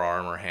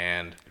forearm or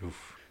hand,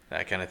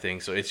 that kind of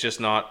thing. So it's just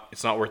not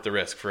worth the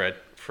risk for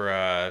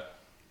a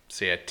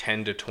say a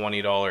 $10 to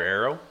 $20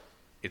 arrow.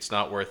 It's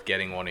not worth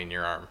getting one in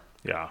your arm.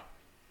 Yeah,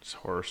 it's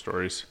horror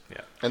stories.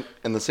 Yeah,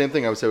 and the same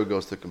thing I would say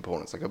goes to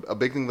components. Like a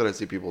big thing that I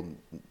see people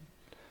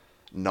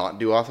not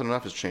do often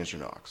enough is change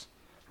their nocks.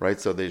 Right,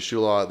 so they shoot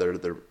a lot.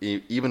 They're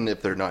even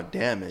if they're not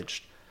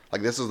damaged,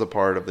 like this is the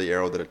part of the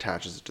arrow that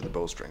attaches it to the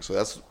bowstring. So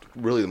that's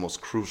really the most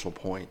crucial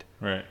point.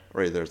 Right,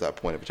 there's that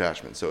point of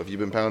attachment. So if you've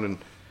been pounding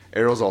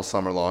arrows all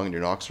summer long and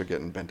your nocks are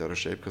getting bent out of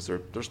shape because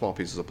they're small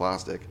pieces of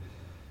plastic,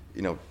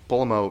 pull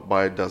them out,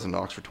 buy a dozen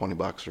nocks for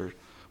 $20 or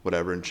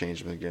whatever, and change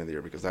them at the beginning of the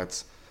year, because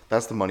that's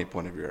the money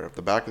point of your arrow. If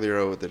the back of the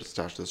arrow that's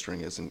attached to the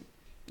string isn't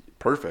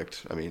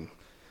perfect, I mean,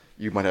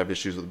 you might have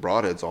issues with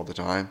broadheads all the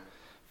time,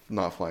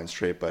 not flying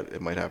straight, but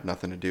it might have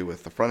nothing to do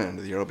with the front end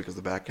of the arrow, because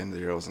the back end of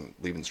the arrow isn't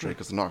leaving straight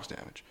because the nock's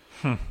damage.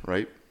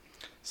 Right?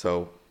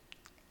 So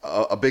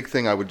a big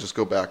thing I would just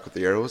go back with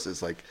the arrows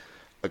is like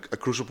a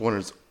crucial point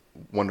is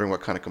wondering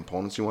what kind of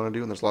components you want to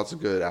do. And there's lots of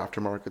good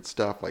aftermarket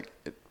stuff, like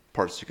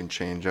parts you can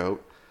change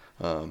out.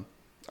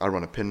 I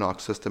run a pin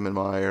nock system in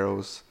my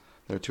arrows.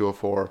 They're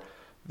 204.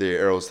 The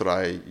arrows that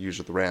I use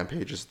with the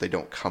Rampages, they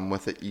don't come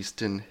with an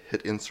Easton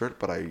hit insert,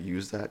 but I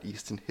use that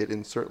Easton hit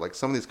insert. Like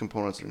some of these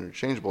components are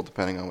interchangeable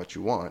depending on what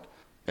you want.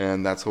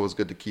 And that's always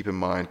good to keep in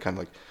mind, kind of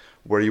like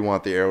where you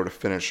want the arrow to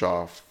finish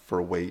off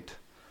for weight,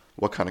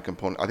 what kind of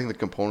component. I think the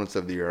components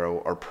of the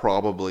arrow are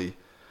probably,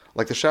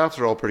 like the shafts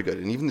are all pretty good.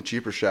 And even the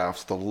cheaper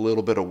shafts, the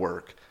little bit of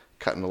work,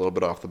 cutting a little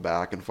bit off the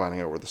back and finding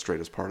out where the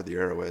straightest part of the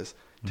arrow is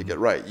to get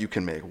right, you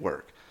can make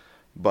work.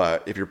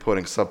 But if you're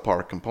putting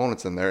subpar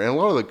components in there, and a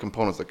lot of the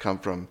components that come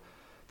from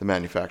the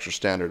manufacturer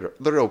standard,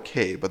 they're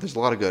okay, but there's a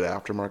lot of good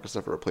aftermarket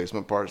stuff or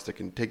replacement parts that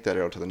can take that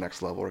arrow to the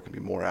next level, or it can be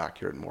more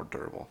accurate and more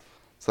durable.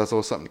 So that's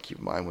always something to keep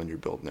in mind when you're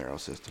building an arrow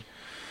system.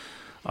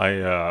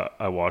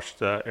 I watched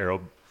the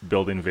arrow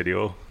building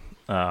video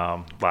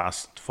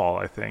last fall,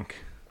 I think,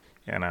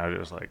 and I was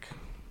just like,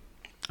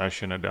 I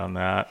shouldn't have done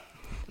that.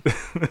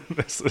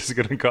 This is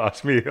going to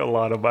cost me a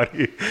lot of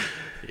money.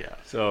 Yeah.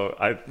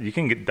 So you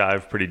can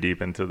dive pretty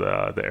deep into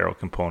the arrow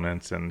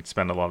components and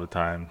spend a lot of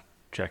time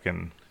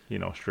checking,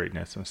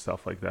 straightness and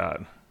stuff like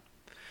that.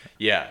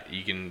 Yeah,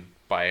 you can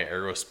buy an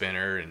arrow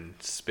spinner and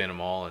spin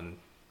them all and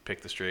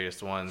pick the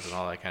straightest ones and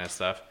all that kind of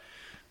stuff.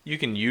 You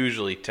can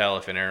usually tell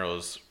if an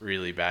arrow's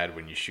really bad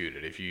when you shoot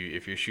it. If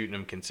you're shooting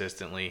them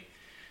consistently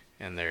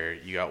and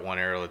you got one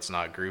arrow that's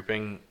not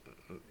grouping,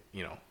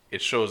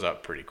 it shows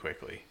up pretty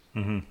quickly.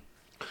 Mm-hmm.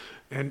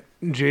 And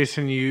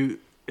Jason,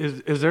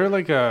 is there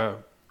like a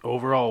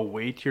overall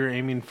weight you're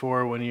aiming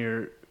for when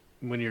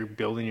you're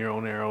building your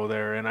own arrow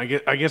there? And I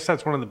guess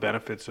that's one of the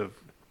benefits of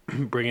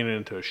bringing it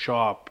into a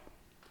shop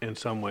in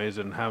some ways,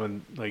 and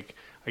having, like,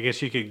 I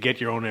guess you could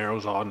get your own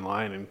arrows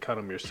online and cut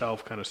them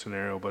yourself kind of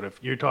scenario. But if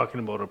you're talking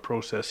about a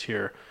process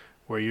here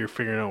where you're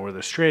figuring out where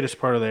the straightest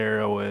part of the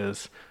arrow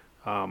is,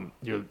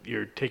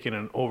 you're taking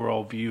an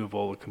overall view of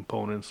all the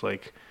components.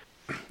 Like,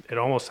 it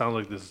almost sounds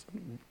like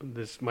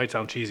this might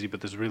sound cheesy, but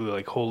this really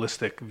like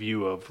holistic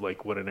view of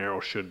like what an arrow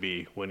should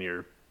be when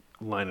you're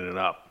lining it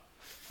up.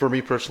 For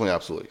me personally,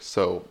 absolutely.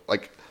 So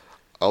like,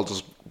 I'll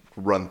just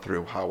run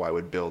through how I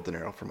would build an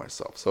arrow for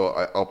myself. So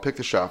I'll pick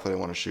the shaft that I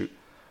want to shoot.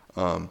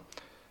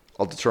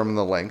 I'll determine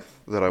the length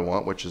that I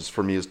want, which is,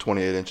 for me, is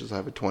 28 inches. I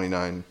have a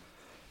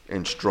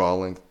 29-inch draw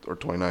length, or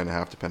 29 and a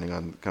half, depending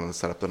on kind of the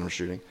setup that I'm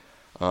shooting.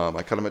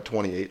 I cut them at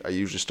 28. I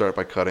usually start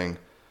by cutting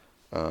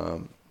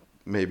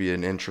maybe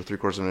an inch or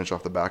 3/4 of an inch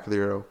off the back of the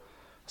arrow,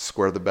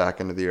 square the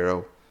back end of the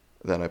arrow.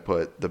 Then I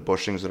put the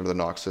bushings into the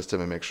nock system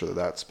and make sure that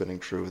that's spinning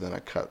true. Then I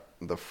cut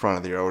the front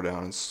of the arrow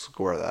down and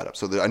square that up,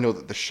 so that I know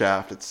that the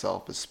shaft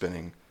itself is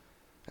spinning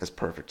as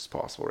perfect as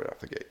possible right off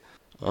the gate.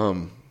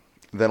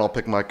 Then I'll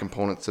pick my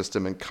component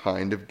system and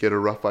kind of get a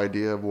rough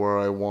idea of where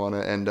I want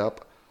to end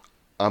up.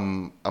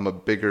 I'm a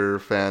bigger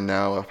fan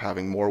now of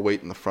having more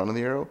weight in the front of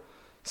the arrow.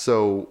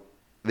 So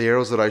the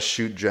arrows that I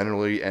shoot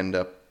generally end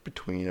up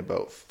between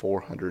about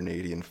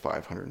 480 and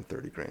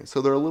 530 grains. So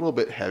they're a little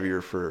bit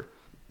heavier for,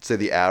 say,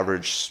 the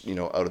average,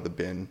 out of the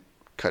bin,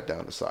 cut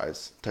down to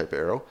size type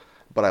arrow.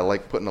 But I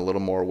like putting a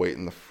little more weight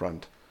in the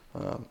front.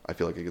 I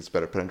feel like it gets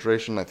better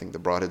penetration. I think the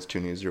broadhead's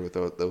tune easier with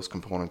those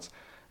components.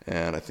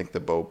 And I think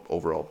the bow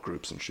overall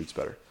groups and shoots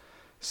better.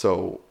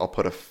 So I'll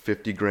put a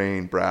 50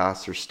 grain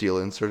brass or steel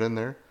insert in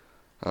there.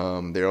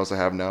 The arrows I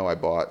have now, I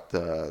bought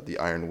the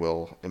Iron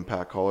Will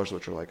impact collars,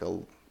 which are like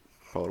about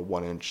a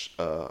 1-inch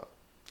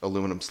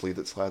aluminum sleeve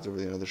that slides over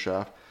the end of the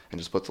shaft and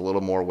just puts a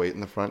little more weight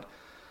in the front.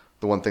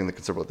 The one thing to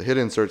consider about the hit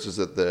inserts is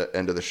that the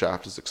end of the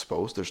shaft is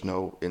exposed. There's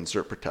no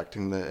insert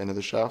protecting the end of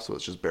the shaft, so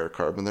it's just bare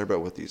carbon there.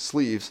 But with these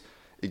sleeves,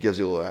 it gives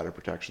you a little added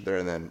protection there,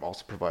 and then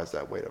also provides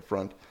that weight up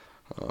front.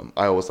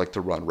 I always like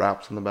to run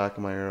wraps on the back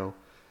of my arrow,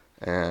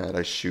 and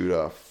I shoot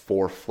a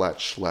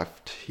 4-fletch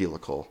left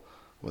helical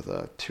with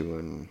a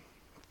 2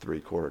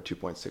 3/4,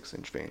 2.6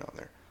 inch vane on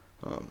there.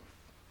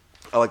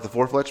 I like the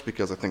 4-fletch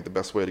because I think the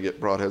best way to get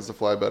broadheads to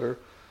fly better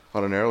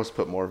on an arrow is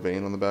put more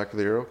vane on the back of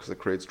the arrow, because it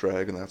creates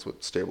drag, and that's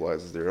what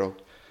stabilizes the arrow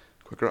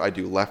quicker. I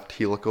do left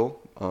helical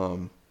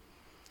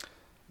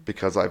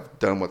because I've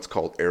done what's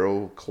called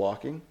arrow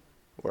clocking,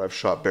 where I've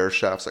shot bare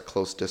shafts at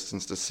close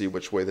distance to see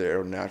which way the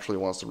arrow naturally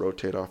wants to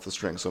rotate off the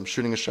string. So I'm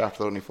shooting a shaft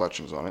without any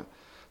fletchings on it,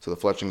 so the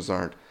fletchings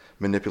aren't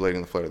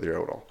manipulating the flight of the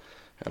arrow at all.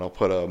 And I'll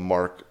put a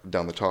mark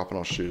down the top and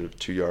I'll shoot it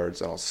 2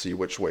 yards, and I'll see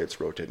which way it's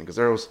rotating. Because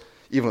arrows,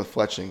 even with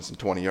fletchings in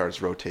 20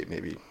 yards, rotate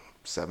maybe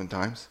 7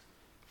 times,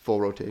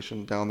 full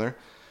rotation down there.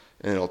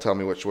 And it'll tell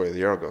me which way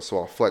the arrow goes. So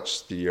I'll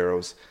fletch the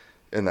arrows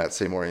in that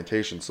same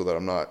orientation so that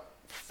I'm not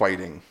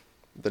fighting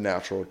the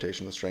natural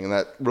rotation of the string. And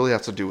that really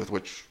has to do with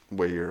which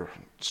way your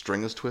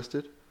string is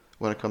twisted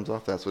when it comes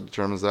off. That's what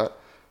determines that.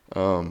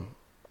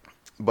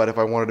 But if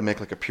I wanted to make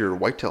like a pure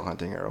whitetail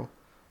hunting arrow,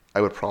 I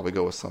would probably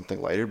go with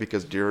something lighter,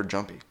 because deer are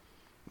jumpy,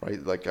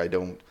 right? Like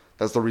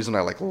that's the reason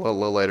I like a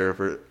little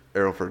lighter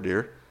arrow for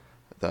deer,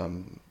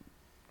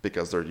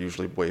 because they're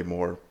usually way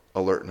more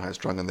alert and high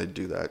strung, and they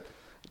do that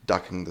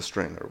ducking the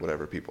string or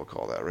whatever people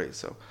call that, right?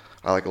 So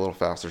I like a little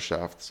faster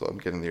shaft, so I'm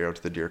getting the arrow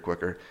to the deer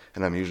quicker,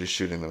 and I'm usually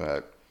shooting them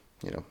at,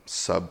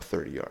 sub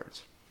 30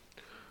 yards.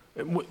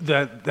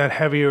 That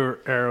heavier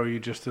arrow you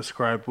just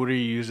described, what are you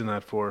using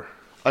that for?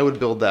 I would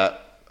build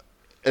that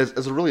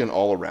as a really an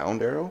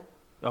all-around arrow.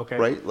 Okay.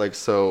 Right? Like,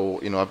 so,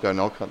 I've got an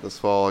elk hunt this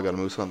fall, I got a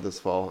moose hunt this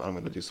fall, I'm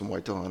going to do some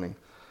whitetail hunting.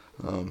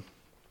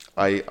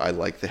 I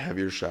like the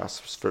heavier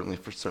shafts, certainly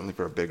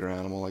for a bigger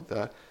animal like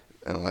that.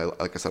 And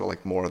like I said, I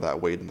like more of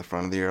that weight in the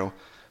front of the arrow.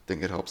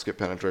 think it helps get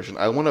penetration.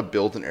 I want to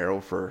build an arrow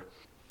for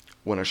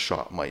when a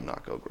shot might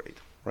not go great,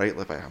 right?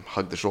 If I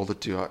hug the shoulder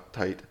too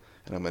tight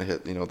and I'm going to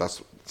hit, that's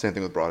the same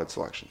thing with broadhead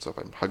selection. So if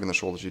I'm hugging the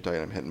shoulder too tight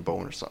and I'm hitting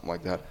bone or something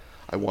like that,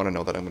 I want to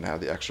know that I'm going to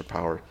have the extra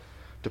power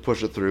to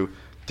push it through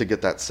to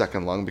get that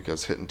second lung,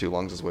 because hitting 2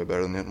 lungs is way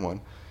better than hitting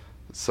 1.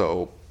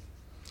 So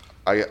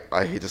I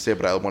hate to say it,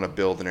 but I want to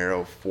build an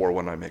arrow for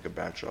when I make a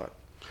bad shot.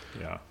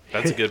 Yeah.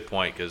 That's a good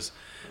point, because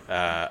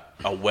a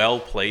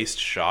well-placed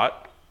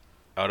shot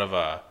out of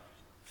a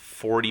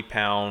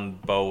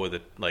 40-pound bow with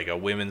a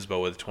women's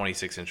bow with a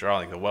 26-inch rod,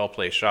 like the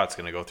well-placed shot's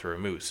going to go through a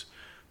moose.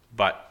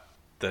 But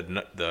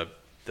the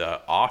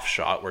off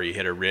shot where you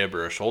hit a rib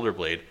or a shoulder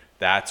blade,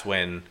 that's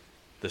when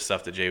the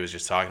stuff that Jay was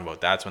just talking about,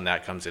 that's when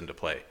that comes into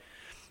play.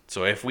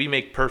 So if we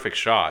make perfect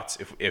shots,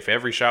 if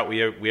every shot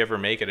we ever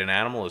make at an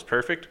animal is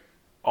perfect,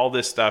 all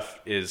this stuff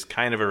is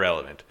kind of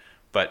irrelevant.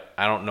 But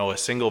I don't know a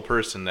single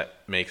person that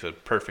makes a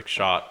perfect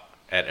shot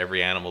at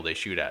every animal they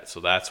shoot at. So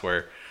that's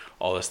where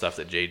all the stuff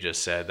that Jay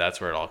just said, that's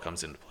where it all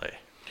comes into play.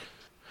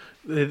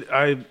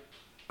 I'm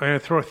going to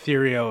throw a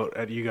theory out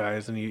at you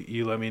guys, and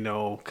you let me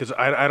know, because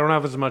I don't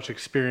have as much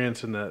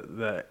experience in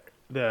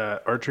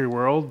the archery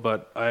world,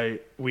 but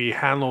we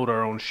hand load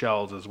our own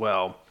shells as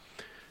well.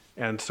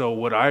 And so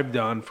what I've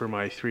done for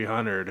my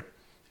 300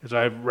 is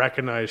I've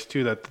recognized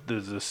too that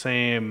there's the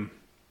same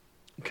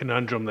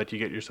conundrum that you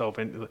get yourself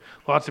in.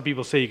 Lots of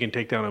people say you can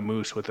take down a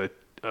moose with a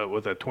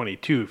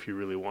 22 if you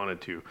really wanted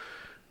to,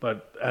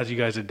 but as you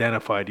guys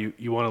identified,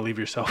 you want to leave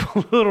yourself a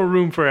little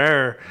room for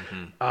error.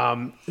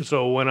 Mm-hmm.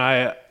 So when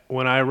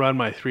I run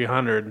my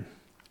 300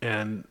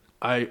 and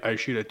I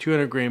shoot a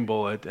 200 grain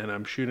bullet, and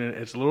I'm shooting,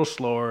 it's a little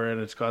slower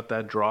and it's got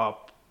that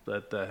drop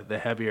that the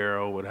heavy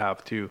arrow would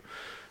have too.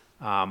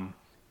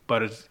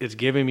 But it's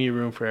giving me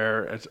room for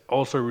error. It's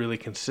also a really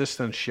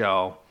consistent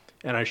shell,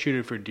 and I shoot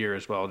it for deer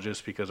as well,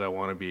 just because I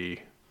want to be.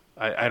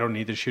 I don't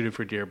need to shoot it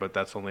for deer, but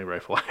that's the only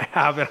rifle I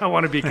have, and I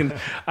want to be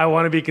I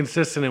want to be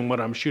consistent in what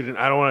I'm shooting.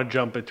 I don't want to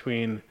jump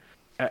between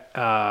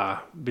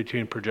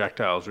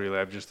projectiles. Really,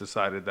 I've just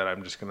decided that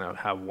I'm just gonna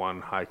have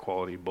one high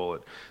quality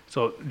bullet.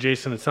 So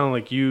Jason, it sounded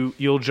like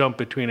you'll jump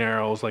between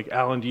arrows. Like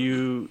Alan, do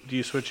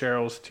you switch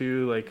arrows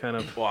too? Like kind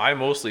of. Well, I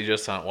mostly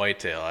just hunt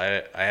whitetail.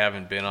 I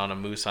haven't been on a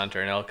moose hunt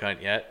or an elk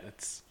hunt yet.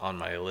 It's on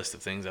my list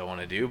of things I want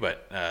to do,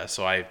 but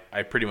so I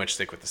pretty much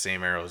stick with the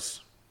same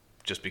arrows,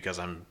 just because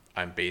I'm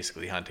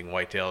basically hunting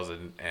whitetails,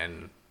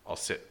 and I'll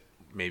sit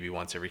maybe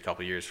once every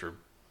couple of years for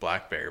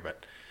black bear,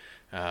 but.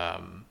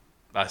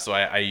 So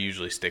I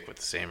usually stick with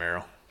the same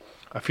arrow.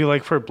 I feel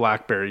like for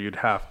black bear, you'd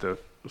have to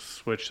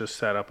switch the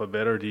setup a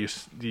bit, or do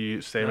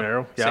you same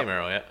arrow? Yeah. Same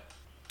arrow, yeah.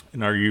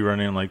 And are you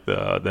running like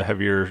the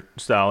heavier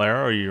style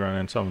arrow, or are you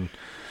running some?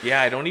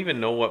 Yeah, I don't even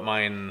know what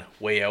mine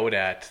weigh out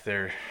at.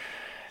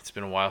 It's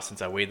been a while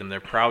since I weighed them. They're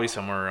probably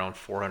somewhere around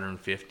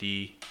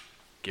 450,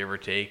 give or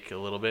take a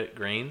little bit,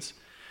 grains.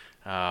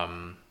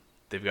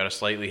 They've got a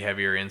slightly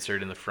heavier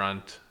insert in the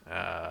front.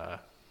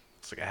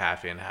 It's like a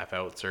half in, half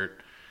out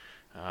insert.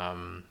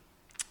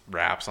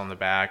 Wraps on the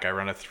back. I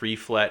run a 3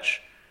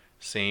 fletch,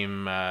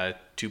 same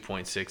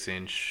 2.6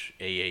 inch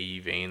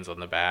AAE vanes on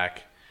the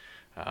back.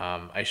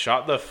 I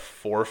shot the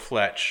 4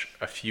 fletch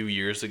a few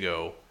years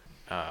ago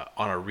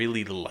on a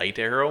really light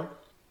arrow.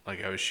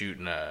 Like I was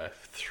shooting a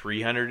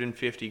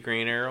 350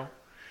 grain arrow.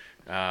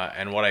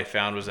 And what I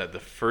found was that the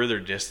further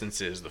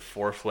distances, the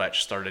 4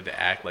 fletch started to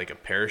act like a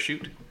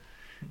parachute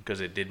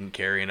because it didn't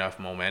carry enough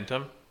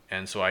momentum.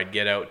 And so I'd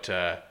get out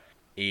to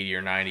 80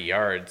 or 90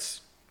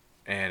 yards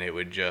and it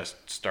would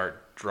just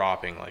start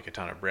dropping like a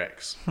ton of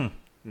bricks.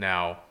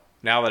 Now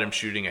that I'm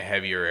shooting a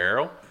heavier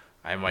arrow,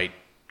 I might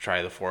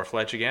try the 4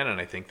 fletch again, and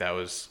I think that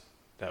was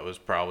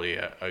probably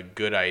a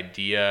good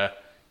idea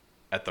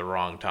at the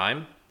wrong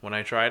time when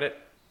I tried it.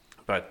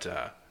 But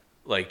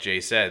like Jay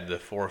said, the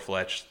 4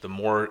 fletch, the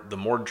more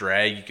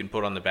drag you can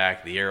put on the back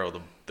of the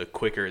arrow, the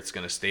quicker it's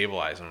going to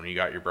stabilize. And when you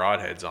got your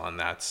broadheads on,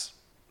 that's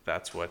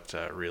what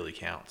really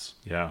counts.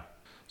 Yeah.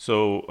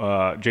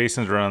 So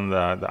Jason's running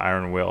the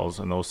Iron Wills,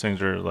 and those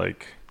things are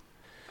like,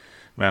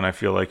 man, I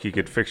feel like you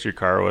could fix your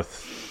car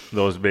with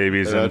those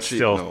babies and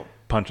still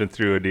punching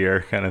through a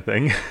deer kind of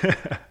thing.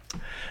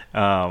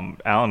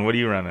 Alan, what are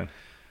you running?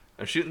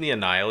 I'm shooting the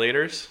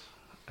Annihilators.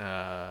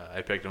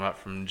 I picked them up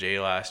from Jay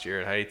last year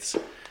at Heights.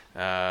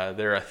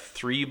 They're a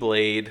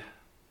 3-blade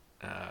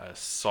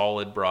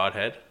solid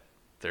broadhead.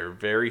 They're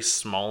very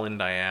small in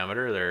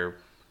diameter. They're,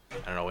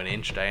 I don't know, an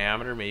inch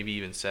diameter, maybe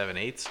even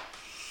 7/8.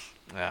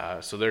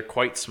 So they're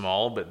quite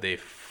small, but they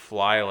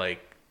fly like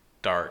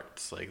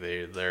darts. Like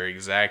they're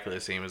exactly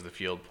the same as the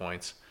Field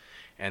Points,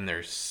 and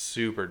they're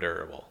super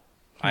durable.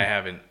 I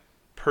haven't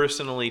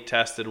personally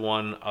tested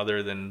one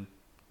other than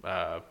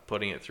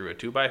putting it through a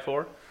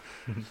 2x4,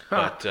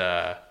 but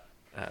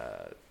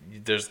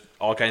there's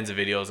all kinds of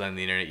videos on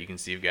the internet you can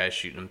see of guys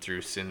shooting them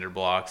through cinder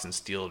blocks and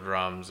steel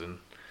drums, and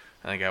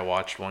I think I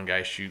watched one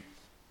guy shoot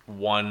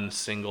one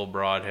single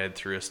broadhead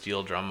through a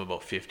steel drum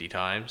about 50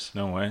 times.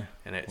 No way.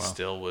 And it Wow.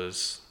 still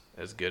was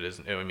as good as,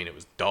 I mean, it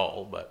was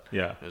dull, but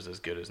Yeah. it was as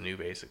good as new,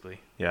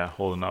 basically. Yeah,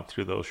 holding up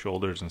through those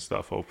shoulders and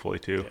stuff, hopefully,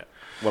 too. Yeah.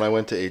 When I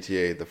went to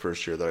ATA the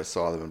first year that I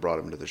saw them and brought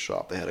them into the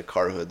shop, they had a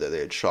car hood that they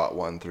had shot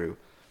one through,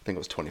 I think it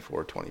was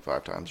 24,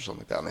 25 times or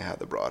something like that, and they had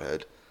the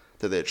broadhead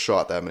that they had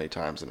shot that many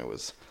times, and it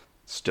was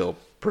still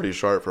pretty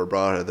sharp for a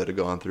broadhead that had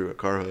gone through a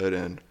car hood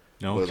and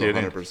No was kidding.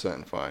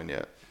 100% fine.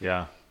 Yeah,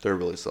 Yeah. they're a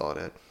really solid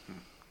head.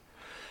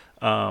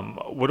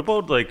 What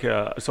about like,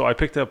 so I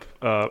picked up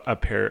a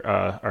pair,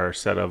 or a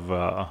set of,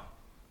 a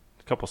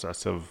couple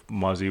sets of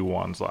Muzzy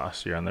ones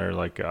last year, and they're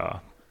like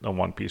a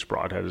one-piece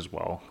broadhead as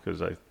well,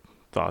 because I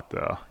thought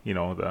the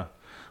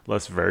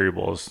less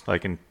variables I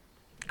can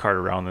cart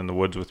around in the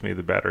woods with me,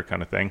 the better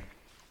kind of thing.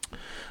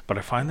 But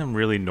I find them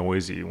really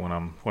noisy when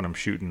I'm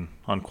shooting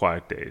on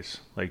quiet days,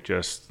 like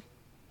just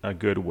a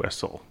good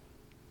whistle,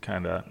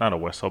 kind of not a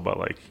whistle, but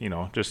like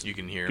just You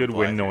can hear 'em good fly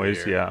wind through the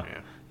noise.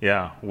 air.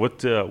 Yeah.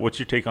 What's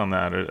your take on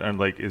that? And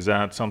like, is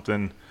that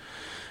something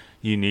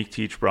unique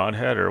to each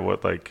broadhead, or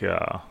what? Like,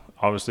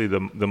 obviously the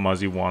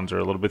Muzzy ones are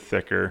a little bit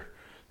thicker,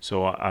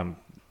 so I'm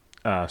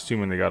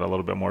assuming they got a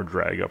little bit more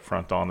drag up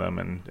front on them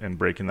and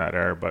breaking that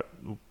air. But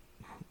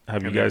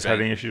have you And guys they're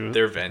had any issues?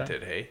 They're with that?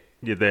 vented, hey?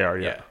 Yeah, they are.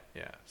 Yeah.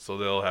 Yeah. So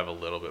they'll have a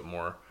little bit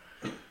more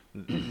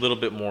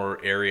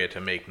area to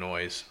make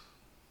noise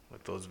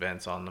with those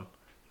vents on them.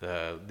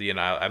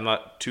 I'm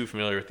not too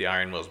familiar with the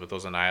Iron Wills, but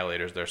those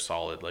Annihilators, they're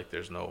solid. Like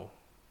there's no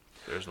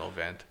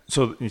vent.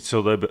 So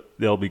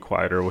they'll be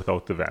quieter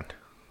without the vent.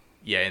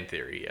 Yeah, in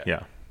theory, yeah.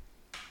 Yeah.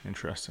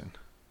 Interesting.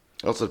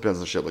 It also depends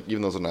on the ship. Like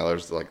even those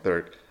Annihilators, like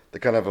they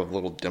kind of have a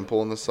little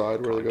dimple in the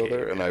side where they go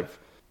there, Concave, and yeah. I've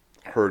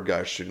heard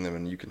guys shooting them,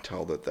 and you can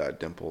tell that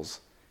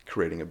dimple's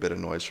creating a bit of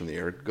noise from the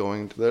air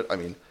going into that. I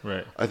mean,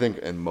 Right. I think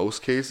in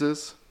most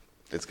cases,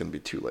 it's going to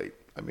be too late.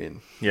 I mean,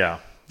 Yeah.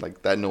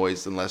 like that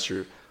noise, unless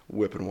you're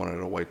whipping one at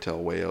a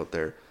whitetail way out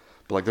there.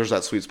 But like, there's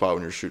that sweet spot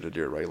when you're shooting a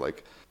deer, right?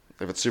 Like,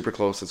 if it's super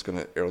close,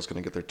 arrow's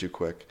gonna get there too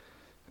quick.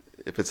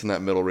 If it's in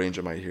that middle range,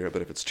 I might hear it,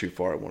 but if it's too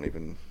far, I won't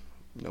even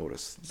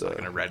notice. It's not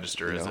going to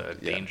register as a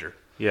danger.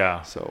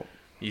 Yeah. So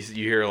You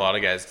hear a lot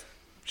of guys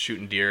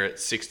shooting deer at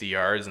 60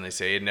 yards, and they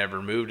say it never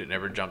moved, it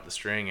never jumped the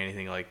string,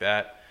 anything like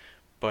that.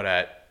 But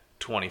at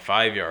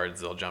 25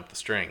 yards, they'll jump the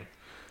string.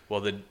 Well,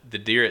 the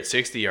deer at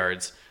 60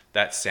 yards,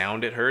 that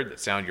sound it heard, that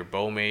sound your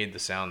bow made, the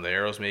sound the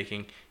arrow's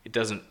making,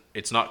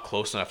 it's not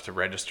close enough to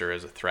register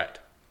as a threat.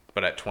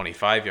 But at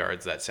 25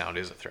 yards, that sound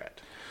is a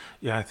threat.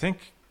 Yeah,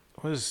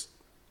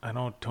 I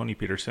know Tony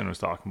Peterson was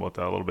talking about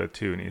that a little bit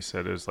too, and he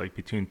said it was like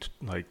between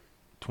like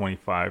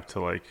 25 to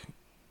like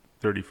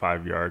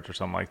 35 yards or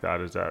something like that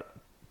is that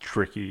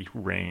tricky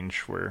range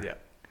where Yeah.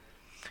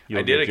 you'll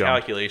I did get a jumped.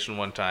 calculation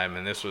one time,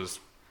 and this was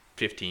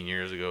 15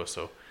 years ago,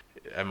 so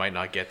I might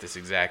not get this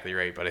exactly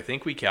right, but I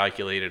think we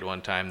calculated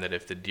one time that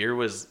if the deer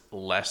was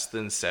less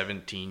than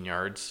 17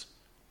 yards,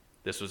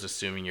 this was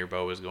assuming your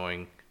bow was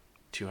going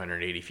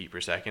 280 feet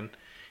per second.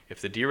 If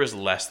the deer was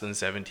less than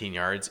 17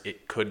 yards,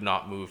 it could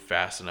not move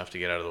fast enough to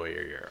get out of the way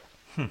of your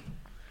arrow.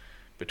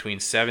 Between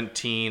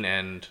 17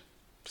 and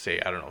say,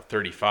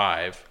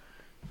 35,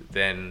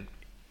 then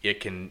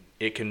it can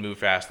move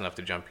fast enough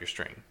to jump your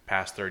string.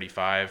 Past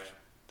 35,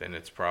 then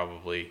it's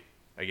probably,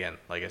 again,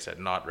 like I said,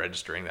 not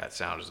registering that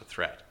sound as a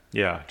threat.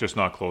 Yeah, just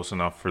not close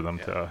enough for them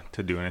Yeah.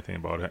 to do anything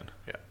about it.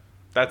 Yeah.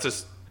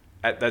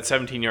 At that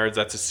 17 yards,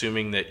 that's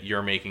assuming that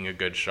you're making a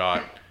good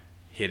shot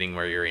hitting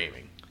where you're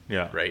aiming.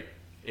 Yeah. Right?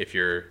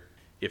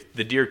 If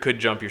the deer could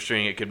jump your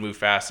string, it could move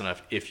fast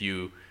enough if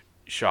you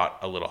shot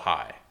a little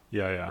high.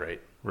 Yeah.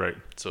 Right.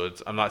 So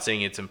I'm not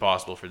saying it's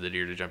impossible for the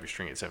deer to jump your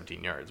string at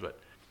 17 yards, but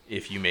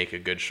if you make a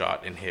good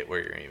shot and hit where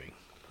you're aiming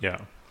Yeah.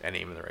 and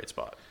aim in the right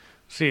spot.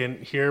 See,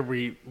 and here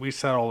we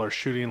set all our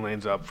shooting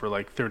lanes up for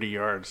like 30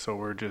 yards, so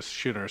we're just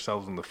shooting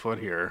ourselves in the foot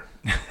here.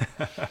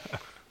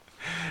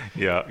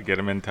 Yeah. Get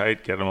them in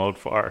tight, get them out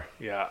far.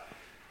 Yeah.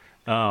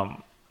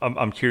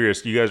 I'm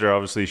curious. You guys are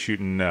obviously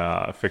shooting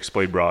fixed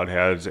blade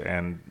broadheads,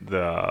 and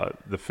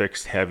the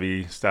fixed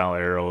heavy style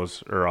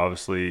arrows are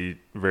obviously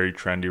very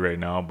trendy right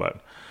now.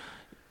 But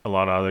a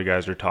lot of other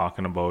guys are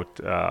talking about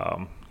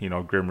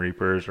Grim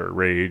Reapers or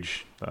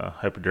Rage,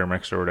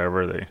 hypodermics or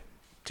whatever. They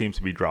seems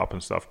to be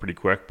dropping stuff pretty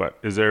quick. But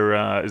is there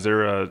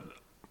a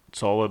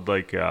solid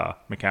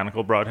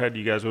mechanical broadhead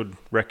you guys would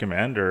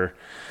recommend, or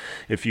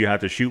if you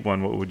had to shoot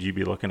one, what would you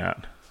be looking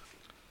at?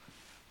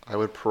 I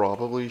would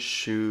probably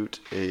shoot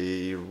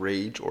a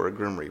Rage or a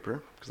Grim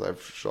Reaper because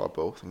I've shot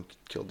both and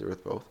killed deer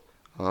with both.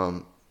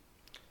 On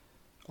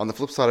the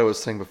flip side, I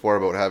was saying before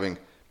about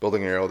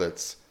building an arrow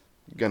that's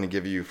going to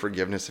give you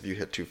forgiveness if you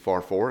hit too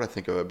far forward. I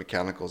think a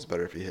mechanical is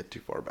better if you hit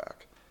too far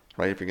back.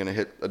 Right? If you're going to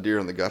hit a deer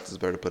in the guts, it's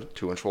better to put a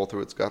 2-inch hole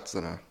through its guts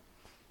than a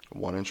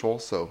 1-inch hole.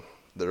 So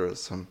there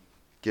is some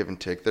give and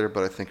take there,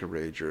 but I think a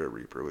Rage or a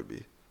Reaper would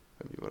be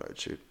what I'd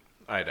shoot.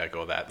 I'd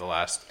echo that. The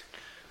last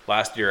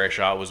deer I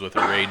shot was with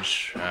a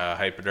Rage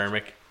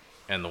hypodermic,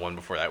 and the one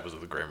before that was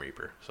with a Grim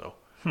Reaper. So,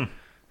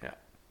 yeah,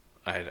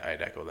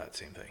 I'd echo that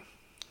same thing.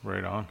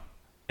 Right on.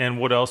 And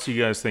what else are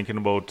you guys thinking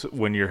about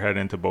when you're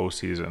heading into bow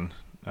season?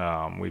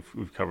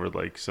 We've covered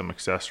like some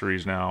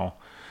accessories now,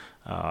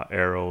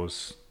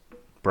 arrows,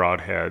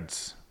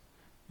 broadheads,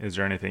 is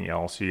there anything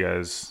else you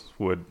guys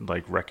would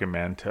like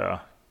recommend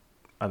to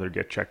either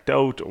get checked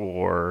out,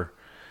 or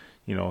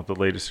the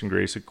latest and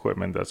greatest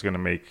equipment that's going to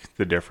make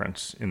the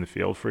difference in the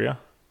field for you?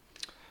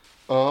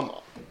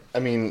 I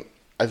mean,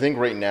 I think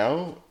right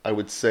now I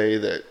would say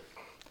that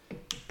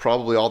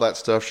probably all that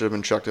stuff should have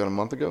been checked out a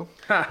month ago.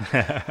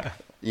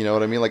 You know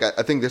what I mean? Like,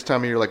 I think this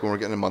time of year, like when we're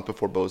getting a month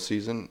before bow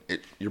season,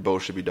 your bow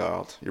should be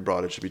dialed, your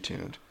broadhead should be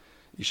tuned,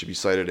 you should be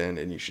sighted in,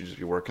 and you should just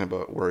be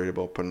worried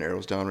about putting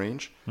arrows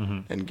downrange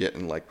and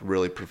getting like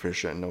really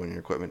proficient and knowing your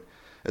equipment,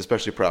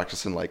 especially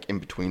practicing like in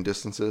between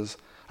distances.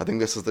 I think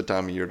this is the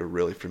time of year to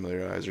really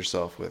familiarize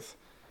yourself with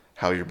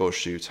how your bow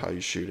shoots, how you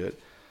shoot it.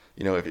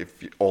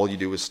 If all you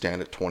do is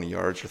stand at 20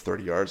 yards or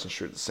 30 yards and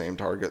shoot the same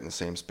target in the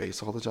same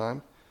space all the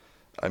time,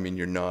 I mean,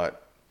 you're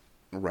not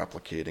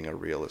replicating a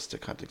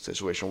realistic hunting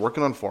situation.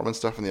 Working on form and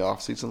stuff in the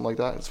off season like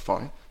that, it's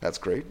fine. That's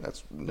great.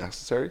 That's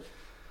necessary.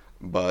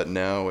 But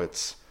now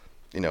it's,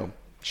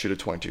 shoot at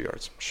 22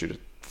 yards, shoot at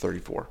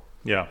 34.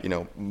 Yeah.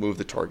 Move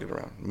the target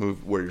around,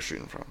 move where you're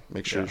shooting from.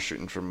 Make sure you're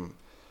shooting from,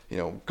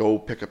 go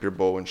pick up your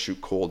bow and shoot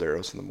cold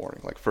arrows in the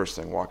morning. Like first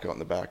thing, walk out in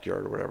the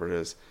backyard or whatever it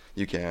is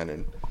you can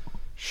and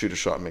shoot a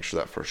shot and make sure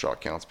that first shot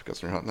counts,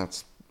 because when you're hunting,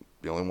 that's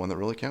the only one that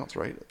really counts,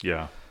 right?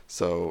 Yeah.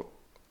 So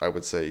I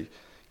would say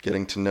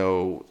getting to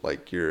know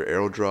like your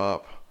arrow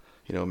drop,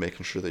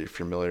 making sure that you're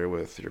familiar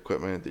with your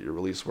equipment, that your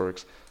release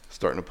works,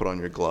 starting to put on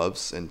your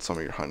gloves and some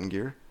of your hunting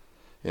gear.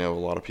 A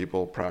lot of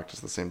people practice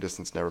the same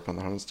distance, never put on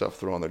their hunting stuff,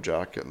 throw on their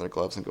jacket and their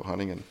gloves and go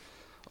hunting, and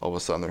all of a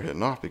sudden they're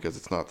hitting off because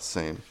it's not the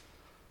same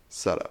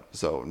setup.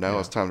 So now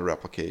it's time to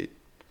replicate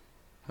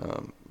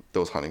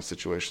those hunting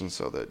situations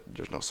so that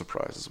there's no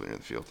surprises when you're in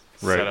the field.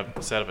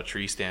 Right. Set up a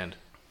tree stand.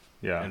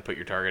 Yeah. And put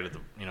your target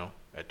at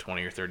at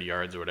 20 or 30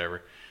 yards or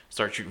whatever.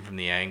 Start shooting from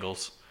the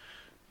angles.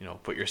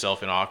 Put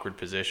yourself in awkward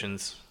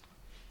positions.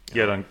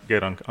 Get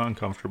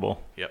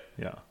uncomfortable. Yep.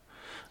 Yeah.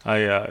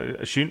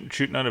 I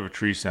shooting out of a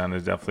tree stand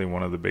is definitely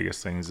one of the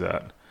biggest things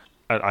that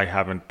I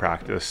haven't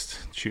practiced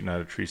shooting out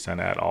of a tree stand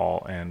at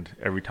all. And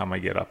every time I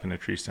get up in a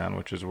tree stand,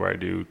 which is where I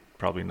do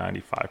probably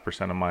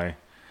 95% of my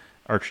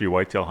archery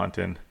whitetail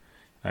hunting,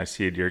 I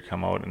see a deer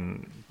come out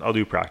and I'll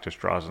do practice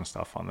draws and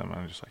stuff on them.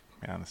 And I'm just like,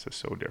 man, this is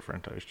so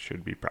different. I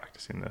should be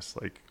practicing this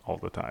like all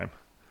the time.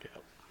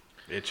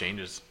 Yeah. It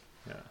changes.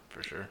 Yeah,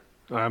 for sure.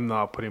 I'm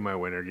not putting my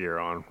winter gear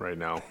on right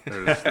now.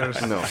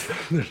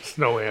 There's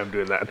no way I'm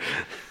doing that.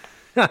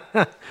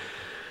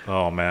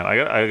 Oh man, I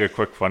got a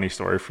quick funny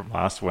story from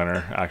last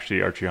winter,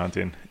 actually archery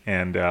hunting,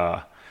 and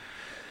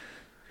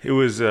it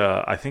was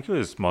I think it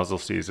was muzzle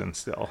season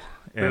still.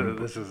 And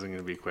this isn't going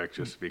to be quick,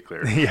 just to be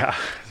clear. yeah,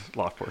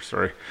 Lockport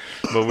story.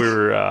 But we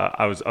were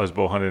I was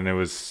bow hunting, and it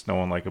was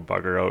snowing like a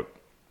bugger out,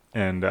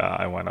 and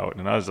I went out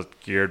and I was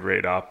geared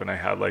right up, and I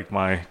had like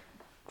my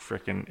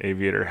freaking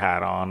aviator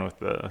hat on with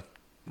the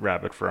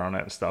rabbit fur on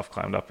it and stuff,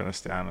 climbed up in the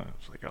stand, and I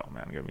was like, oh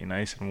man, it's gonna be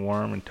nice and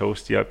warm and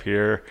toasty up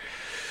here.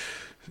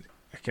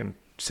 I can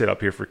sit up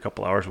here for a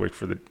couple hours, wait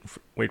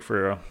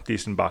for a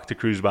decent buck to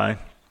cruise by.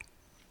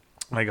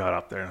 I got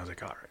up there and I was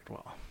like, all right,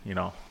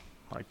 well,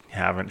 like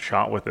haven't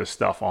shot with this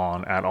stuff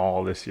on at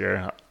all this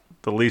year.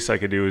 The least I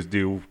could do is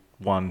do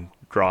one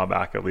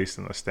drawback at least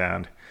in the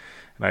stand,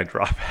 and I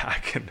draw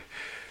back and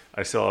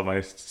I still have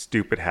my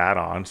stupid hat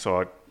on,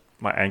 so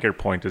my anchor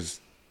point is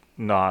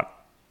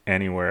not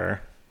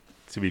anywhere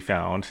to be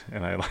found,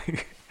 and I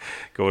like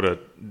go to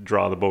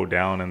draw the bow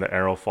down and the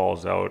arrow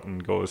falls out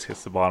and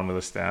hits the bottom of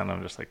the stand.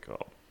 I'm just like,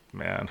 oh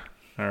man,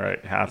 all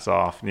right, hats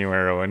off, new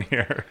arrow in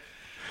here.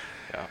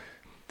 Yeah.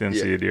 Didn't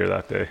see a deer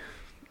that day.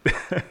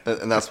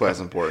 And that's why it's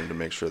important to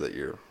make sure that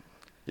you're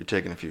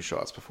taking a few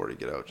shots before you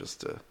get out,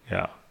 just to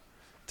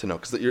know,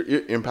 because your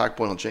impact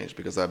point will change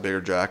because that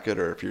bigger jacket,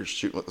 or if you're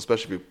shooting,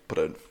 especially if you put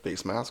a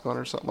face mask on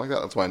or something like that.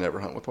 That's why I never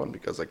hunt with one,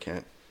 because I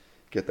can't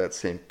get that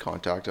same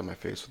contact on my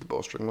face with the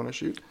bowstring when I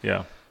shoot.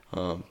 Yeah.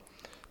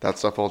 That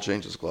stuff all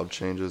changes. Glove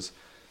changes.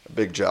 A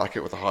big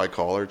jacket with a high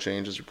collar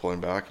changes. You're pulling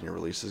back, and your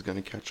release is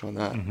going to catch on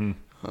that.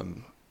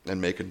 Mm-hmm.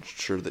 And making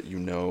sure that you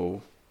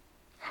know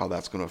how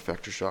that's going to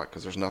affect your shot,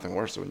 because there's nothing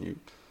worse than when you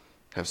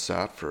have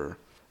sat for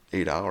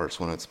 8 hours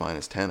when it's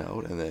 -10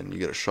 out, and then you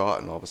get a shot,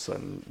 and all of a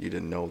sudden you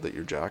didn't know that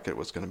your jacket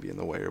was going to be in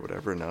the way or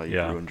whatever. And now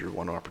you've ruined your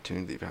one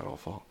opportunity you've had all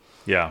fall.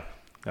 Yeah,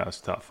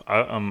 that's tough.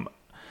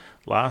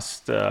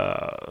 Last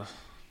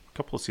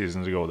couple of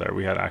seasons ago, there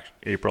we had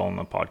April on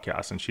the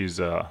podcast, and she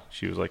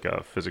was like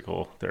a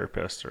physical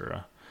therapist,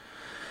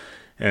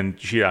 and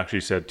she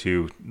actually said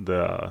too,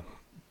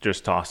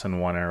 just tossing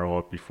one arrow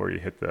up before you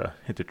hit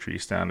the tree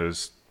stand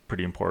is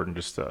pretty important,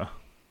 just to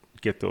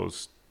get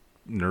those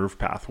nerve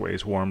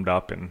pathways warmed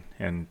up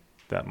and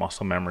that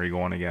muscle memory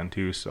going again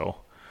too. So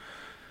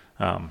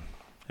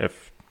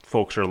if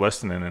folks are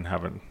listening and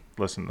haven't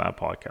listened to that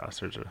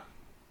podcast, there's a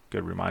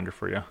good reminder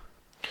for you.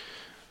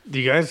 Do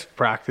you guys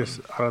practice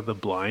out of the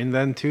blind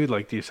then too?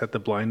 Like, do you set the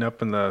blind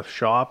up in the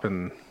shop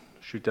and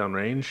shoot down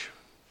range?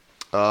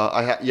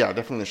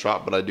 Definitely in the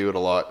shop, but I do it a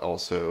lot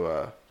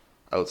also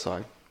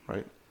outside,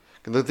 right?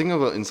 And the thing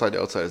about inside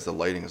to outside is the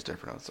lighting is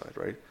different outside,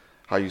 right?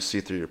 how you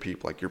see through your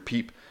peep. Like your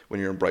peep when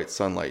you're in bright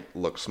sunlight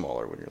looks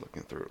smaller when you're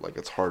looking through it. Like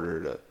it's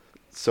harder to.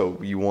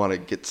 So you want to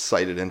get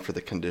sighted in for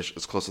the condition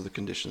as close to the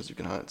conditions you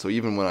can hunt. So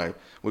even when I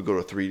would go to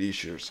a 3D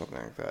shoot or something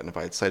like that, and if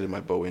I had sighted my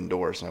bow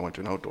indoors and I went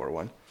to an outdoor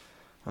one,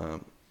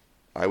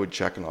 I would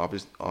check and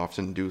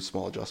often do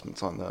small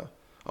adjustments on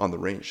the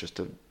range just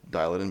to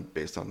dial it in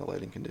based on the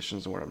lighting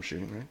conditions and where I'm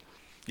shooting. Right.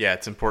 Yeah,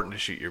 it's important to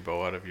shoot your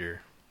bow out of your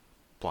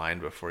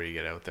blind before you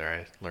get out there.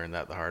 I learned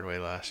that the hard way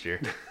last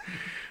year.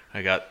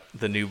 I got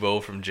the new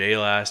bow from Jay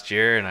last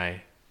year, and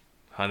I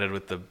hunted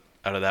with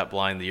out of that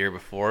blind the year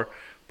before.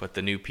 But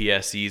the new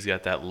PSE's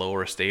got that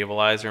lower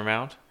stabilizer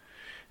mount,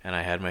 and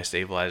I had my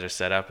stabilizer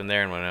set up in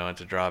there. And when I went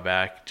to draw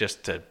back,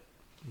 just to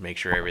make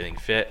sure everything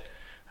fit,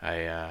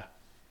 my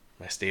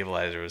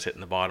stabilizer was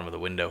hitting the bottom of the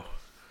window,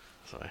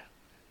 so I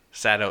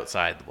sat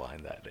outside the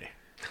blind that day.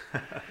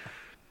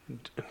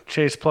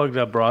 Chase plugged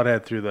a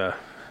broadhead through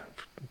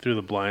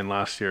the blind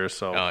last year,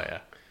 so Oh yeah,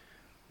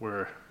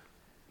 we're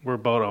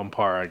about on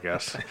par, I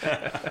guess.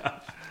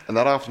 And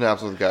that often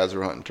happens with guys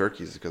who are hunting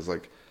turkeys because,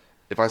 like,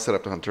 if I set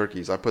up to hunt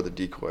turkeys, I put the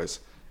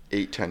decoys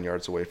 8-10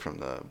 yards away from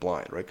the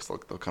blind, right? Because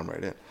they'll come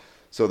right in.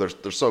 So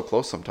they're so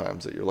close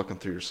sometimes that you're looking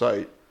through your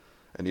sight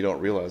and you don't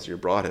realize your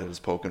broadhead is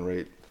poking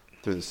right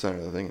through the center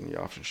of the thing, and you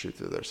often shoot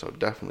through there. So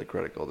definitely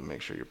critical to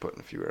make sure you're putting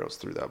a few arrows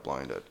through that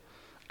blind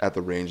at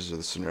the ranges or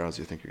the scenarios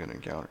you think you're going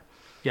to encounter.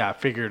 Yeah,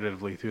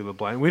 figuratively through the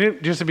blind. We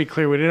didn't, just to be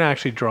clear, we didn't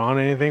actually draw on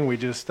anything. We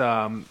just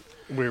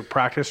we were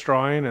practice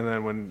drawing, and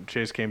then when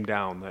Chase came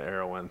down, the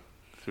arrow went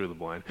through the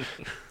blind.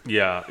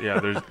 Yeah.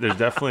 There's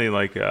definitely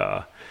like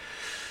a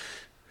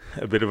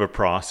bit of a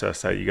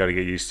process that you got to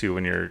get used to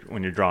when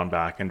you're drawn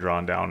back and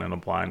drawn down in a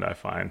blind. I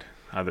find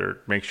either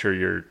make sure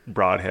your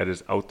broadhead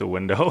is out the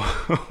window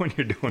when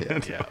you're doing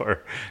it,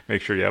 or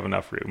make sure you have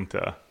enough room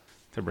to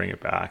bring it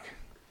back.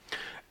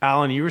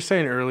 Alan, you were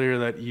saying earlier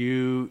that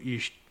you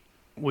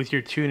with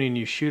your tuning,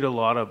 you shoot a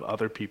lot of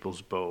other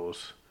people's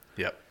bows.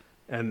 yep.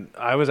 And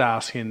I was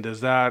asking,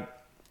 does that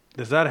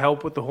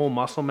help with the whole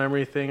muscle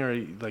memory thing, or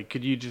like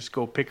could you just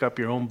go pick up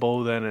your own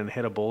bow then and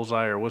hit a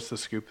bullseye, or what's the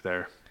scoop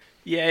there?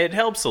 Yeah, it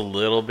helps a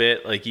little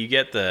bit. Like you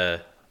get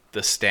the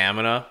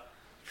stamina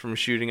from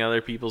shooting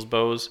other people's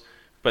bows,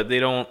 but they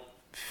don't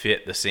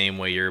fit the same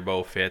way your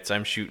bow fits.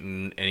 I'm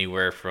shooting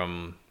anywhere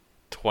from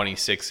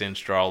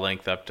 26-inch draw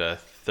length up to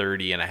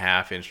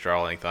 30.5-inch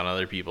draw length on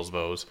other people's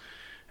bows,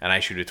 and I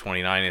shoot a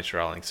 29-inch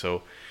draw length.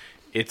 So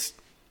it's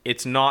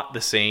not the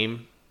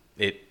same.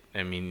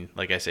 I mean,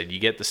 like I said, you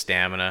get the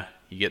stamina,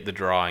 you get the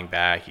drawing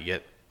back, you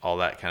get all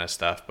that kind of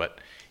stuff, but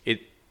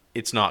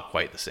it's not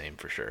quite the same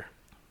for sure.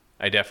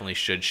 I definitely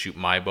should shoot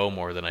my bow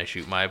more than I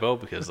shoot my bow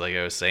because, like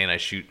I was saying,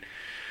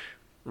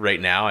 right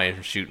now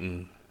I'm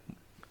shooting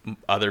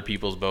other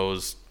people's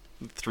bows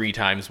 3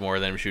 times more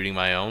than I'm shooting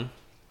my own.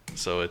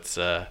 So it's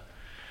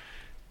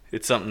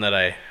something that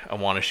I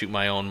want to shoot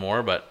my own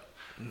more, but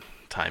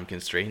time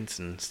constraints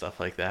and stuff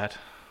like that.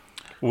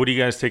 What do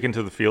you guys take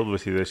into the field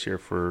with you this year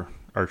for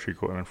archery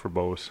equipment for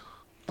bows?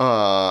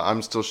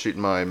 I'm still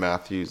shooting my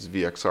Matthews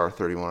VXR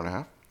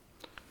 31.5.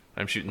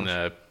 I'm shooting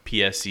a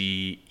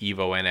PSE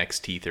Evo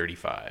NXT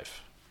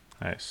 35.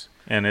 Nice.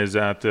 And is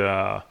that,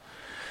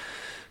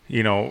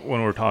 when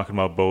we're talking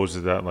about bows,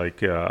 is that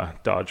like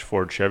Dodge,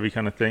 Ford, Chevy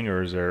kind of thing?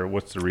 Or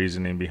what's the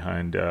reasoning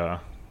behind,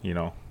 guys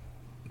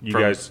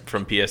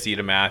from PSE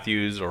to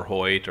Matthews or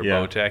Hoyt or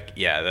Bowtech?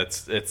 Yeah,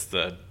 it's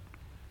the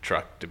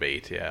truck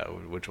debate. Yeah,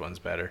 which one's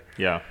better?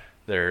 Yeah.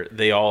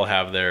 They all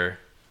have their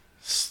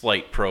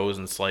slight pros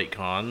and slight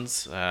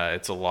cons.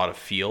 It's a lot of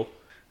feel.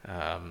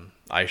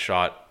 I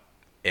shot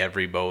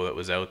every bow that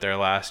was out there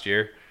last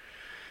year,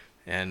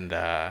 and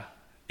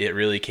it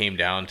really came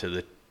down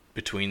to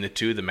between the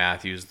two, the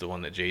Matthews, the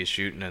one that Jay's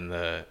shooting, and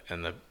the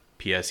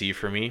PSE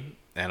for me.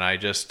 And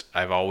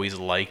I've always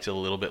liked a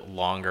little bit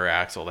longer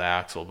axle to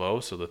axle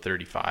bow, so the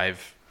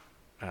 35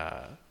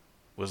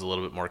 was a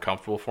little bit more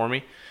comfortable for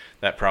me.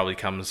 That probably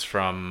comes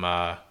from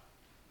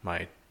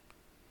my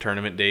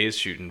tournament days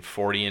shooting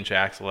 40-inch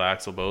axle to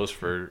axle bows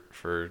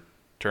for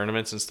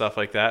tournaments and stuff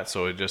like that.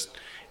 So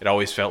it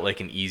always felt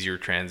like an easier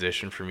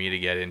transition for me to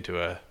get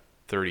into a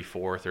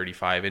 34,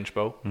 35-inch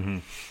bow. Mm-hmm.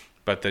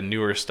 But the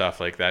newer stuff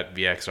like that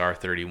VXR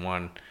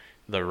 31,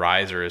 the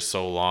riser is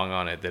so long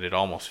on it that it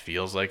almost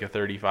feels like a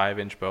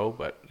 35-inch bow,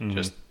 but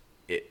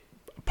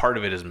part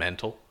of it is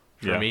mental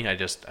for me. I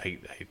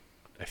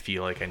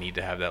feel like I need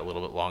to have that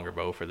little bit longer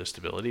bow for the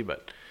stability,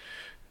 but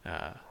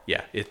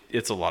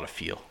it's a lot of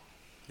feel.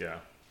 Yeah.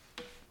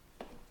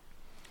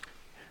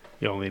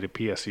 You'll need a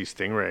PSE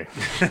Stingray.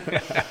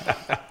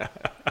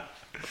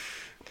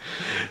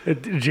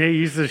 Jay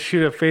used to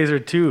shoot a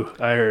phaser too,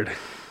 I heard.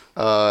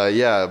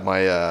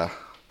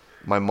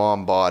 My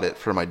mom bought it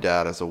for my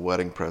dad as a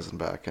wedding present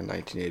back in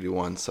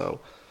 1981. So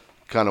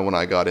kind of when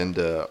I got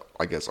into,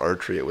 I guess,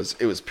 archery, it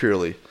was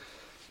purely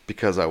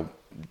because I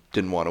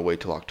didn't want to wait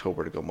till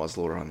October to go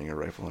muzzleloader hunting or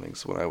rifle hunting.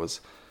 So when I was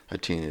a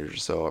teenager,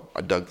 so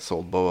I dug this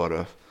old bow out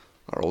of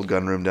our old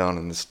gun room down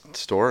in the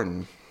store,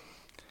 and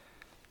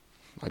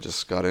I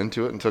just got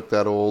into it and took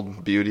that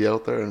old beauty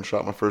out there and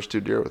shot my first 2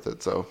 deer with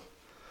it. So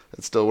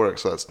it still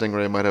works. So that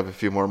Stingray might have a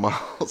few more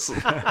miles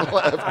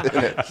left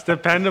in it. It's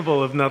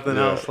dependable if nothing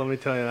else. Let me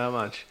tell you that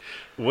much.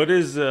 What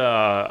is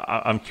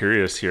I'm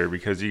curious here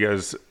because you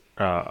guys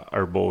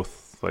are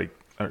both like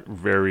are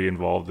very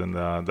involved in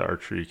the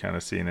archery kind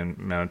of scene in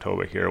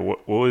Manitoba here.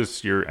 What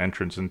was your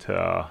entrance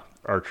into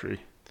archery?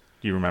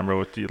 Do you remember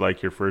what you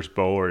like your first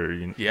bow or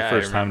your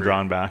first time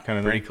drawn back kind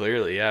of pretty thing?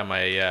 clearly? Yeah,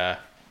 my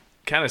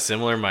kind of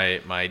similar.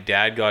 My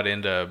dad got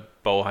into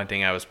bow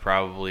hunting. I was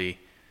probably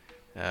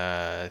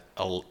 10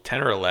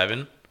 or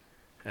 11.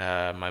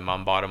 My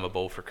mom bought him a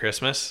bow for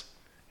Christmas.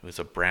 It was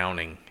a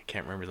Browning. I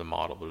can't remember the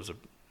model, but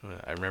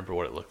I remember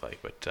what it looked like.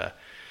 But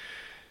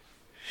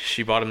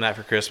she bought him that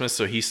for Christmas,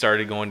 so he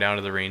started going down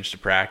to the range to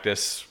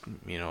practice,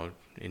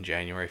 in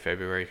January,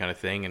 February kind of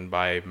thing. And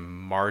by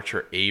March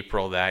or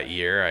April that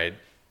year, I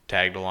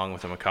tagged along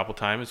with him a couple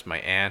times. My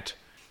aunt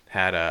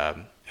had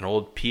an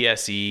old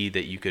PSE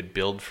that you could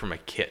build from a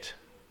kit.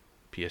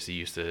 PSE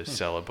used to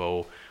sell a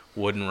bow,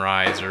 wooden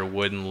riser,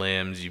 wooden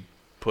limbs. You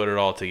put it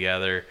all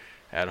together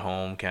at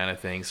home kind of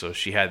thing. So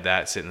she had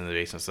that sitting in the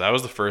basement. So that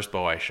was the first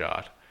bow I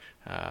shot.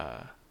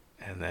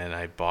 And then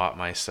I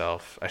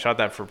shot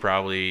that for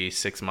probably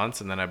 6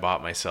 months. And then I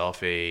bought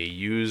myself a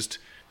used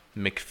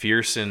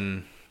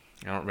McPherson,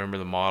 I don't remember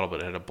the model, but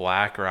it had a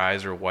black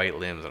riser, white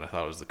limbs. And I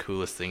thought it was the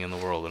coolest thing in the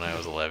world when I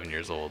was 11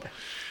 years old.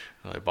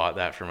 And I bought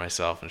that for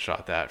myself and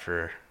shot that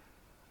for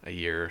a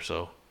year or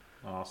so.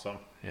 Awesome.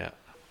 Yeah.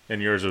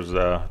 And yours was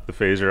the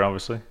Phaser,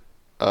 obviously?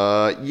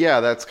 Yeah,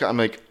 that's kind of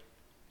like,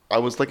 I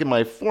was like in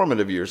my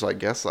formative years, I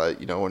guess.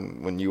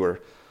 When you were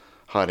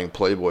hiding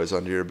Playboys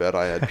under your bed,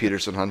 I had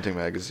Peterson hunting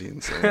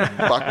magazines and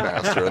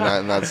Buckmaster,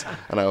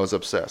 and I was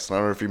obsessed. And I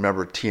don't know if you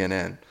remember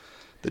TNN,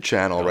 the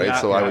channel, right?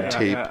 So I would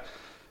tape,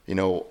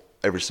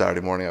 every Saturday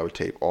morning I would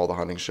tape all the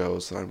hunting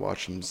shows, and I'd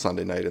watch them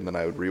Sunday night, and then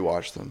I would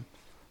rewatch them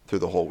through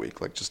the whole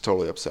week, like just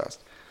totally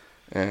obsessed.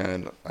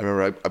 And I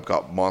remember I've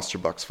got Monster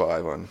Bucks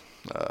 5 on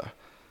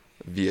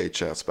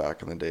VHS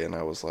back in the day, and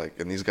I was like,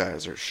 and these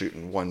guys are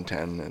shooting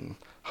 110 and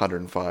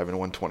 105 and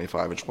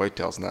 125-inch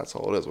whitetails, and that's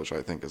all it is, which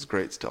I think is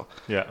great still.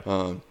 Yeah.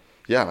 And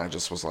I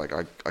just was like,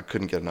 I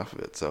couldn't get enough of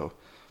it. So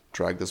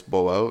dragged this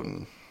bow out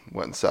and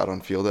went and sat on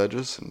field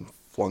edges and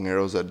flung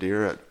arrows at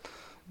deer at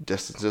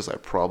distances I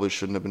probably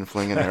shouldn't have been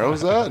flinging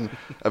arrows at, and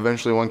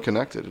eventually one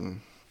connected,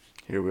 and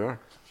here we are.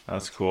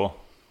 That's cool.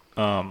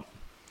 Oh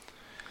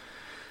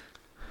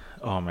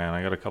man,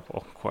 I got a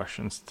couple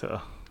questions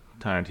to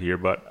tie into here,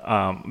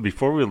 but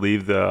before we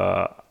leave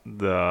the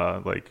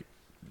like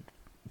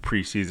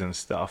preseason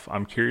stuff,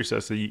 I'm curious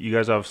as to, you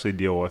guys obviously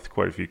deal with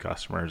quite a few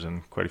customers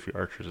and quite a few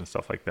archers and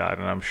stuff like that,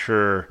 and I'm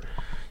sure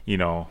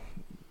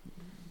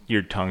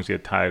your tongues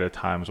get tied at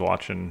times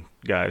watching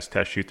guys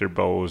test shoot their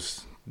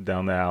bows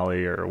down the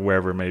alley or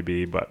wherever it may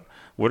be. But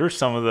what are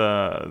some of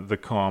the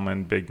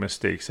common big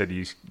mistakes that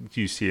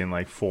you see in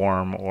like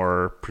form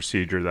or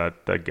procedure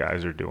that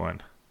guys are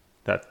doing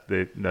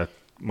that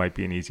might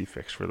be an easy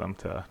fix for them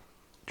to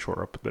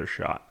shore up their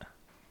shot?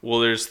 Well,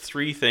 there's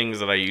 3 things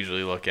that I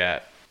usually look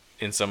at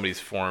in somebody's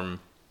form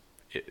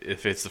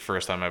if it's the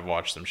first time I've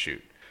watched them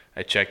shoot.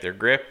 I check their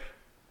grip,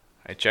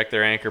 I check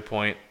their anchor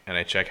point, and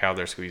I check how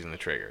they're squeezing the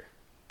trigger.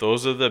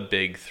 Those are the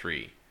big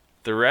 3.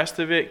 The rest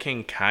of it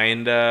can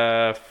kind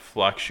of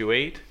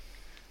fluctuate,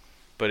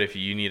 but if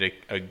you need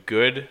a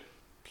good,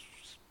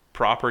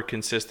 proper,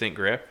 consistent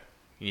grip,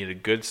 you need a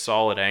good,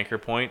 solid anchor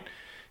point,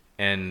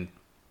 and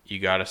you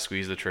got to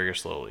squeeze the trigger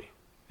slowly,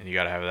 and you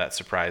got to have that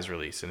surprise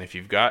release. And if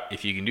you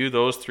can do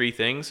those 3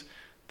 things,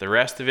 the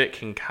rest of it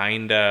can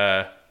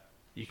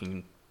you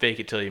can fake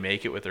it till you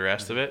make it with the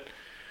rest of it,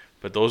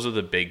 but those are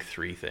the big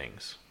 3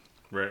 things.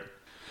 Right.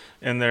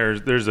 And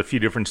there's a few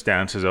different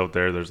stances out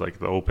there. There's like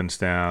the open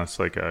stance,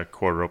 like a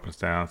quarter open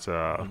stance,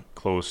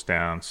 closed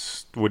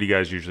stance. What do you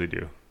guys usually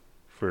do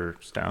for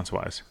stance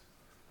wise?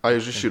 I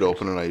usually shoot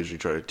open, and I usually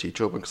try to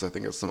teach open because I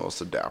think it's the most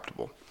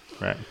adaptable.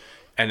 Right.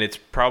 And it's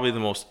probably the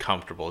most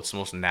comfortable. It's the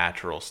most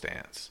natural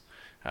stance.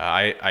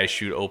 I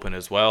shoot open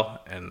as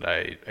well, and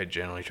I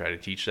generally try to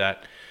teach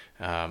that.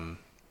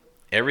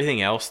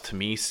 Everything else to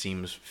me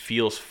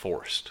feels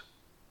forced.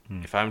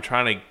 If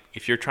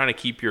you're trying to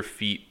keep your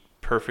feet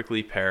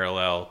perfectly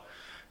parallel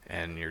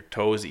and your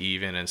toes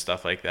even and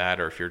stuff like that,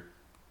 or if you're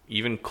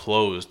even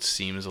closed,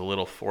 seems a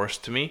little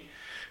forced to me,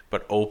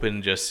 but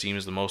open just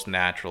seems the most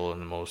natural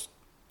and the most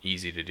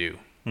easy to do.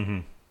 Mm-hmm.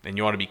 And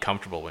you want to be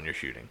comfortable when you're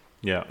shooting.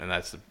 Yeah. And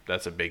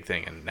that's a big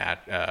thing, and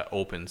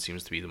open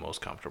seems to be the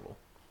most comfortable.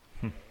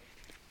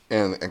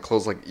 And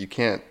closed, like you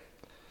can't,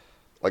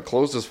 like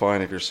closed is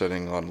fine if you're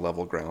sitting on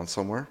level ground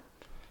somewhere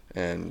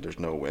and there's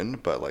no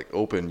wind, but like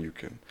open, you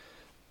can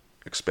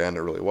expand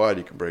it really wide.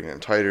 You can bring it in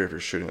tighter. If you're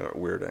shooting at a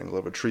weird angle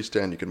of a tree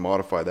stand, you can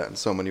modify that in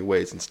so many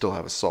ways and still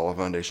have a solid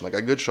foundation. Like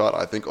a good shot,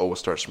 I think, always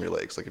starts from your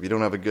legs. Like if you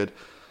don't have a good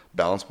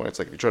balance point, it's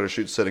like if you try to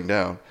shoot sitting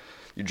down,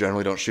 you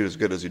generally don't shoot as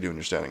good as you do when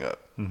you're standing up,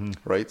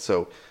 right?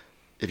 So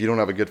if you don't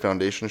have a good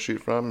foundation to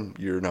shoot from,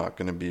 you're not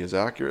going to be as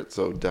accurate.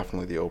 So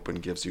definitely the open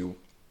gives you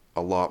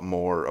a lot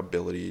more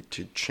ability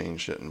to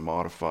change it and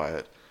modify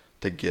it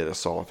to get a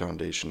solid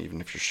foundation,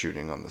 even if you're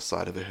shooting on the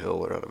side of a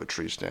hill or out of a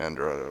tree stand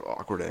or at an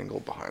awkward angle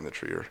behind the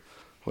tree or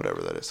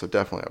whatever that is. So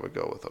definitely I would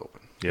go with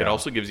open. Yeah. It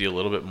also gives you a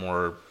little bit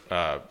more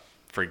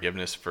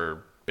forgiveness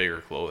for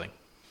bigger clothing,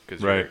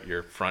 because Right.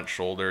 your front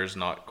shoulder is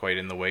not quite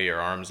in the way, your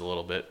arm's a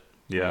little bit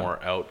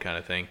more out kind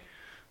of thing.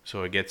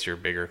 So it gets your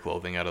bigger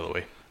clothing out of the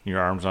way. Your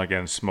arm's not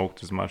getting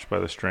smoked as much by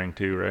the string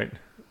too, right?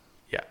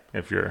 Yeah.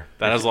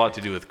 That has a lot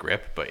to do with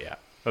grip, but yeah.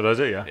 Oh, does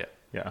it? Yeah. Yeah.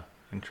 Yeah.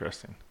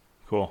 Interesting.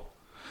 Cool.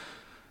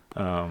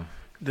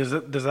 Does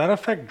that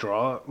affect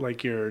draw?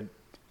 Like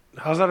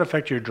how does that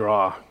affect your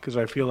draw? Because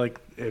I feel like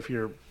if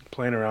you're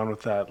playing around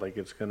with that, like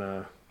it's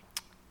gonna.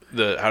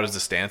 How does the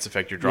stance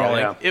affect your draw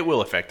length? It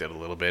will affect it a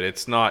little bit.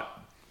 It's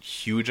not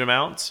huge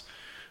amounts,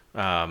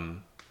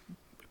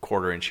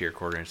 quarter inch here,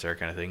 quarter inch there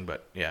kind of thing.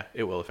 But yeah,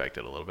 it will affect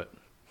it a little bit.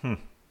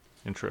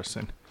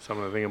 Interesting.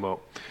 Something to think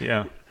about.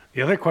 Yeah.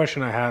 The other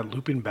question I had,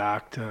 looping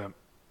back to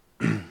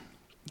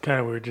kind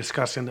of we were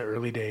discussing the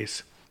early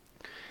days,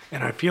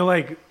 and I feel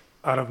like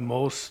out of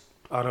most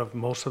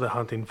of the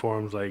hunting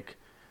forums, like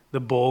the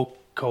bow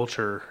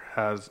culture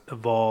has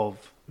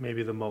evolved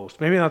maybe the most,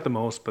 maybe not the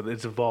most, but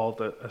it's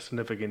evolved a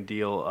significant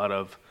deal out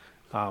of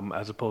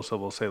as opposed to,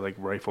 we'll say, like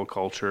rifle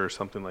culture or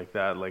something like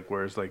that. Like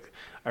whereas like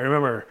I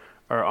remember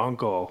our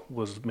uncle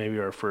was maybe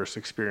our first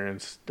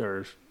experience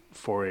or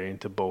foray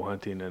into bow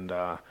hunting, and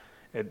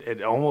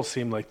it almost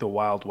seemed like the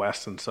Wild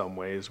West in some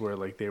ways, where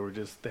like they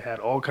had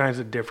all kinds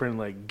of different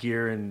like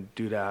gear and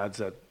doodads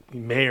that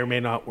may or may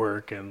not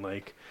work, and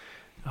like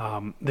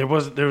there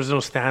was no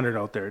standard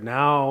out there.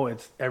 Now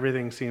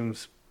everything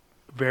seems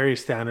very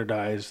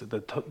standardized.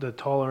 The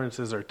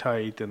tolerances are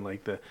tight, and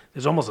like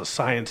there's almost a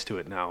science to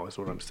it now, is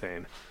what I'm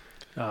saying.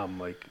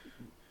 Like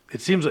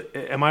it seems.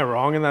 Am I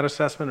wrong in that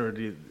assessment, or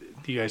do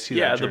you guys see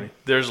that journey?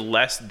 There's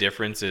less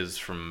differences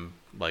from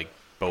like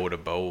bow to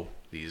bow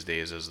these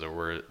days as there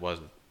was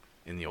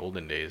in the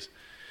olden days.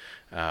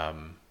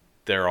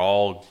 They're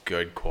all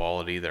good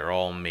quality. They're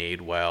all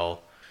made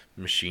well,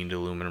 machined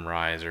aluminum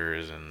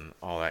risers and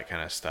all that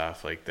kind of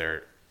stuff. Like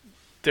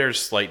there's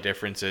slight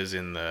differences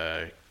in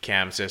the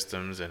cam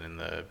systems and in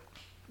the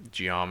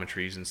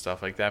geometries and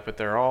stuff like that, but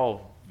they're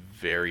all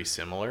very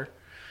similar.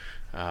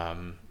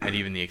 And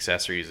even the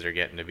accessories are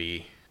getting to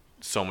be,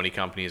 so many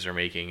companies are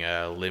making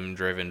a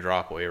limb-driven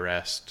drop-away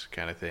rest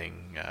kind of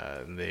thing.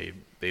 And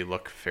they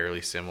look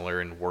fairly similar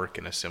and work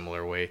in a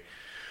similar way.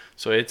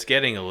 So it's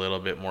getting a little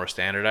bit more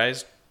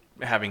standardized.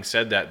 Having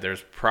said that,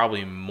 there's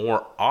probably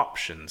more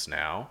options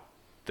now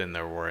than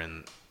there were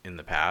in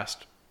the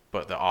past,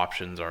 but the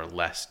options are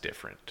less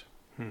different.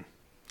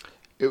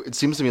 It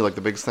seems to me like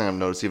the biggest thing I've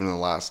noticed even in the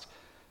last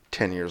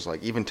 10 years,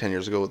 like even 10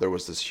 years ago, there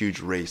was this huge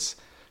race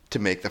to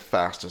make the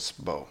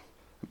fastest bow.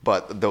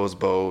 But those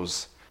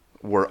bows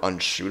were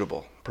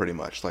unshootable pretty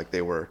much. Like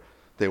they were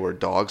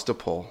dogs to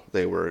pull.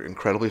 They were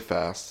incredibly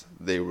fast.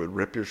 They would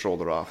rip your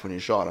shoulder off when you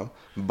shot them,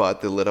 but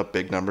they lit up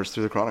big numbers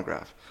through the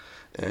chronograph.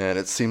 And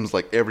it seems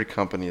like every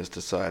company has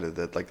decided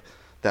that like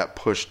that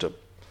push to,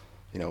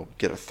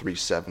 get a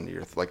 370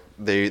 or like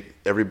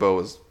every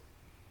bow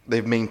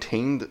they've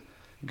maintained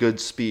good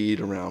speed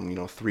around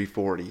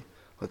 340,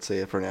 let's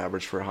say for an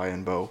average for a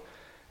high-end bow,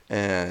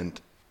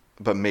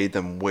 but made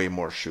them way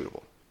more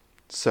shootable.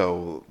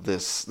 So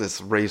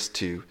this race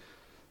to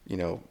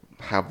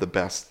have the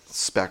best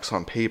specs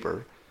on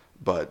paper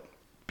but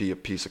be a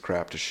piece of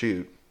crap to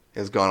shoot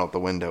has gone out the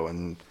window,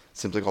 and it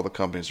seems like all the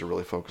companies are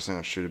really focusing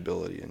on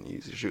shootability and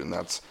easy to shoot, and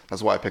that's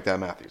why I picked that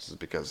Mathews, is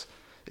because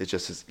it's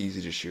just as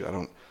easy to shoot. I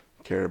don't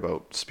care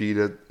about speed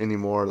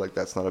anymore. Like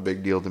that's not a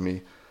big deal to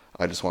me.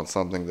 I just want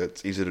something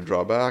that's easy to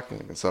draw back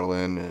and I can settle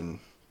in, and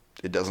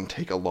it doesn't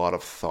take a lot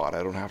of thought.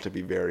 I don't have to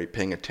be very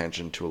paying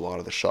attention to a lot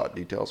of the shot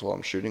details while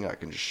I'm shooting. I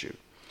can just shoot.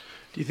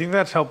 Do you think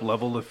that's helped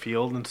level the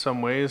field in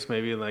some ways?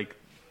 Maybe like,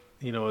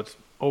 it's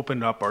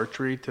opened up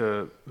archery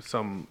to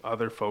some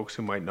other folks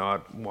who might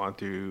not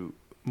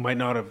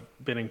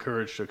have been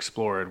encouraged to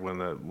explore it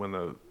when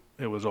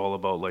it was all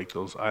about like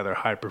those either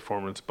high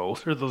performance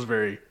bows or those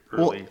very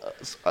early.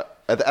 Well,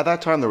 at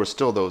that time there was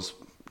still those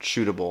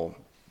shootable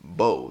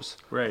bows.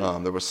 Right.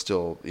 There was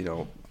still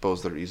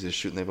bows that are easy to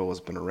shoot, and they've always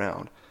been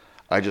around.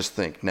 I just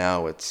think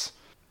now it's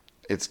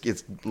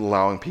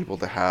allowing people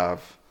to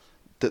have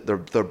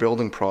they're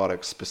building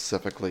products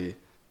specifically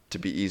to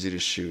be easy to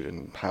shoot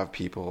and have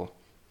people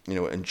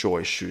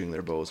enjoy shooting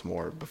their bows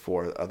more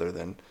before, other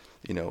than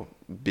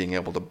being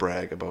able to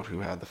brag about who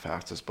had the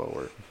fastest bow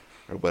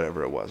or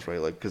whatever it was, right?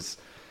 Like, because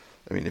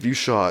if you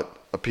shot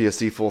a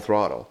PSC full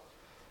throttle,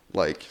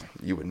 like,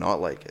 you would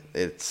not like it.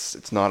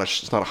 It's not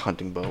a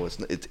hunting bow.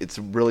 It's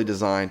really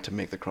designed to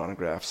make the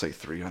chronograph say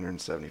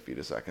 370 feet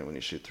a second when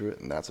you shoot through it,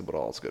 and that's about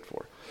all it's good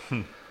for.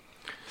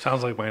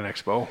 Sounds like my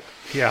next bow.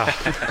 Yeah.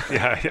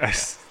 Yeah. I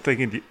was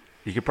thinking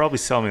you could probably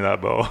sell me that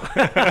bow.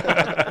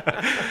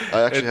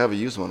 I actually have a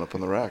used one up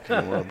on the rack. I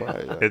don't want to buy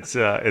it.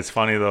 Yeah. It's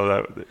funny though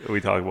that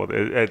we talk about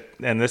it,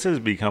 and this has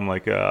become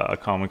like a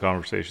common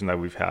conversation that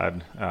we've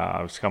had.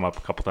 It's come up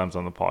a couple times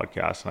on the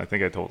podcast, and I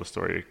think I told a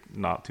story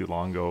not too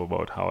long ago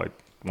about how I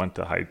went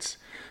to Heights,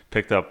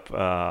 picked up,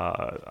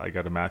 I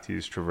got a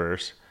Mathews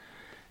Traverse,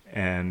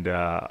 And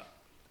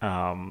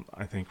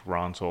I think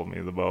Ron sold me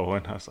the bow,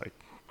 and I was like,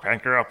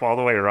 crank her up all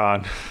the way,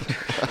 Ron.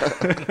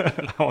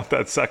 I want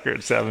that sucker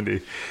at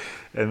 70.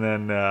 And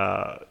then,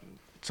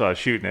 so I was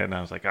shooting it, and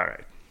I was like, all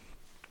right,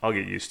 I'll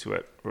get used to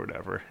it or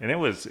whatever. And it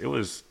was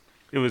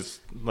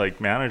like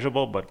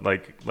manageable, but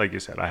like you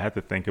said, I had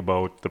to think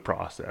about the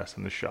process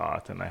and the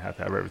shot, and I had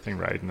to have everything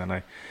right. And then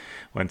I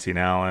went to see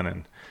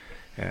Alan,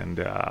 and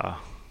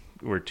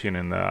we're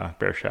tuning the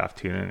bare shaft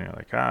tuning, and you're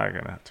like, I'm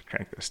gonna have to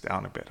crank this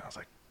down a bit. I was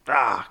like,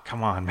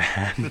 come on,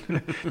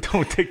 man.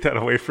 Don't take that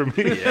away from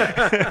me.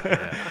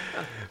 Yeah.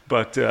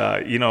 But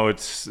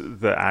it's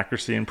the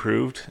accuracy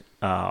improved,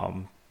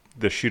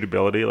 the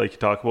shootability, like you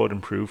talk about,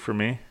 improved for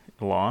me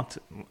a lot.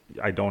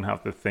 I don't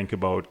have to think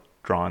about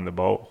drawing the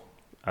bow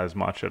as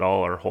much at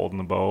all, or holding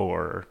the bow,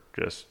 or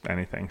just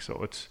anything.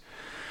 So it's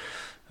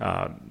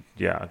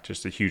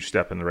just a huge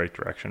step in the right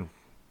direction,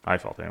 I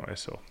felt anyway.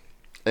 So,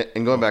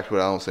 and going back to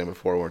what Alan was saying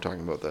before, when we we're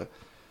talking about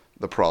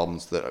the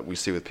problems that we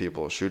see with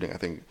people shooting, I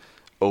think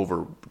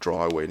over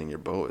draw weighting your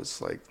bow is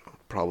like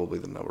probably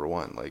the number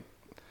one. Like,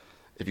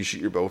 if you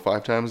shoot your bow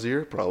 5 times a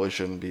year, probably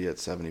shouldn't be at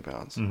 70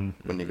 pounds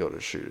when you go to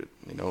shoot it.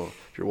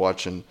 If you're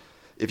watching,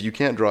 if you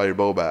can't draw your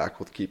bow back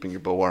with keeping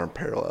your bow arm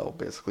parallel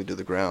basically to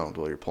the ground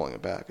while you're pulling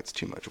it back, it's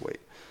too much weight.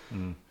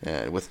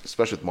 And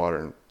especially with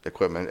modern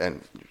equipment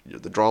and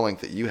the draw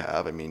length that you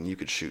have, I mean, you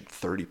could shoot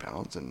 30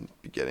 pounds and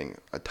be getting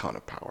a ton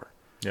of power.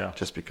 Yeah.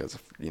 Just because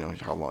of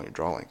how long your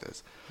draw length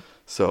is.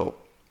 So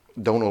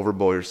don't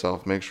overbow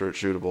yourself. Make sure it's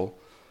shootable.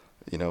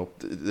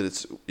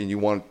 That you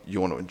want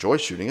to enjoy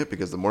shooting it,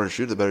 because the more you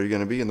shoot, the better you're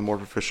going to be, and the more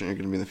proficient you're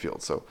going to be in the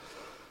field. So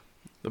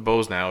the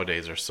bows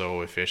nowadays are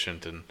so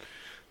efficient, and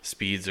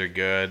speeds are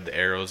good, the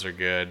arrows are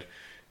good.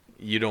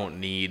 You don't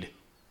need,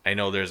 I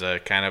know there's a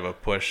kind of a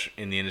push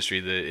in the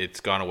industry that it's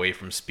gone away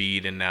from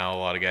speed, and now a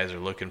lot of guys are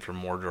looking for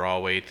more draw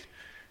weight.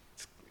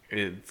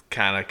 It's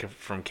kind of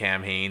from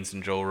Cam Hanes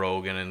and Joe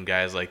Rogan and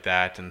guys like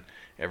that, and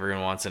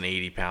everyone wants an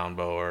 80-pound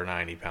bow or a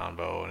 90-pound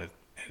bow,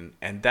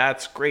 and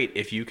that's great.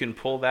 If you can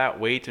pull that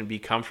weight and be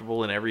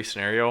comfortable in every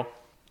scenario,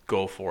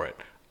 go for it.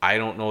 I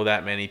don't know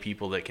that many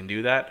people that can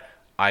do that.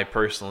 I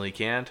personally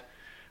can't.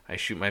 I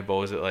shoot my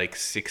bows at like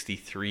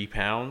 63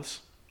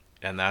 pounds,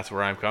 and that's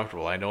where I'm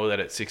comfortable. I know that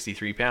at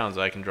 63 pounds,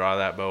 I can draw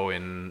that bow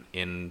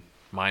in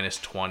minus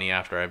 20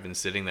 after I've been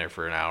sitting there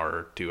for an hour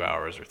or 2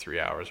 hours or 3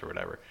 hours or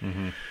whatever.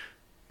 Mm-hmm.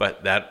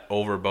 But that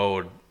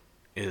overbowed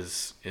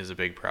is a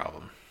big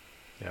problem.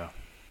 Yeah,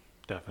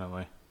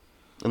 definitely.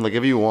 And like,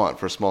 if you want,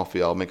 for a small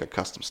fee, I'll make a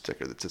custom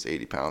sticker that says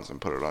 80 pounds and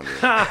put it on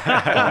your,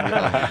 on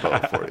your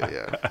bow for you.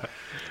 Yeah.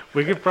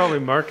 We could probably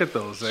market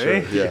those,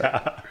 eh? Sure,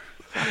 yeah.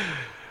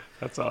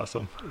 That's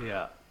awesome.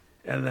 Yeah.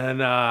 And then,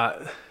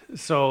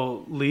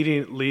 so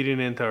leading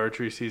into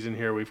archery season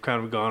here, we've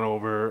kind of gone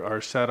over our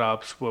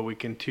setups, what we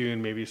can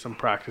tune, maybe some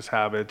practice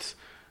habits.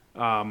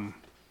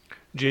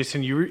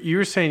 Jason, you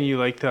were saying you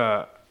like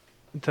to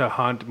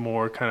hunt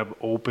more kind of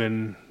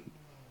open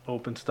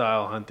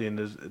style hunting.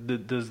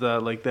 Does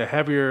the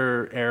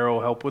heavier arrow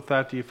help with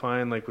that? Do you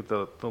find, like, with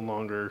the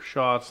longer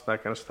shots,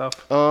 that kind of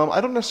stuff?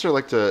 I don't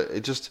necessarily like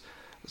to.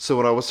 So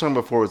what I was talking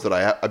before was that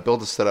I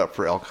build a setup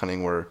for elk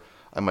hunting where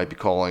I might be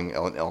calling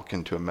an elk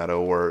into a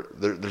meadow where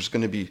there's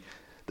going to be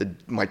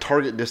my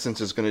target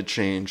distance is going to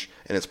change,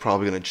 and it's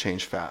probably going to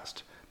change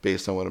fast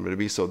based on what I'm going to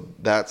be. So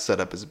that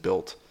setup is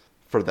built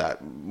for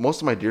that.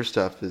 Most of my deer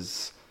stuff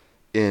is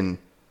in,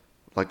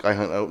 like, I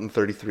hunt out in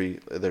 33.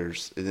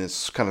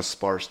 It's kind of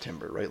sparse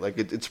timber, right? Like,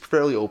 it's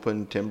fairly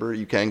open timber.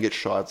 You can get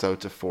shots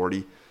out to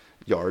 40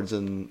 yards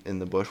in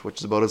the bush, which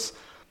is about as,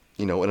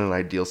 in an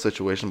ideal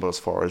situation, about as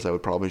far as I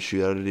would probably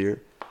shoot at a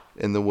deer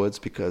in the woods,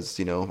 because,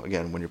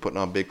 again, when you're putting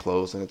on big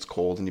clothes and it's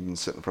cold and you've been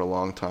sitting for a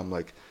long time,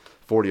 like,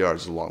 40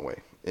 yards is a long way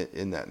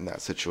in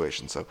that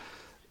situation. So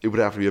it would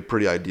have to be a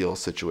pretty ideal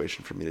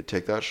situation for me to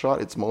take that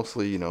shot. It's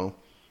mostly,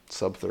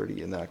 sub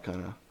 30 in that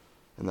kind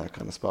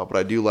of spot. But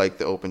I do like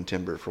the open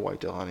timber for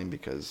whitetail hunting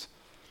because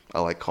I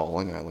like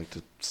calling. I like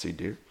to see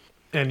deer.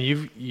 And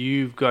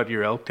you've got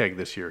your elk tag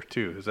this year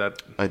too. Is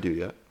that? I do,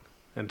 yeah.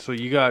 And so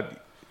you got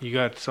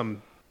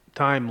some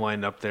time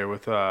lined up there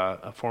with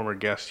a former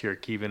guest here,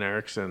 Kevin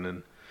Erickson,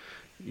 and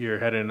you're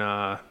heading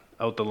out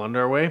the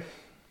Lundar way.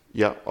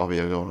 Yeah, I'll be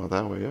going out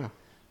that way. Yeah,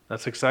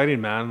 that's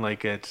exciting, man.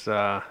 Like, it's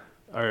are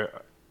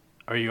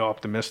you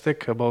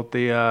optimistic about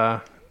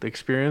the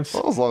experience?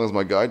 Well, as long as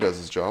my guy does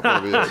his job,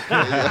 I'll be okay.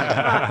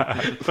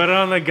 Yeah. Put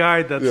on the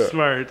guide. That's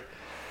smart.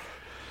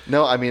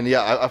 No, I mean,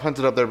 yeah, I've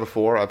hunted up there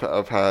before.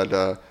 I've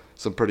had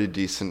some pretty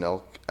decent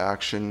elk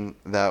action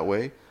that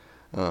way.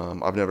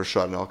 I've never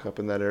shot an elk up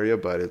in that area,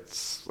 but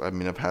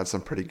I've had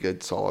some pretty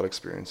good, solid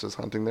experiences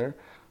hunting there.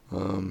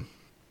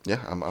 Yeah,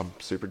 I'm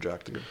super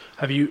jacked to go.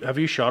 Have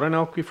you shot an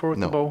elk before with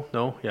No. the bow?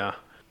 No, yeah.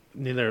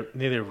 Neither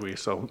have we.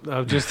 So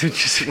just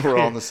We're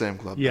all in the same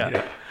club.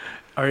 Yeah.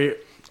 Are you?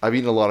 I've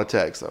eaten a lot of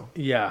tags though.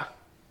 Yeah.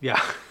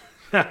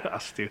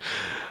 Us too.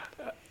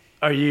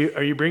 Are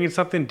you bringing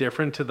something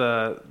different to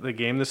the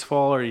game this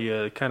fall? Or are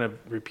you kind of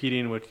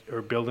repeating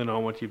or building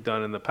on what you've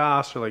done in the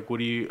past, or like are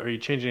you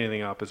changing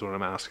anything up? Is what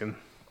I'm asking.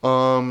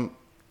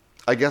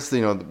 I guess,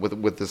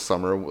 with this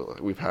summer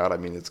we've had, I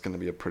mean, it's going to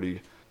be a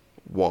pretty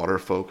water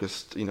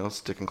focused,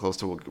 sticking close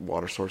to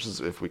water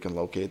sources if we can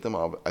locate them.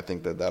 I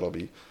think that'll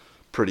be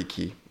pretty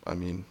key. I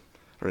mean,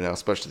 right now,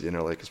 especially the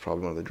Inner Lake is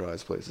probably one of the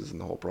driest places in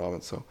the whole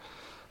province. So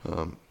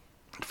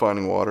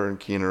finding water and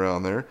keying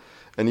around there,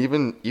 and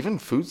even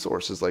food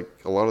sources, like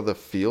a lot of the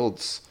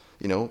fields,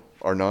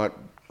 are not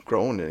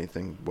growing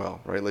anything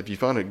well, right? Like if you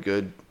found a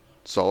good,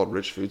 solid,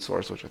 rich food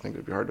source, which I think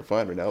would be hard to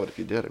find right now, but if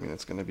you did, I mean,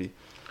 it's going to be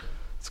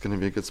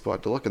a good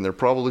spot to look. And they're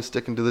probably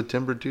sticking to the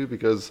timber too,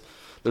 because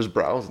there's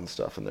browse and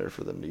stuff in there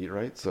for them to eat,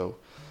 right? So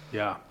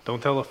Yeah,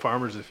 don't tell the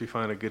farmers if you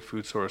find a good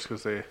food source,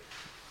 because they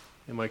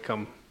might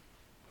come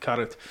cut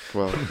it.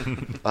 well,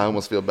 I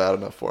almost feel bad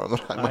enough for them.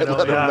 I might know,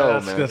 let them know,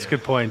 that's, man. That's a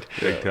good point.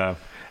 Big time.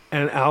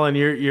 And Alan,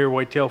 you're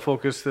whitetail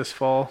focused this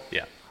fall.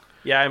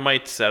 Yeah, I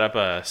might set up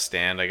a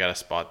stand. I got a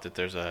spot that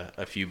there's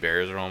a few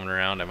bears roaming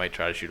around. I might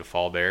try to shoot a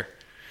fall bear,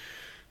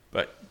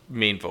 but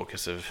main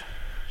focus of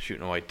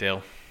shooting a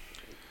whitetail.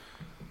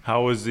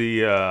 How was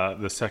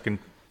the second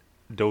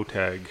doe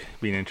tag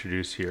being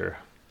introduced here?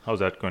 How's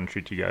that going to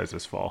treat you guys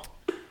this fall?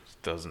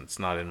 It's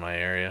not in my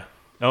area.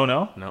 Oh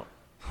no? No.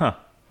 Huh.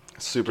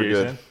 Super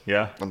Jason? good.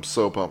 Yeah. I'm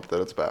so pumped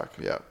that it's back.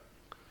 Yeah.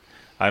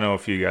 I know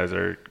if you guys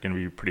are going to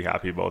be pretty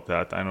happy about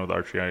that. I know the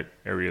archery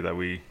area that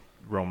we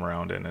roam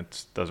around in,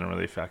 it doesn't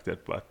really affect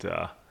it, but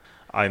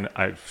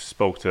I've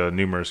spoke to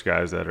numerous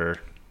guys that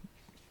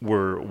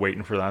were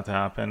waiting for that to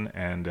happen,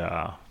 and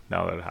now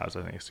that it has,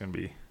 I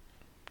think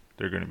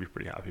they're going to be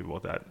pretty happy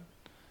about that.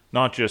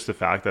 Not just the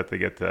fact that they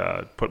get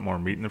to put more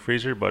meat in the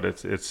freezer, but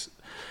it's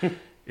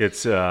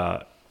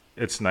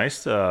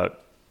nice to,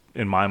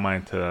 in my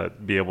mind, to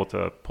be able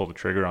to pull the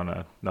trigger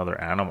on another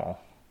animal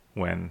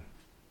when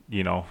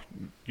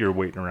you're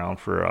waiting around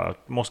for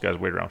most guys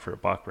wait around for a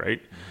buck,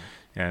 right?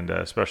 Mm-hmm. And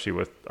especially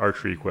with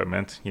archery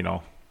equipment,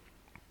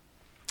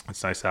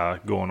 it's nice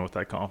going with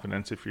that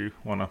confidence if you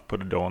want to put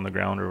a doe on the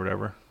ground or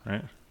whatever,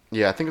 right?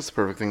 Yeah, I think it's the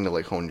perfect thing to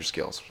like hone your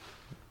skills,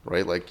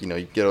 right? Like, you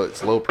get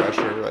it's low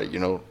pressure, right? You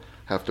don't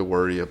have to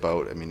worry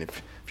about, I mean,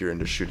 if you're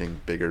into shooting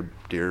bigger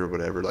deer or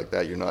whatever like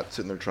that, you're not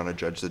sitting there trying to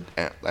judge the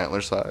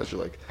antler size.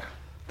 You're like,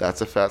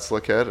 that's a fat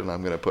slick head and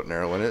I'm going to put an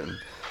arrow in it. And,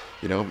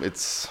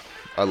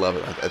 I love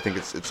it. I think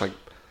it's like,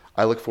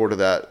 I look forward to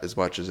that as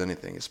much as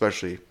anything,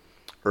 especially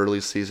early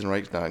season,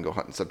 right? Now I can go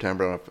hunt in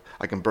September.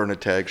 I can burn a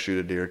tag, shoot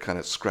a deer, kind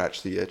of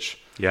scratch the itch.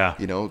 Yeah.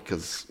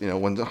 Because,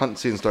 when the hunting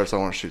season starts, I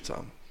want to shoot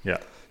some. Yeah.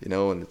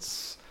 And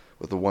it's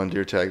with the one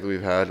deer tag that we've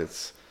had,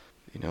 it's,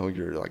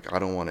 you're like, I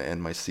don't want to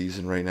end my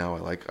season right now. I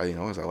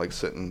like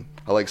sitting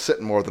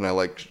more than I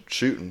like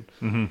shooting.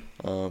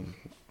 Mm-hmm.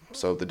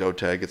 So the doe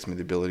tag gets me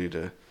the ability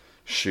to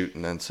shoot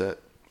and then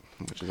sit,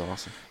 which is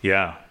awesome.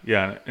 Yeah.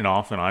 And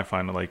often I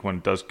find that, like, when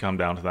it does come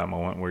down to that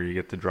moment where you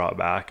get to draw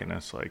back and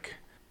it's like,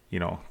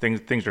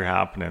 things are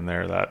happening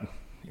there that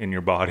in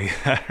your body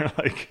that are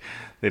like,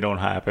 they don't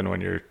happen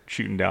when you're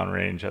shooting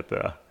downrange at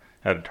a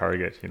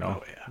target,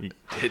 Oh, yeah.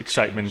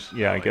 Excitement,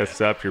 it gets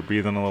up, you're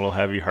breathing a little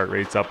heavy, heart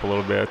rate's up a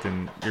little bit,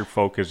 and your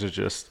focus is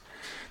just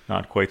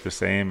not quite the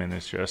same. And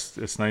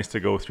it's nice to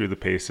go through the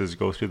paces,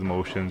 go through the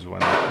motions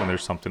when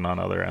there's something on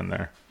the other end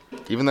there.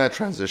 Even that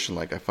transition,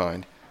 like I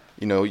find,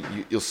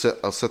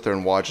 I'll sit there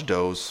and watch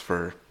does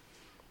for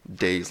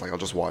days. Like I'll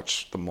just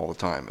watch them all the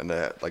time, and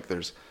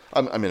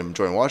I'm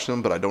enjoying watching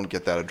them, but I don't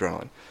get that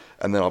adrenaline.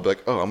 And then I'll be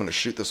like, oh, I'm going to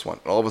shoot this one.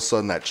 And all of a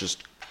sudden that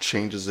just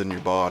changes in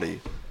your body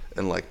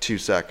in like 2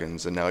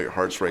 seconds, and now your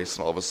heart's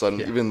racing all of a sudden,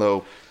 even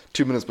though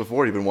 2 minutes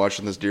before you've been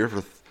watching this deer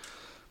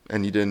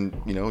and you didn't,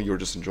 you were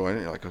just enjoying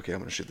it. You're like, okay, I'm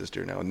going to shoot this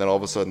deer now. And then all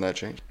of a sudden that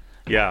changed.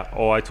 Yeah.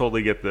 Oh, I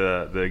totally get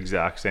the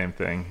exact same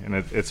thing. And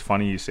it's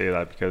funny you say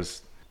that,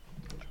 because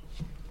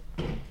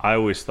I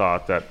always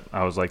thought that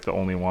I was like the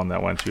only one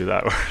that went through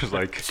that, where it was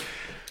like,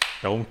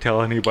 don't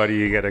tell anybody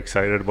you get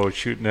excited about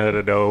shooting at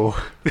a doe.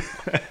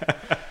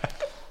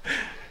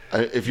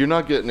 If you're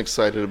not getting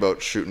excited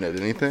about shooting at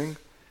anything,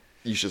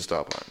 you should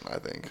stop hunting, I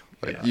think.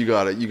 You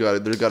got to,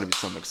 there's got to be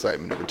some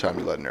excitement every time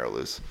you let an arrow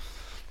loose.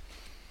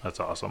 That's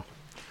awesome.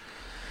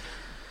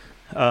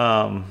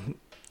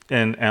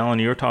 And Alan,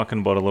 you were talking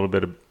about a little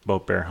bit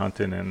about bear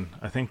hunting, and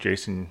I think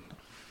Jason,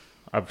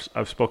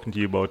 I've spoken to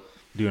you about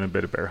doing a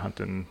bit of bear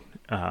hunting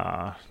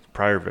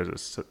prior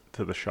visits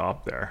to the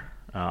shop there.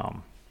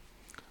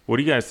 What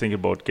do you guys think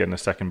about getting a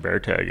second bear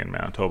tag in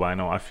Manitoba?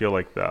 I feel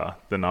like the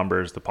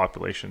numbers, the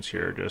populations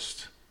here are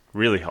just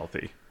really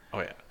healthy. Oh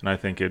yeah. And I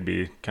think it'd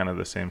be kind of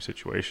the same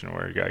situation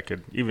where a guy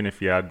could, even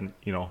if you had,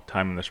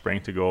 time in the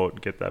spring to go out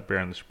and get that bear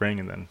in the spring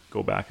and then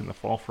go back in the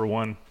fall for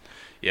one.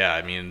 Yeah,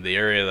 I mean, the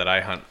area that I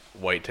hunt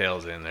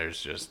whitetails in,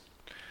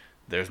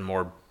 there's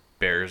more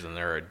bears than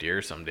there are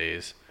deer some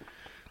days.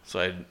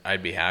 So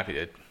I'd be happy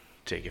to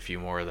take a few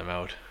more of them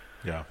out.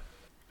 Yeah.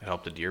 It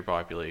helped the deer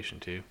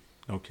population too.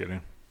 No kidding.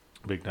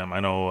 Big time.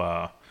 I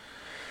know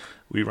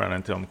we run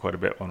into them quite a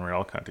bit when we're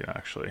elk hunting,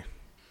 actually.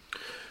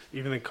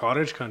 Even in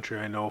cottage country,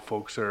 I know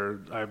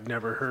I've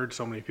never heard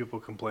so many people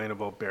complain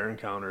about bear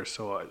encounters.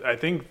 So I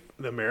think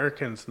the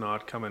Americans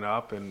not coming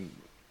up and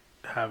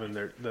having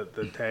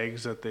the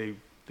tags that they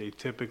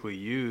typically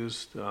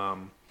used,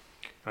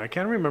 I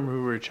can't remember who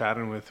we were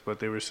chatting with, but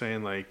they were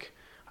saying like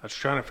I was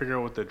trying to figure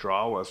out what the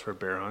draw was for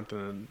bear hunt,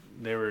 and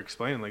they were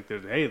explaining like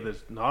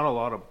there's not a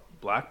lot of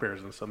black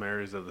bears in some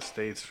areas of the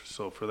states,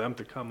 so for them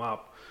to come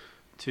up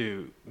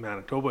to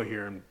Manitoba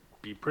here and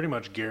be pretty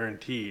much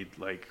guaranteed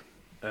like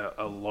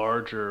a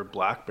larger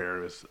black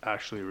bear is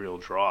actually a real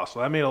draw. So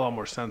that made a lot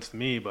more sense to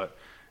me. But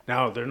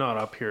now they're not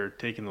up here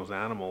taking those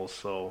animals,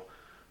 so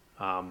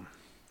I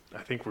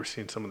think we're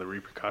seeing some of the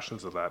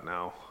repercussions of that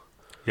now.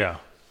 Yeah.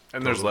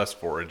 And there's less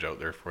forage out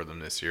there for them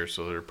this year,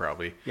 so they're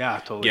probably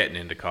Totally getting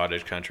into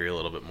cottage country a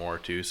little bit more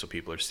too, so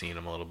people are seeing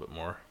them a little bit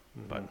more.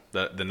 But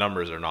the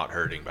numbers are not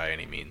hurting by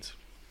any means.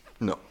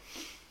 No.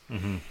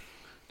 Mm-hmm. Do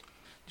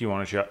you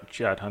want to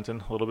chat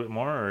hunting a little bit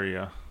more, or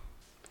yeah?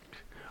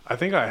 I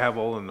think I have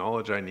all the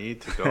knowledge I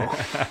need to go.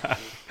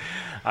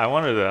 I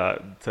wanted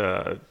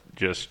to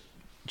just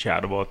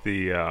chat about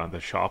the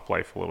shop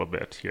life a little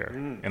bit here,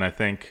 and I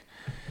think,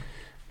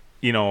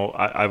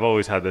 I've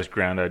always had this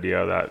grand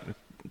idea that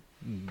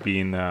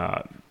being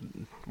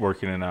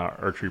working in an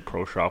archery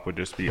pro shop would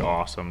just be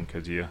awesome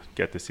because you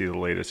get to see the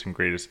latest and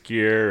greatest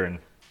gear, and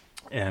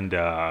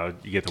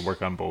you get to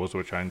work on bows,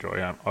 which I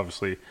enjoy.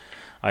 Obviously,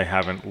 I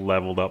haven't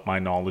leveled up my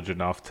knowledge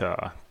enough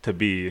to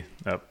be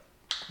a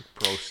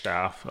pro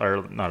staff,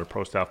 or not a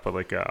pro staff, but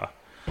like I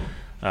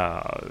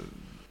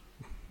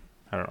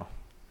don't know,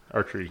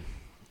 archery.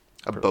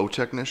 A bow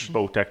technician?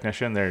 Bow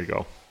technician, there you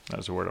go.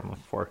 That's the word I'm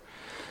looking for.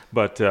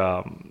 But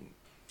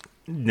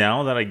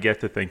now that I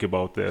get to think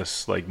about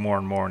this like more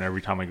and more, and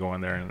every time I go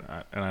in there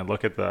and I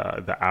look at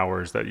the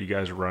hours that you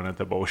guys run at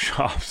the bow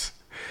shops,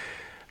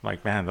 I'm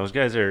like, man, those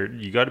guys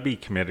you got to be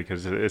committed,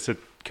 because it's a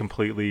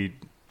completely,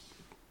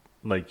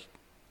 like,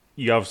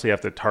 you obviously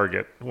have to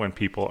target when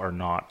people are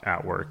not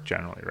at work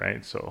generally,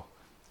 right? So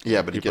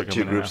yeah, but you people get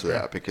two groups of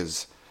that,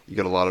 because you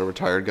get a lot of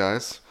retired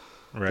guys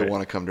that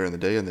want to come during the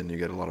day, and then you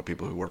get a lot of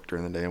people who work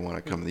during the day and want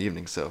to come in the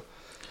evening. So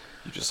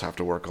you just have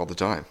to work all the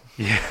time.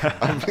 Yeah.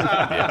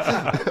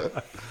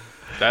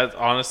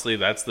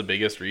 That's the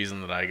biggest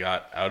reason that I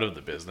got out of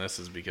the business,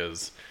 is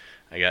because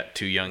I got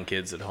 2 young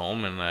kids at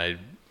home, and I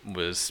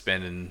was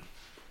spending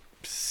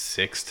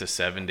 6 to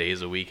 7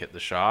 days a week at the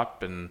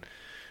shop and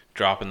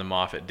dropping them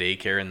off at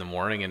daycare in the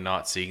morning and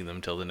not seeing them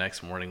till the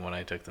next morning when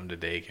I took them to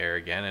daycare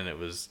again. And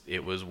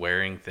it was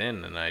wearing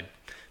thin, and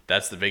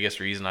that's the biggest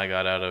reason I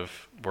got out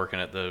of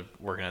working at the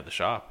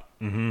shop.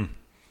 Mm-hmm.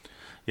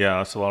 Yeah,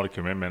 that's a lot of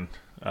commitment,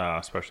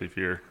 especially if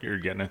you're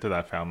getting into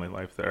that family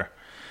life there.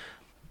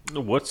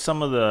 What's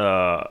some of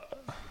the,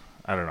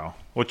 I don't know,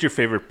 what's your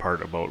favorite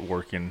part about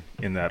working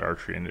in that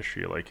archery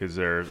industry? Like, is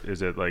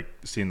it like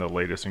seeing the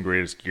latest and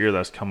greatest gear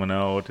that's coming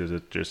out? Is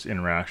it just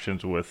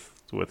interactions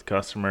with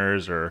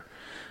customers, or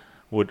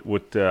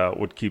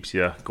what keeps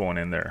you going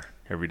in there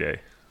every day?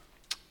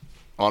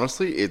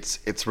 Honestly,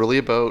 it's really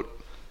about,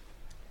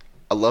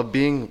 I love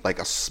being like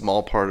a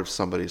small part of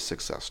somebody's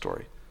success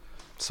story.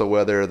 So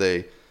whether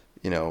they,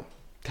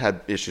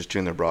 had issues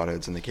tuning their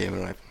broadheads and they came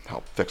in and I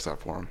helped fix that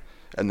for them,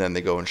 and then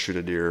they go and shoot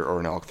a deer or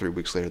an elk 3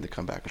 weeks later, they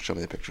come back and show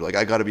me the picture. Like,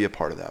 I got to be a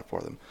part of that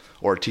for them.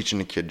 Or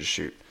teaching a kid to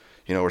shoot.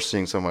 We're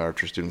seeing some of my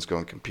archer students go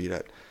and compete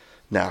at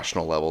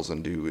national levels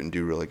and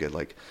do really good.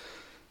 Like,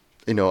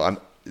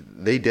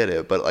 they did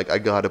it, but like I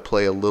got to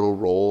play a little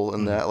role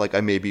in that. Like, I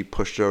maybe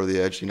pushed it over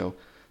the edge.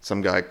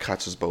 Some guy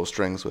cuts his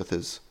bowstrings with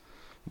his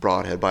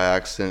broadhead by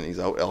accident. He's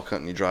out elk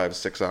hunting. He drives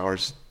 6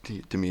 hours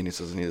to me and he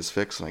says, I need this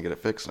fixed, and I get it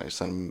fixed, and I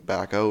send him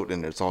back out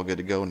and it's all good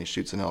to go, and he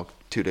shoots an elk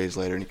 2 days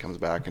later and he comes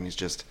back and he's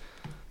just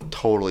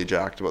totally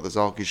jacked about this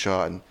elk he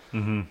shot.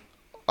 And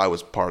I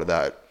was part of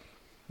that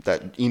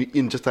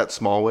in just that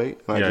small way.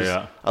 And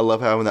I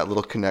love having that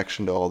little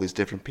connection to all these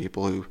different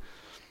people who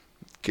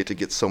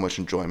get so much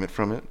enjoyment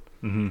from it.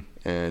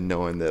 And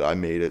knowing that I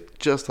made it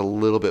just a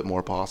little bit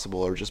more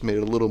possible, or just made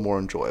it a little more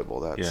enjoyable.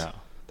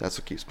 That's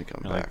what keeps me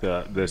coming back.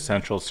 Like the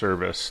essential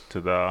service to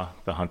the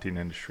hunting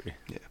industry.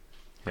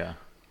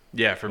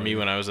 Yeah. For me,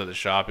 when I was at the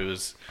shop, it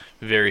was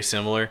very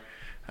similar.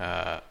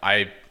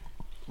 I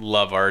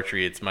love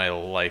archery. It's my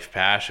life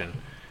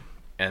passion.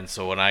 And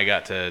so when I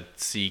got to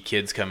see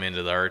kids come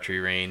into the archery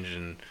range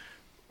and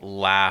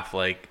laugh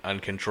like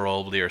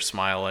uncontrollably or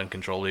smile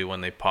uncontrollably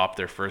when they pop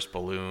their first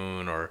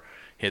balloon or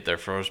hit their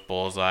first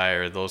bullseye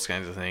or those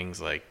kinds of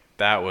things, like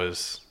that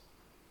was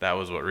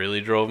what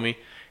really drove me.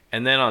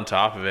 And then on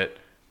top of it,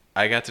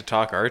 I got to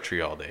talk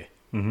archery all day.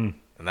 And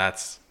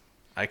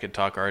I could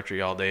talk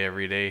archery all day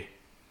every day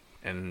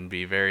and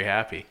be very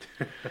happy.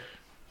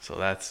 So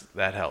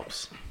that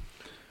helps.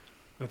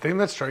 The thing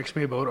that strikes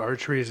me about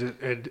archery is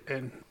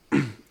and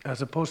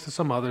as opposed to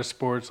some other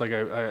sports, like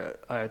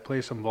I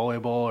play some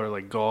volleyball or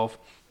like golf,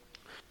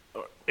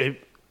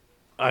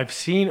 I've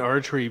seen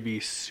archery be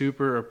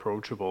super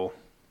approachable.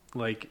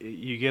 Like,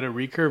 you get a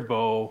recurve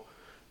bow,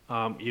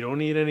 you don't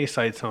need any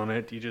sights on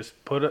it. You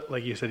just put it,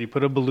 like you said, you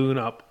put a balloon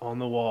up on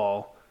the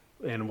wall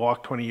and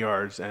walk 20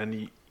 yards,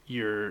 and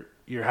you're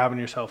having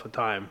yourself a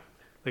time.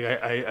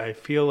 Like, I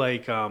feel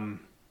like Alan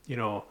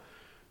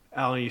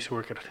used to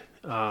work at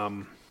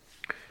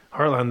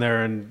Heartland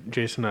there, and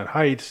Jason at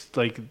Heights.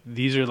 Like,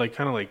 these are like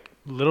kind of like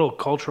little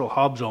cultural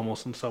hubs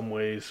almost in some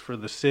ways for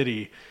the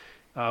city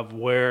of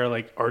where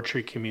like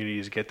archery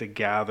communities get to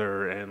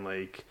gather and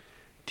like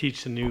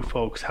teach the new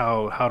folks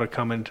how to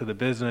come into the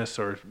business,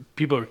 or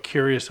people are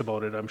curious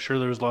about it. I'm sure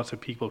there was lots of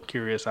people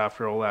curious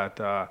after all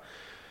that.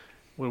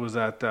 What was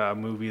that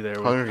movie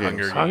there?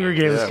 Hunger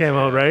Games. Yeah. Came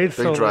out, right?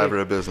 Big driver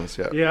of business,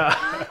 yeah.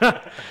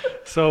 Yeah.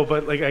 So,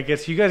 but like, I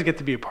guess you guys get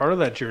to be a part of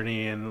that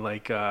journey and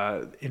like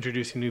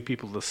introducing new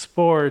people to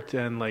sport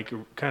and like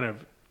kind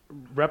of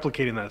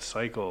replicating that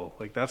cycle.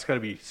 Like that's got to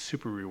be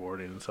super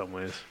rewarding in some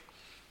ways.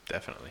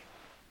 Definitely.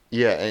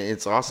 Yeah, and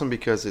it's awesome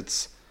because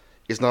it's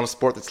not a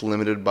sport that's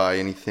limited by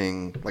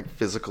anything like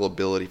physical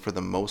ability for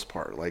the most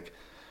part. Like,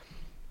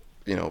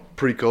 you know,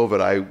 pre-COVID,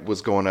 I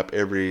was going up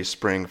every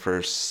spring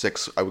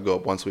I would go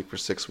up once a week for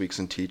 6 weeks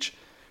and teach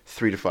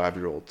 3 to 5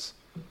 year olds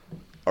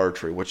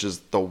archery, which is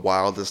the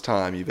wildest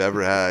time you've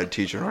ever had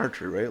teaching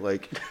archery, right?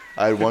 Like,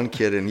 I had one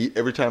kid, and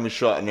every time he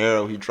shot an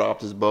arrow, he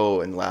dropped his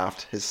bow and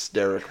laughed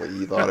hysterically.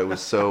 He thought it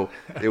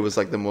was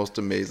like the most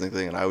amazing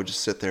thing. And I would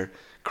just sit there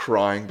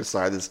crying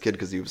beside this kid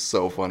because he was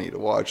so funny to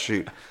watch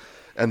shoot.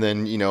 And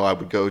then, you know, I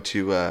would go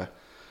to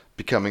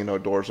becoming an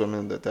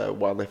outdoorswoman at the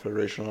Wildlife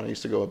Federation. I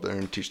used to go up there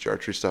and teach the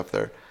archery stuff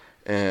there.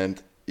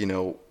 And, you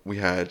know, we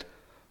had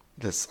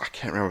this, I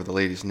can't remember the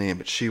lady's name,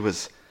 but she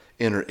was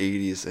in her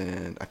 80s,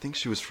 and I think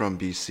she was from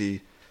BC,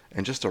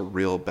 and just a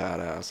real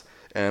badass.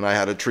 And I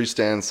had a tree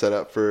stand set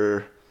up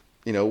for,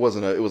 you know,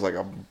 it was like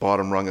a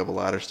bottom rung of a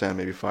ladder stand,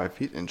 maybe 5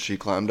 feet, and she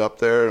climbed up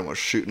there and was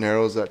shooting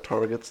arrows at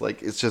targets.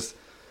 Like, it's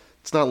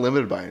not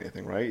limited by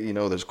anything, right? You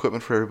know, there's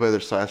equipment for everybody,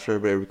 there's size for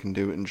everybody, we can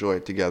enjoy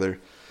it together.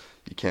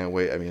 You can't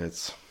wait. I mean,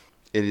 it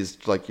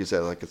is, like you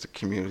said, like it's a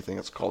community thing,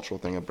 it's a cultural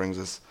thing. It brings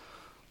us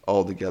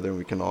all together, and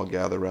we can all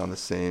gather around the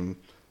same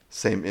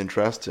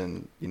interest,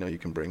 and, you know, you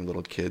can bring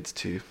little kids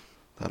to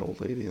that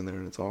old lady in there,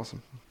 and it's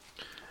awesome.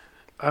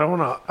 I don't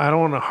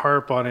want to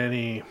harp on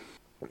any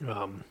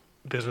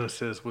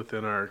businesses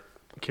within our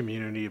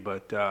community,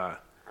 but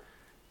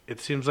it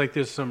seems like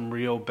there's some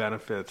real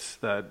benefits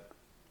that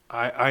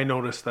I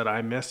notice that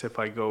I miss if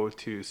I go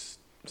to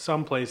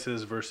some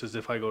places versus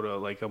if I go to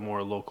like a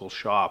more local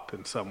shop.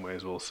 In some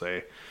ways, we'll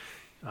say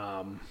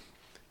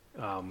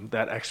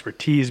that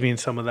expertise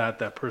means some of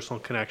that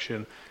personal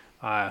connection,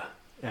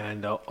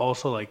 and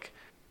also like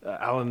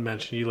Alan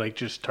mentioned, you like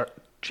just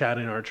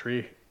chatting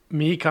archery.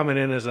 Me coming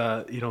in as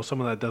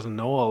someone that doesn't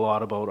know a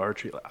lot about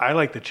archery, I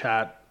like to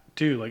chat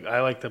too. Like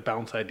I like to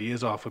bounce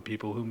ideas off of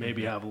people who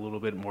maybe have a little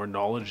bit more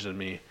knowledge than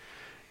me,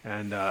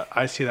 and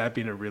I see that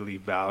being a real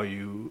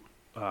value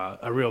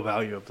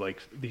of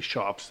like these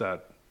shops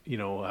that, you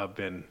know, have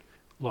been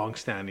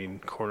long-standing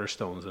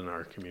cornerstones in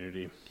our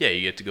community. Yeah,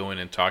 you get to go in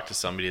and talk to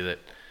somebody that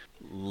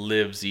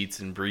lives, eats,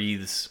 and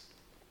breathes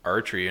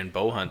archery and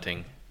bow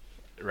hunting,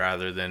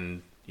 rather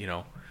than, you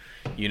know,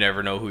 you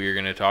never know who you're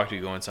going to talk to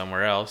going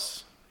somewhere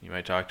else. You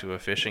might talk to a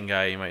fishing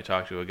guy, you might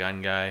talk to a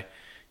gun guy,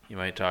 you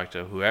might talk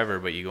to whoever,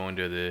 but you go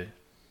into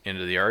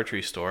the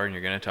archery store and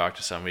you're going to talk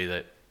to somebody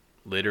that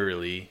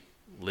literally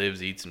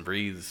lives, eats, and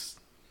breathes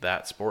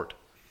that sport.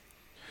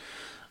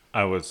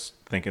 I was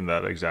thinking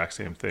that exact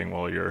same thing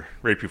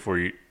right before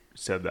you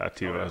said that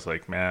too. I was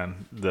like,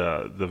 man,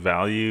 the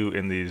value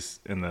in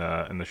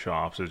the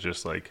shops is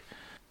just like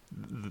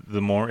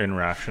the more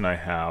interaction I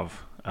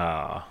have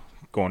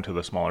going to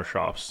the smaller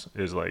shops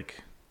is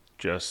like,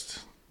 just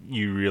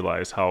you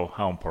realize how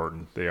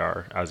important they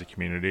are as a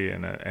community,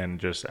 and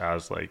just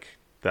as like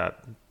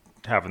that,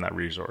 having that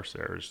resource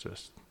there is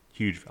just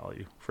huge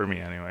value for me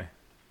anyway.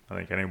 I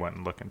think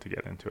anyone looking to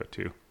get into it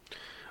too.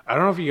 I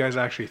don't know if you guys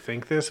actually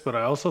think this, but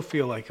I also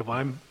feel like if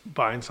I'm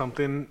buying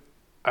something,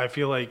 I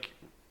feel like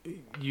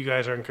you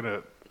guys aren't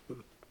going to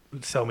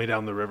sell me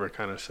down the river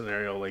kind of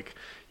scenario. Like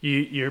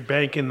you're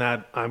banking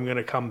that I'm going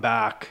to come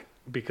back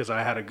because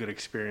I had a good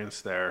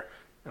experience there,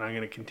 and I'm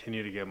going to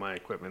continue to get my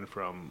equipment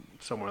from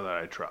somewhere that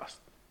I trust.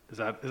 Is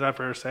that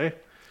fair to say?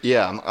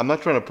 Yeah, I'm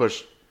not trying to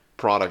push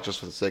product just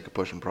for the sake of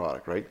pushing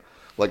product, right?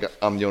 Like,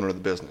 I'm the owner of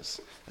the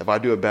business. If I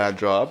do a bad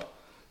job,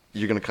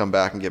 you're going to come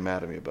back and get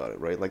mad at me about it,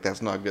 right? Like,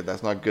 that's not good.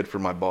 That's not good for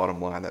my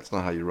bottom line. That's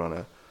not how you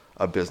run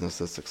a business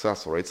that's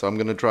successful, right? So I'm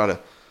going to try to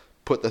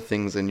put the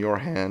things in your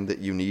hand that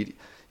you need.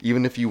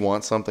 Even if you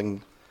want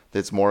something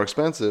that's more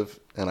expensive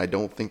and I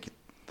don't think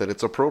that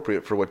it's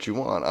appropriate for what you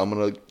want, I'm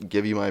going to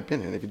give you my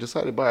opinion. If you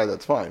decide to buy it,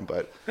 that's fine.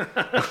 But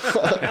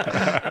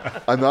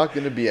I'm not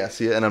going to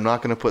BS you, and I'm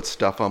not going to put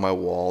stuff on my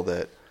wall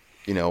that,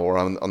 you know, or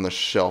on the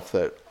shelf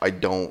that I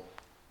don't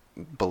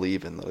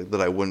believe in,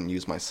 that I wouldn't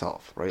use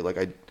myself, right? Like,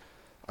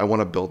 I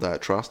want to build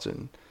that trust,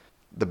 and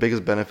the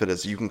biggest benefit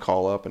is you can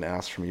call up and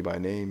ask for me by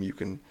name. You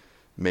can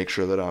make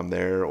sure that I'm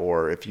there,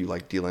 or if you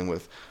like dealing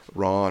with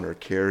Ron or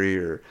Carrie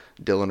or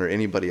Dylan or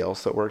anybody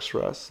else that works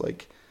for us,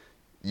 like,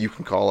 you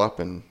can call up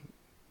and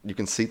you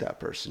can see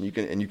that person. You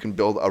can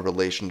build a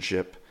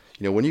relationship.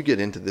 You know, when you get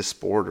into this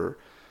sport, or,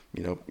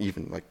 you know,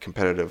 even like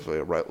competitive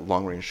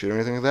long range shooting or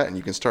anything like that, and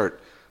you can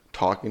start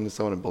talking to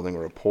someone and building a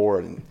rapport.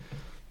 And,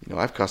 you know,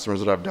 I have customers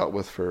that I've dealt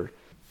with for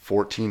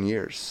 14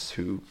 years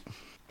who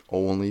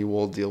only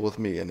will deal with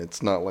me. And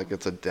it's not like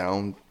it's a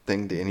down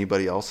thing to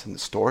anybody else in the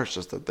store. It's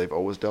just that they've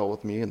always dealt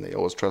with me and they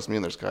always trust me.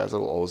 And there's guys that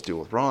will always deal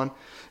with Ron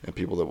and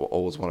people that will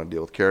always want to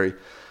deal with Carrie.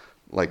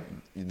 Like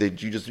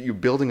you're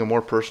building a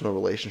more personal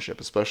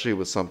relationship, especially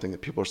with something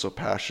that people are so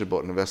passionate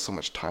about and invest so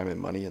much time and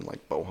money in,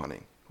 like bow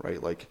hunting,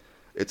 right? Like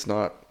it's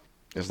not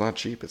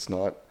cheap. It's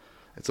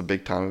a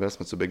big time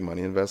investment. It's a big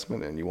money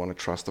investment. And you want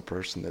to trust the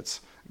person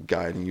that's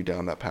guiding you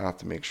down that path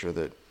to make sure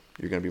that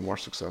you're going to be more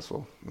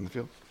successful in the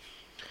field.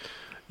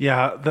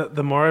 Yeah,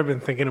 the more I've been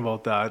thinking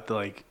about that,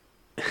 like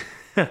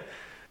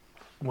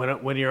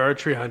when you're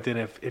archery hunting,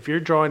 if you're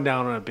drawing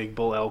down on a big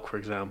bull elk, for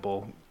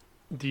example,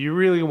 do you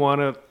really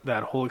want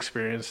that whole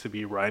experience to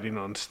be riding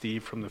on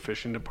Steve from the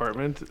fishing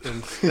department?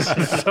 In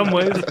some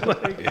ways,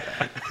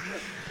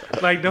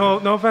 like no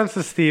offense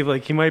to Steve,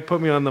 like he might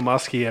put me on the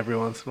muskie every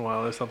once in a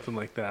while or something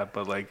like that,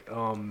 but like,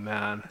 oh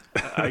man,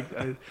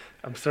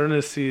 I'm starting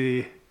to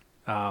see,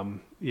 I'm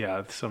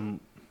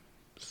seeing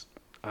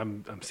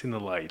the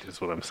light,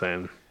 is what I'm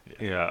saying.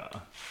 Yeah,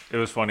 it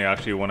was funny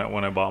actually when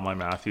I bought my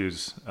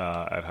Matthews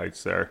at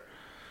Heights there.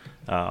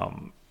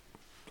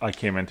 I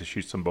came in to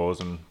shoot some bows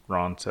and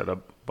Ron set a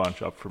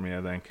bunch up for me,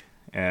 I think,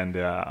 and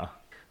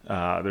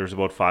there's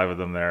about 5 of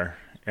them there,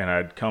 and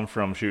I'd come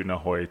from shooting a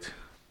Hoyt,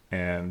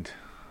 and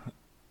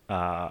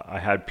I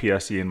had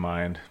PSE in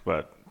mind,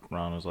 but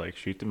Ron was like,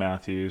 shoot the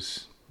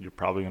Matthews. You're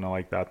probably gonna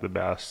like that the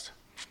best.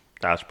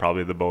 That's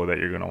probably the bow that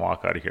you're gonna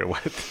walk out of here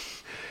with.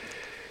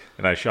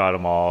 And I shot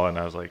them all, and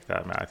I was like,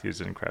 that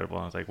Matthews is incredible.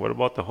 And I was like, what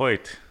about the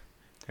Hoyt?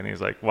 And he's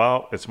like,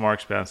 well, it's more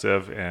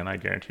expensive, and I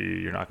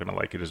guarantee you're not going to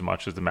like it as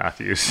much as the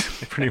Matthews,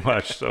 pretty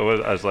much. So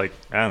I was like,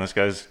 man, this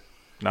guy's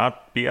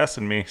not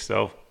BSing me,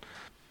 so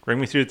bring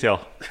me through the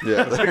tail.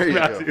 Yeah, there you go.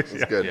 Matthews,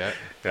 That's good.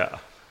 Yeah.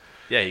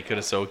 Yeah, he could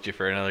have soaked you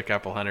for another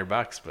couple $100,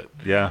 but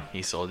yeah,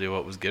 he sold you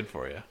what was good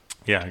for you.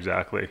 Yeah,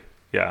 exactly.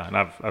 Yeah, and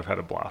I've had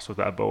a blast with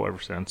that bow ever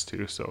since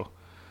too, so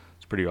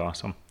it's pretty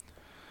awesome.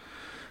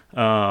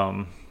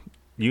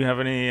 You have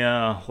any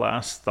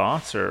last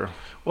thoughts or?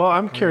 Well,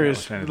 I'm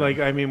curious. Like,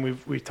 I mean,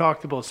 we've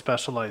talked about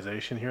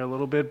specialization here a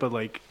little bit, but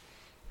like,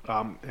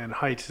 and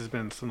Heights has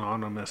been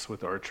synonymous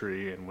with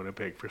archery in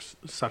Winnipeg for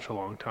such a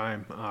long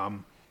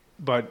time.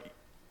 But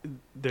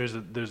there's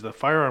the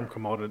firearm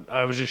component.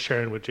 I was just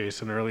sharing with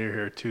Jason earlier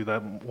here too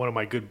that one of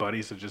my good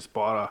buddies had just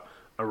bought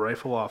a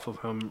rifle off of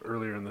him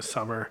earlier in the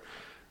summer,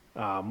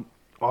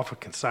 off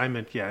of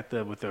consignment yet,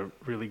 with a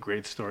really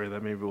great story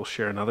that maybe we'll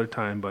share another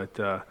time.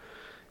 But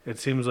it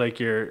seems like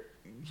the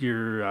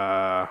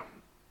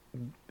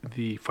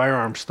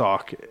firearm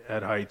stock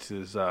at Heights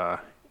is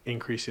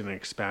increasing and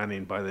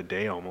expanding by the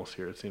day almost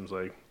here, it seems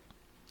like.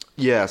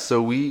 Yeah,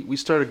 so we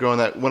started growing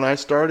that. When I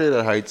started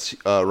at Heights,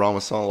 Ron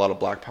was selling a lot of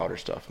black powder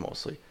stuff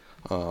mostly,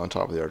 on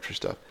top of the archery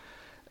stuff.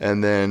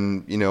 And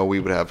then, we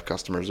would have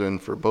customers in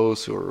for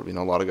bows who are,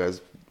 a lot of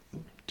guys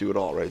do it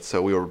all, right?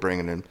 So we were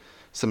bringing in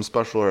some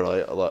special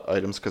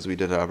items because we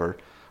did have our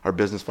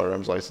business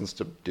firearms license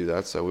to do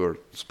that. So we were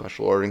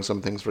special ordering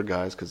some things for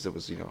guys because it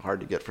was,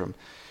 hard to get from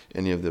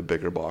any of the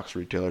bigger box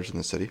retailers in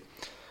the city.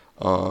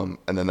 And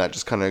then that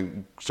just kind of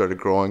started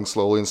growing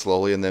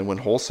slowly. And then when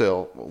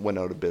wholesale went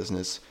out of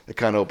business, it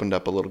kind of opened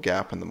up a little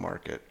gap in the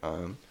market.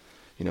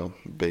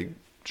 Big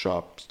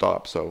shop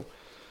stopped. So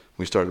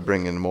we started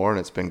bringing in more, and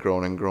it's been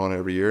growing and growing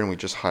every year. And we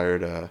just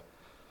hired a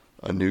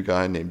new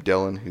guy named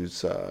Dylan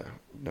who's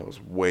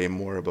knows way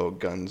more about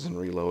guns and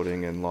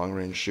reloading and long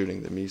range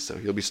shooting than me. So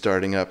he'll be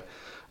starting up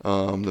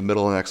the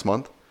middle of next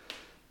month.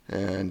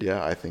 And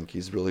yeah, I think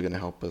he's really going to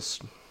help us,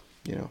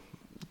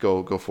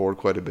 go forward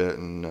quite a bit.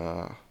 And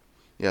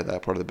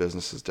that part of the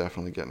business is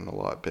definitely getting a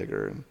lot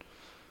bigger and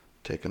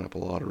taking up a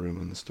lot of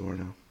room in the store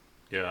now.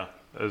 Yeah,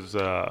 as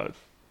the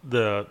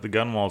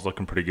gun wall's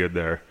looking pretty good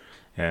there,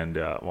 and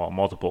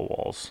multiple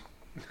walls.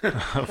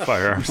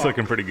 Firearms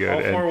looking pretty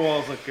good. All 4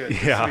 walls look good.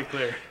 Yeah, to be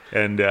clear.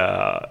 And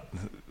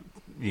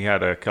he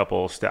had a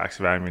couple stacks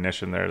of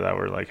ammunition there that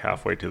were like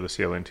halfway to the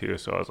ceiling too.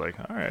 So I was like,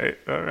 all right,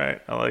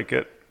 I like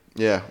it.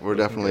 Yeah, we're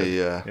definitely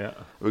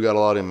we got a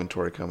lot of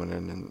inventory coming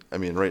in, and I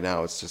mean right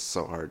now it's just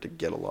so hard to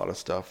get a lot of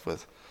stuff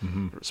with,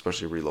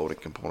 especially reloading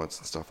components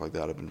and stuff like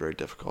that have been very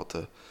difficult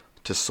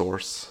to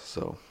source.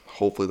 So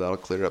hopefully that'll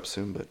clear up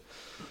soon. But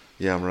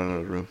yeah, I'm running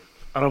out of room.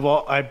 Out of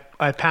all,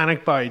 I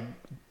panic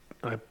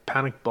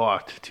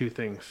bought 2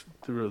 things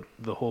through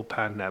the whole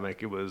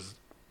pandemic.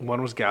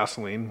 One was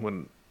gasoline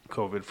when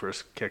COVID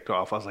first kicked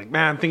off. I was like,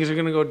 man, things are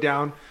gonna go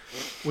down.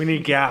 We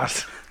need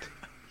gas.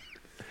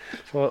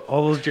 So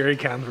all those jerry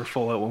cans were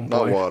full at one point.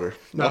 Not water,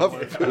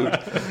 not food,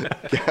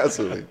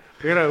 gasoline.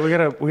 We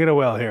got a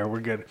well here. We're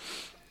good.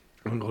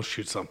 I'm gonna go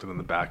shoot something in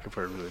the back if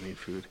I really need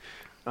food.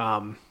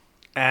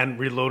 And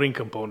reloading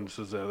components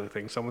is the other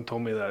thing. Someone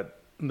told me that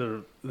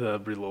the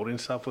reloading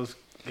stuff was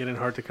getting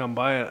hard to come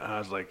by. And I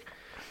was like,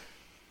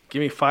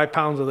 give me 5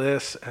 pounds of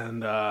this,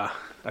 and I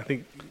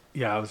think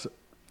it was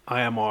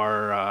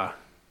IMR.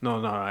 No,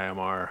 not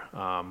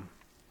IMR.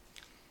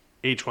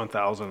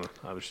 H1000.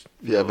 If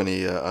you have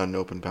any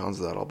unopened pounds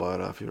of that, I'll buy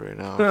it off you right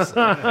now.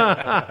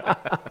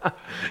 So.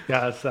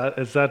 Yeah,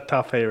 it's that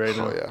tough hay right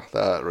now. Oh yeah,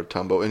 that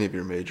Rotumbo, any of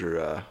your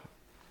major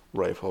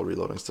rifle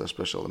reloading stuff,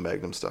 especially all the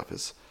Magnum stuff,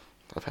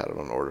 I've had it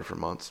on order for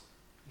months.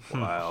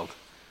 Wild.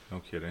 No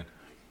kidding.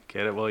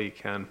 Get it while you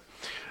can.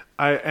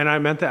 I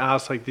meant to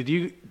ask, like, did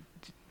you,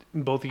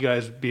 both you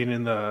guys being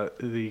in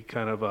the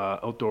kind of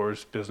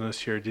outdoors business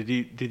here, did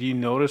you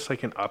notice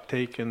like an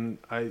uptake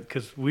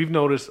because we've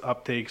noticed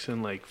uptakes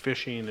in like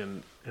fishing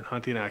and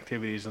hunting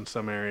activities in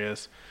some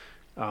areas.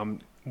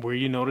 Were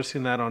you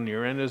noticing that on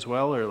your end as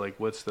well, or like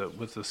what's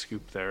the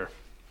scoop there?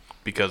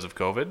 Because of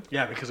COVID?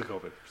 Yeah, because of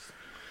COVID.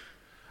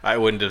 I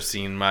wouldn't have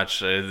seen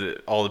much.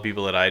 All the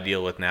people that I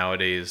deal with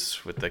nowadays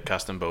with the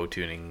custom bow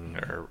tuning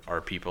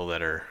are people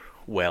that are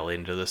well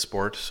into the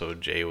sport. So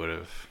Jay would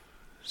have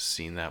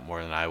seen that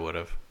more than I would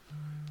have.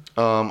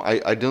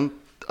 I don't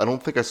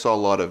think I saw a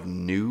lot of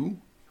new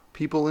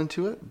people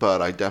into it,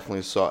 but I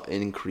definitely saw an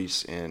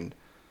increase in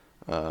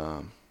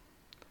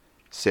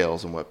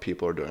sales and what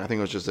people are doing. I think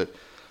it was just that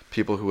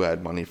people who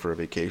had money for a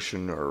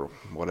vacation or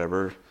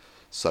whatever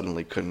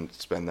suddenly couldn't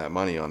spend that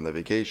money on the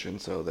vacation,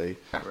 so they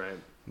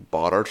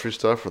bought archery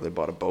stuff, or they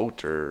bought a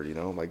boat, or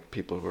like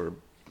people who are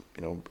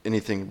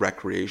anything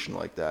recreation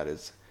like that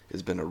has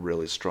been a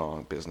really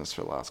strong business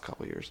for the last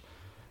couple of years.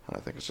 And I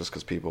think it's just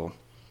because people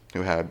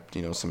who had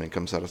some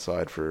income set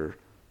aside for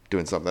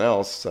doing something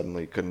else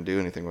suddenly couldn't do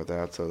anything with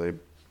that, so they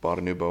bought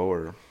a new bow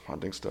or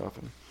hunting stuff.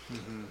 And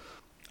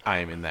I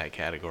am in that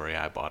category.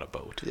 I bought a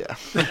boat. yeah.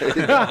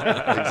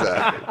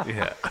 Exactly.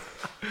 Yeah.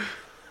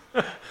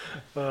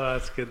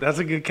 That's good. That's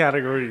a good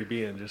category to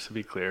be in, just to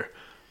be clear.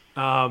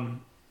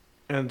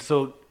 And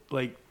so,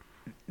 like,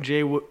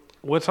 Jay,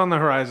 what's on the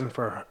horizon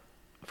for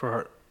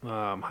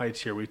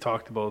Heights here? We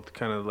talked about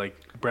kind of like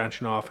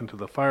branching off into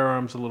the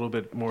firearms a little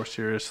bit more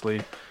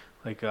seriously.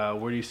 Like,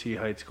 where do you see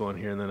Heights going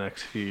here in the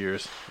next few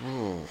years?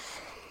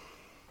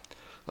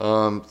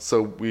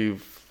 So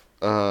we've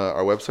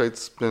our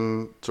website's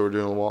been we're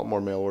doing a lot more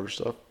mail order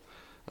stuff.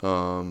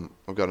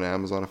 I've got an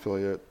Amazon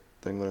affiliate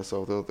thing that I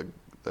sell with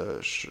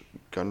the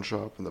gun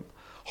shop, and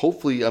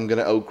hopefully I'm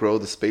gonna outgrow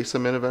the space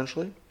I'm in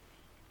eventually,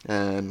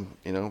 and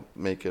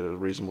make it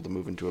reasonable to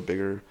move into a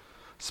bigger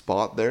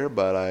spot there.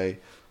 But I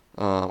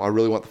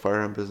really want the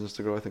firearm business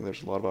to grow. I think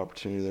there's a lot of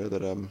opportunity there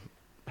that I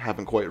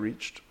haven't quite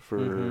reached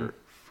for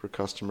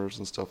customers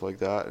and stuff like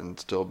that, and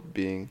still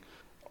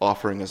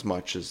offering as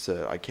much as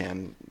I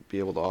can be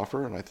able to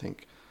offer. And I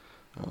think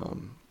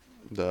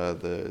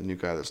the new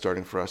guy that's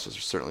starting for us is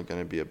certainly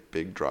going to be a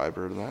big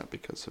driver in that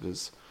because of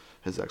his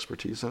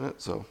expertise in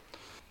it. So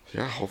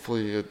yeah,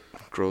 hopefully it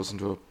grows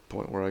into a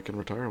point where I can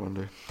retire one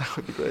day. That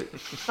would be great.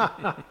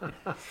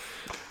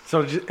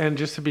 So, and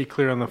just to be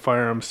clear on the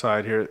firearm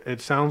side here,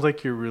 it sounds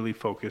like you're really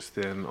focused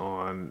in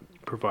on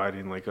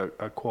providing like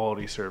a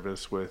quality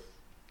service with,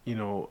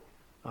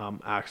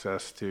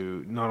 access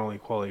to not only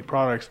quality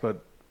products,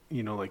 but,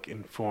 like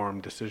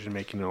informed decision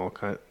making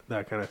and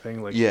that kind of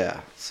thing. Like,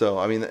 yeah. So,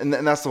 I mean, and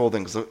that's the whole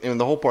thing. So,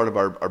 the whole part of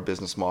our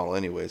business model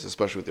anyways,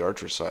 especially with the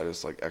archery side,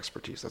 is like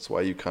expertise. That's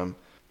why you come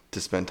to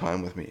spend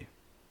time with me,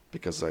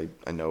 because I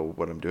know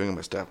what I'm doing and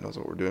my staff knows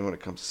what we're doing when it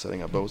comes to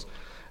setting up bows.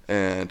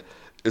 And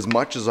as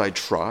much as I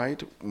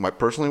tried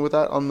personally with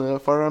that on the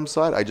firearm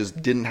side, I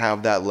just didn't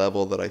have that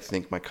level that I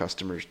think my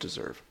customers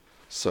deserve.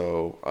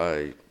 So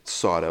I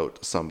sought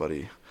out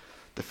somebody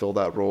to fill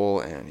that role,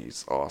 and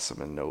he's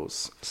awesome and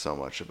knows so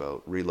much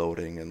about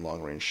reloading and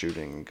long range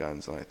shooting and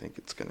guns. And I think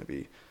it's going to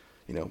be,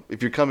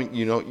 if you're coming,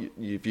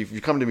 if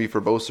you come to me for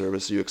bow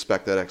service, you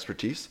expect that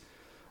expertise.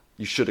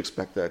 You should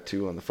expect that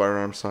too on the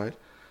firearm side.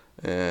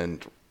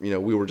 And, we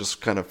were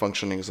just kind of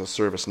functioning as a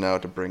service now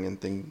to bring in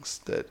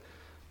things that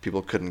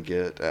people couldn't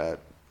get at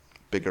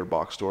bigger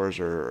box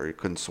stores or you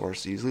couldn't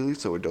source easily.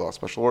 So we did a lot of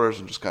special orders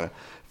and just kind of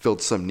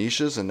filled some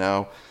niches. And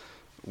now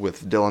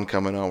with Dylan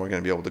coming on, we're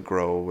going to be able to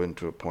grow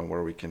into a point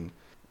where we can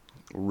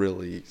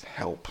really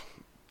help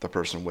the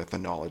person with the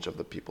knowledge of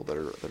the people that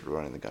are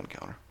running the gun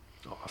counter.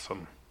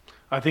 Awesome.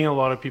 I think a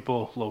lot of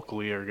people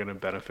locally are going to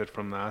benefit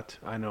from that.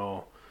 I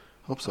know.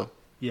 Hope so.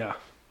 Yeah.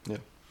 Yeah.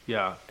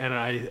 Yeah.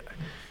 And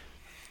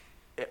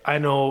I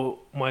know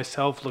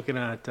myself looking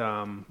at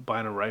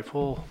buying a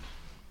rifle,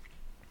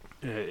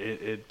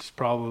 it's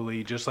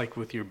probably just like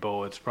with your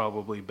bow, it's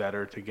probably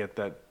better to get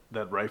that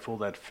rifle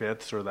that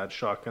fits or that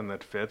shotgun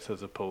that fits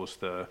as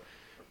opposed to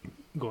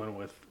going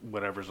with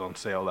whatever's on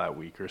sale that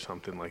week or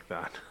something like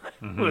that.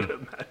 I would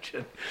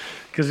imagine,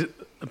 because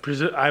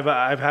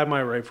I've had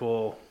my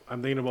rifle.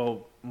 I'm thinking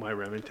about my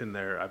Remington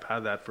there. I've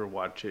had that for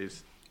what,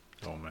 Chase?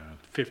 Oh man,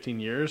 15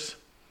 years.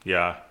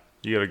 Yeah,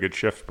 you got a good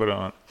shift put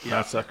on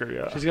that sucker.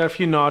 Yeah, She's got a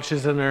few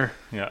notches in there.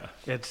 yeah.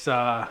 It's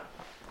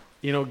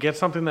get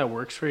something that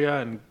works for you,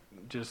 and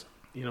just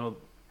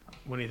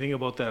when you think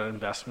about that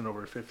investment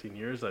over 15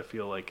 years, I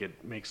feel like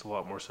it makes a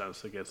lot more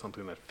sense to get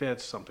something that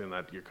fits, something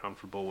that you're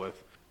comfortable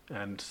with,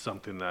 and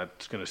something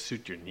that's going to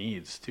suit your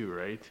needs too,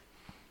 right?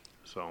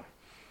 So,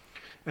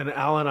 and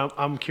Alan,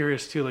 I'm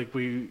curious too. Like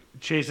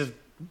Chase has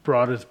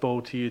brought his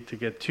bow to you to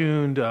get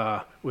tuned.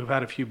 We've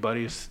had a few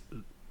buddies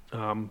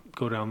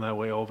go down that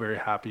way, all very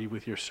happy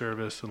with your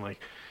service. And like,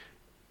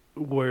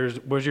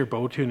 where's your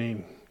bow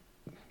tuning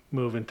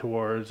moving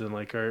towards, and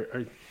like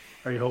are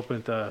you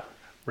hoping to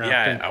ramp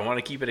Yeah, in? I want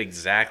to keep it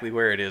exactly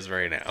where it is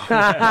right now.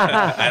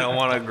 I don't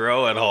want to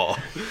grow at all.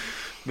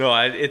 No,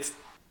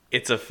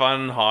 it's a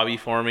fun hobby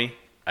for me.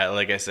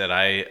 Like I said,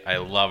 I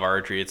love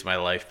archery. It's my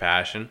life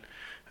passion.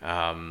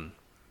 And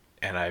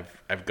I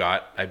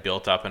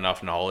built up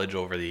enough knowledge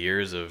over the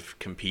years of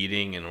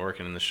competing and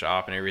working in the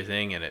shop and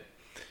everything. And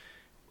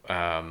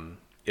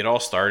it all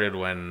started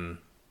when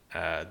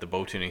the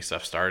bow tuning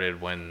stuff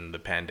started when the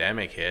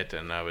pandemic hit,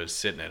 and I was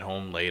sitting at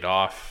home laid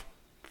off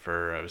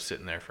I was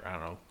sitting there for, I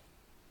don't know,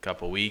 a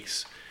couple of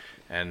weeks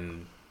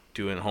and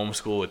doing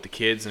homeschool with the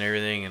kids and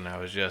everything. And I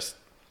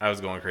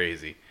was going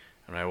crazy.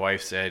 And my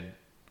wife said,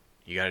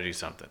 you got to do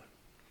something.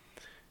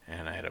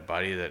 And I had a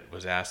buddy that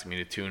was asking me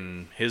to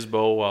tune his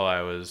bow while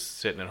I was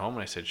sitting at home.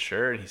 And I said,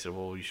 sure. And he said,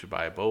 well, you should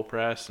buy a bow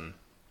press. And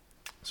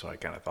so I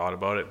kind of thought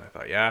about it, and I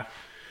thought, yeah,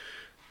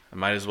 I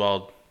might as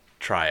well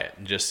try it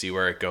and just see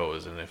where it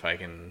goes. And if I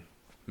can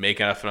make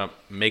up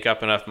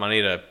enough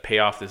money to pay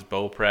off this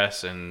bow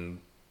press and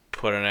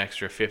put an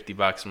extra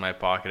 $50 in my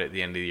pocket at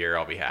the end of the year,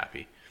 I'll be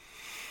happy.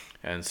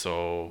 And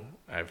so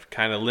I've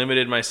kind of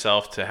limited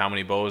myself to how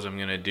many bows I'm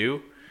going to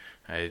do.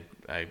 I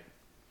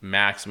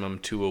maximum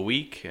 2 a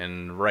week,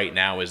 and right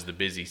now is the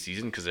busy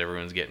season because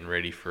everyone's getting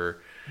ready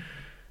for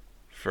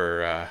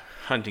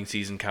hunting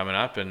season coming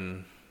up,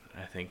 and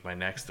I think my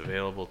next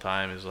available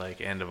time is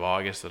like end of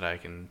August that I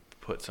can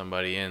put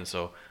somebody in.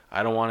 So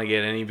I don't want to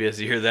get any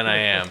busier than I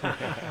am.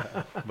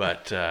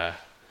 But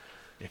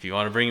if you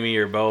want to bring me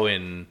your bow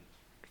in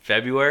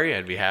February,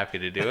 I'd be happy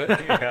to do it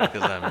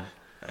because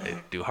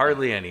I do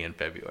hardly any in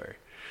February.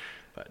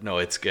 But no,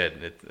 it's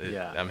good.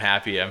 Yeah. I'm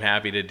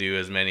happy to do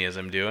as many as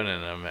I'm doing,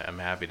 and I'm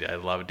happy I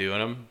love doing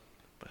them.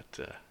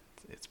 But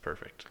it's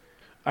perfect.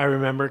 I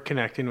remember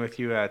connecting with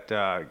you at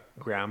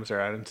Graham's.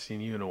 I hadn't seen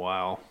you in a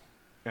while,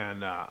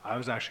 and I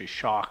was actually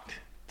shocked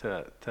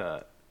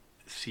to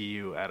see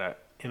you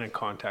in a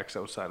context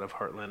outside of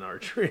Heartland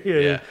Archery.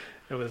 Yeah.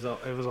 It was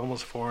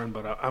almost foreign,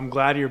 but I'm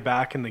glad you're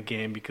back in the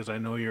game because I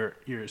know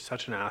you're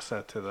such an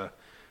asset to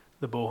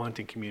the bow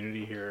hunting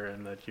community here,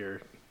 and that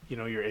you're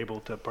able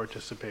to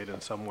participate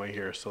in some way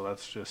here. So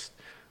that's just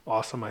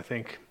awesome, I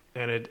think.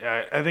 And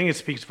I think it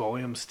speaks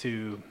volumes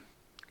to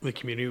the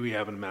community we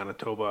have in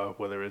Manitoba,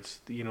 whether it's,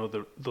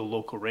 the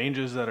local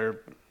ranges that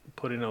are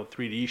putting out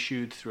 3D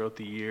shoots throughout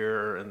the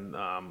year, and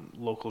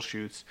local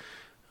shoots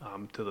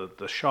to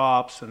the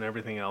shops and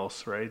everything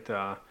else, right?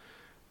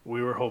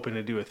 We were hoping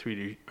to do a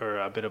 3D or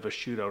a bit of a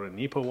shootout in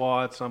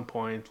Neepawa at some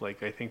point.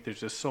 Like, I think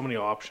there's just so many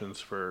options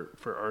for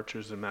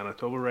archers in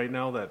Manitoba right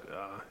now that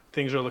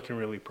things are looking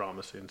really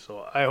promising.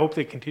 So I hope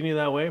they continue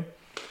that way.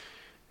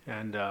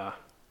 And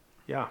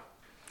yeah.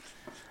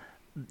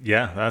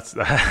 Yeah, that's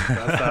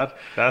that.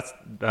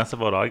 that's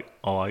about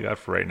all I got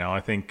for right now. I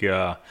think.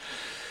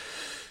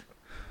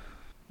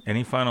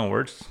 Any final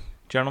words,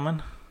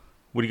 gentlemen?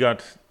 What do you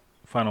got?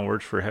 Final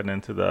words for heading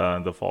into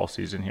the fall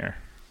season here?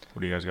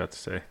 What do you guys got to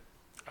say?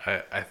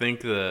 I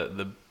think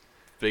the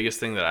biggest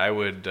thing that I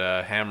would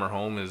hammer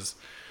home is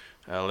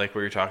like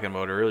we were talking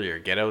about earlier.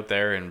 Get out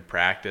there and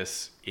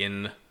practice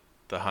in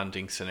the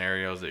hunting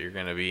scenarios that you're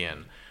going to be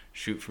in.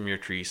 Shoot from your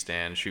tree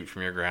stand. Shoot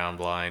from your ground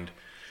blind.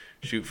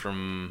 Shoot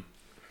from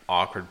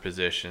awkward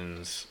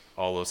positions.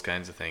 All those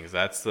kinds of things.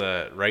 That's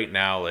right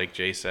now, like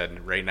Jay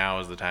said, right now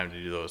is the time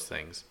to do those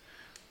things.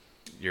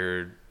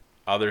 Your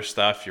other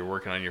stuff, you're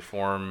working on your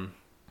form,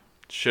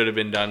 should have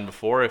been done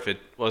before. If it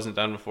wasn't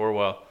done before,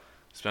 well,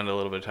 spend a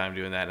little bit of time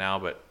doing that now,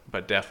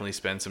 but definitely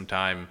spend some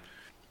time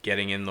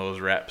getting in those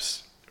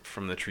reps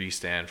from the tree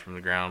stand, from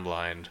the ground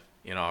blind,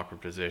 in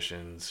awkward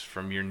positions,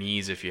 from your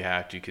knees if you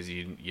have to, because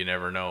you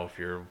never know if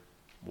you're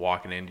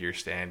walking into your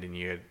stand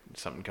and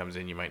something comes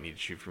in, you might need to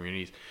shoot from your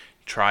knees.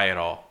 Try it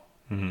all.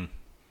 Mm-hmm.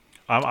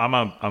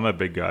 I'm a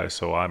big guy,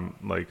 so I'm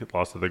like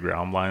lots of the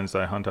ground blinds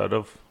I hunt out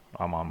of,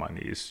 I'm on my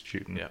knees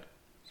shooting. Yeah.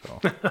 So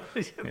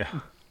yeah.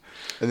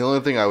 And the only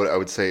thing I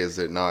would say is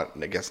that, not,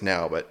 I guess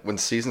now, but when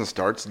season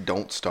starts,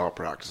 don't stop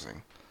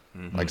practicing.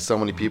 Mm-hmm. Like, so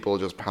many people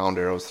just pound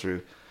arrows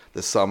through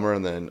the summer,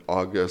 and then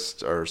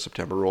August or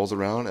September rolls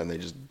around and they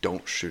just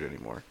don't shoot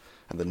anymore.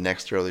 And the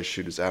next arrow they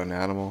shoot is at an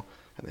animal,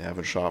 and they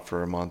haven't shot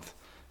for a month,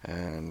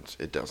 and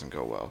it doesn't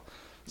go well.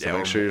 So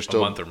make sure you're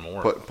still a month or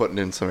more. Putting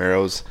in some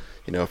arrows,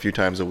 a few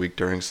times a week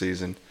during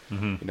season.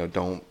 Mm-hmm.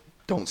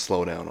 Don't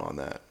slow down on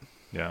that.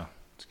 Yeah.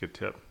 It's a good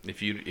tip.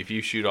 If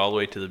you shoot all the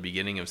way to the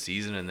beginning of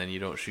season and then you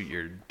don't shoot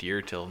your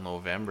deer till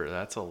November,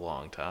 that's a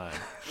long time.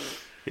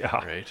 Yeah.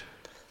 Right?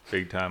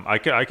 Big time. I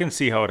can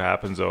see how it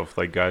happens though, if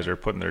like guys are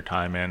putting their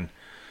time in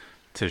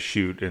to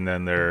shoot, and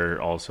then they're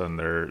all of a sudden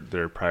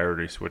their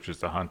priority switches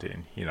to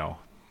hunting,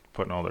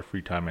 putting all their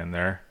free time in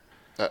there.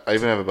 I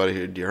even have a buddy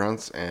who deer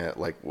hunts, and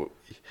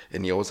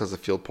he always has a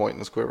field point in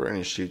his quiver, and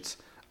he shoots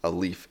a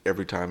leaf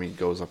every time he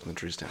goes up in the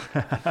tree stand.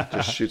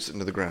 Just shoots it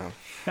into the ground.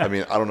 I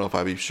mean, I don't know if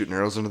I'd be shooting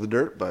arrows into the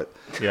dirt, but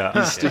yeah,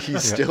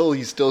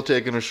 he's still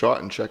taking a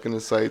shot and checking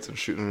his sights and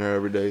shooting an arrow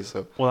every day.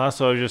 So well, that's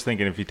what I was just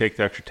thinking. If you take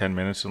the extra 10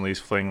 minutes and at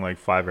least fling like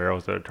 5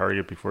 arrows at a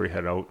target before you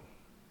head out,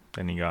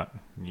 then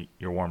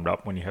you're warmed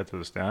up when you head to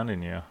the stand,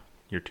 and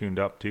you you're tuned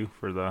up too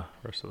for the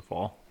rest of the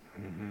fall.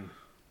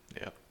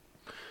 Yeah.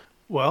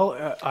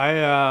 Well,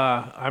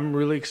 I'm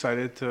really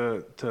excited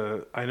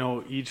to I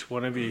know each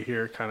one of you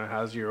here kind of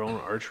has your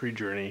own archery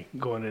journey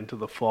going into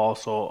the fall,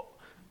 so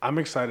I'm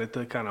excited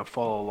to kind of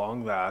follow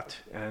along that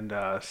and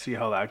see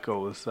how that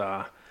goes,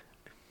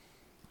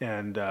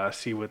 and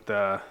see what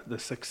the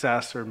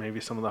success or maybe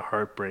some of the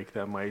heartbreak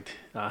that might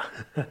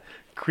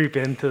creep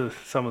into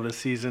some of the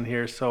season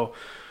here. So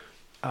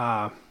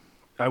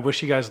I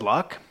wish you guys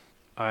luck.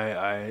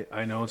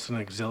 I know it's an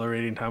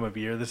exhilarating time of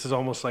year. This is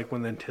almost like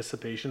when the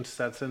anticipation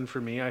sets in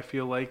for me. I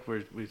feel like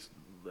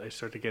I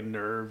start to get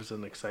nerves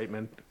and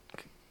excitement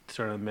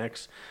sort of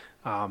mix.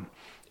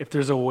 If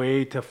there's a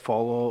way to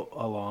follow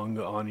along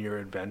on your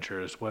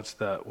adventures, what's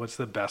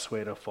the best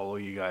way to follow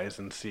you guys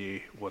and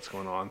see what's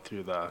going on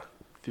through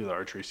the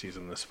archery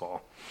season this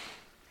fall?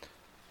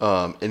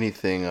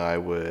 Anything I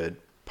would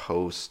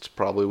post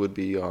probably would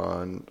be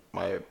on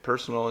my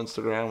personal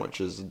Instagram, which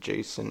is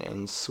Jason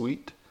and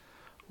Sweet,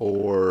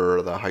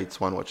 or the Heights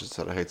one, which is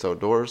at Heights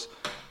Outdoors.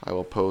 I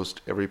will post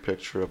every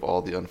picture of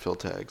all the unfilled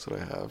tags that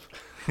I have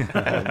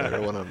on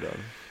there when I'm done.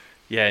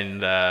 Yeah,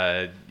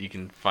 and you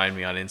can find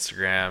me on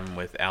Instagram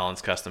with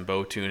Alan's Custom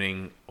Bow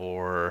Tuning,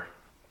 or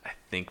I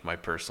think my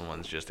personal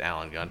one's just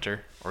Alan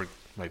Gunter, or it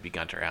might be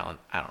Gunter Allen.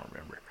 I don't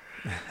remember.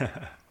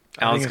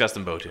 Alan's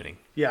Custom Bow Tuning.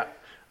 Yeah,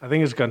 I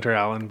think it's Gunter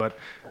Allen, but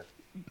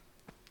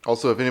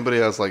Also, if anybody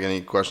has like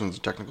any questions,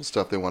 technical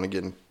stuff they want to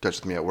get in touch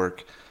with me at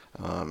work,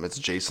 it's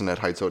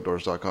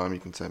jason@heightsoutdoors.com. You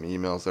can send me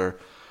emails there,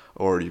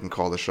 or you can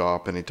call the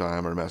shop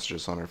anytime or message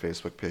us on our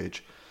Facebook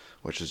page,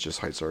 which is just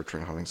Heights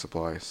Archery and Hunting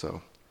Supply.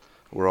 So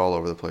we're all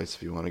over the place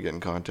if you want to get in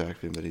contact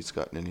if anybody's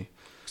got any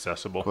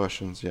Accessible.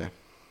 questions. Yeah.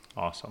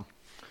 Awesome.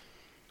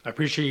 I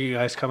appreciate you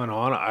guys coming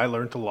on. I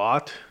learned a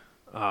lot,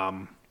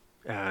 and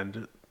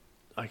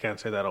I can't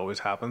say that always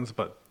happens,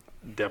 but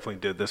definitely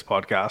did this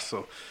podcast.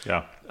 So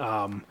Yeah.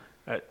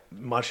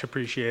 much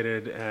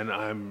appreciated, and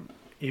I'm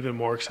even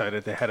more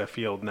excited to head a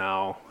field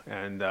now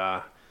and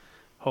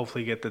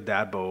hopefully get the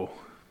dad bow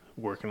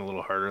working a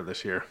little harder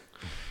this year.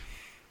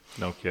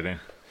 No kidding.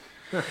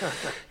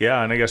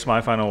 Yeah, and I guess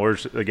my final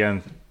words,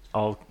 again,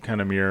 I'll kind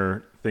of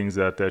mirror things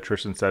that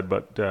Tristan said,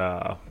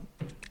 but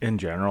in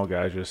general,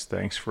 guys, just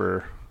thanks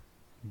for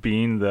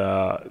being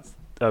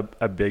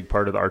a big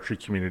part of the archery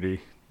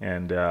community,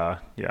 and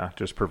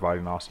just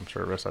providing awesome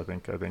service. I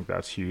think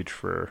that's huge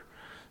for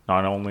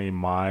not only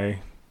my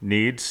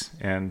needs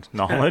and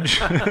knowledge,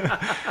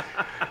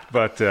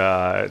 but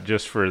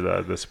just for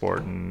the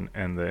sport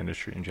and the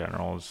industry in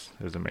general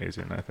is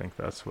amazing. I think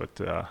that's what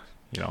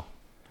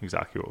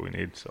exactly what we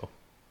need. So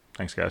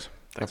thanks, guys.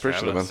 I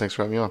appreciate it, man. Thanks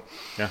for having me on.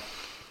 Yeah.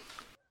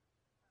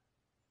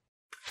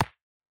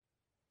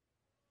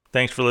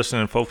 Thanks for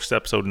listening, folks, to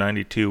episode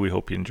 92. We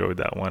hope you enjoyed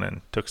that one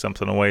and took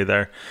something away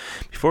there.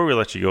 Before we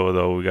let you go,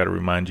 though, we got to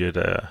remind you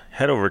to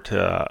head over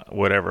to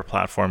whatever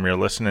platform you're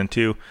listening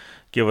to.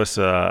 Give us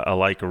a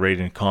like, a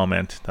rating, and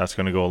comment. That's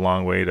going to go a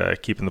long way to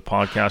keeping the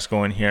podcast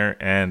going here.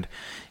 And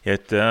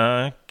it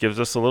gives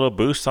us a little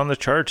boost on the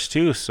charts,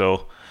 too.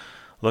 So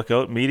look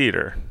out, Meat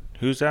Eater.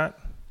 Who's that?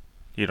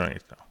 You don't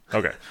need to know.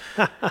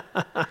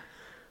 Okay.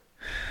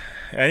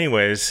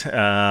 Anyways,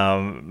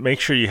 make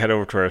sure you head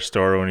over to our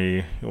store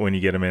when you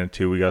get them in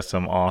too. We got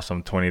some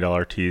awesome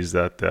 $20 tees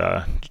that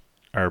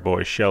our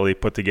boy Shelly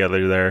put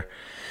together there.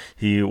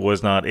 He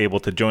was not able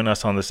to join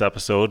us on this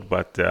episode,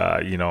 but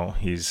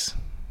he's,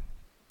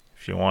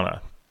 if you want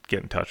to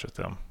get in touch with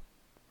him,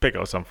 pick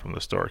out some from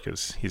the store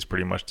because he's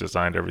pretty much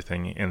designed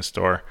everything in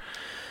store.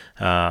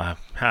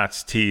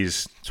 Hats,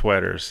 tees,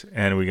 sweaters,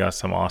 and we got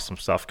some awesome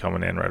stuff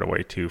coming in right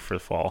away too for the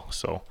fall.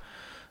 So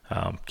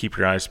keep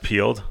your eyes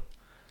peeled.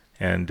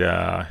 And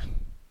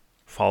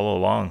follow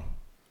along.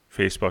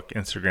 Facebook,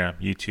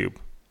 Instagram, YouTube,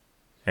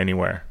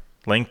 anywhere.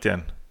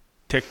 LinkedIn,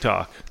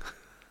 TikTok.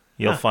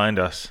 You'll find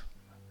us.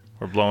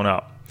 We're blowing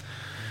up.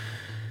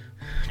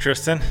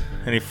 Tristan,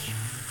 any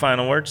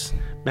final words?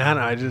 Man,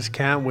 I just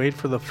can't wait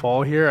for the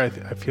fall here. I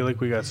feel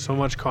like we got so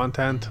much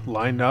content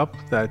lined up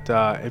that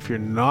if you're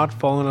not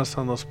following us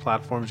on those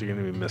platforms, you're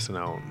going to be missing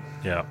out.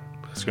 Yeah,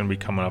 it's going to be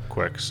coming up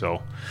quick.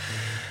 So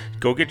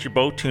go get your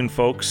bow tuned,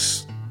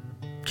 folks.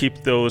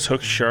 Keep those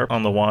hooks sharp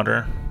on the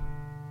water.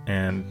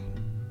 And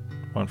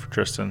one for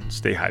Tristan,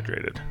 stay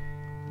hydrated.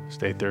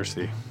 Stay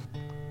thirsty.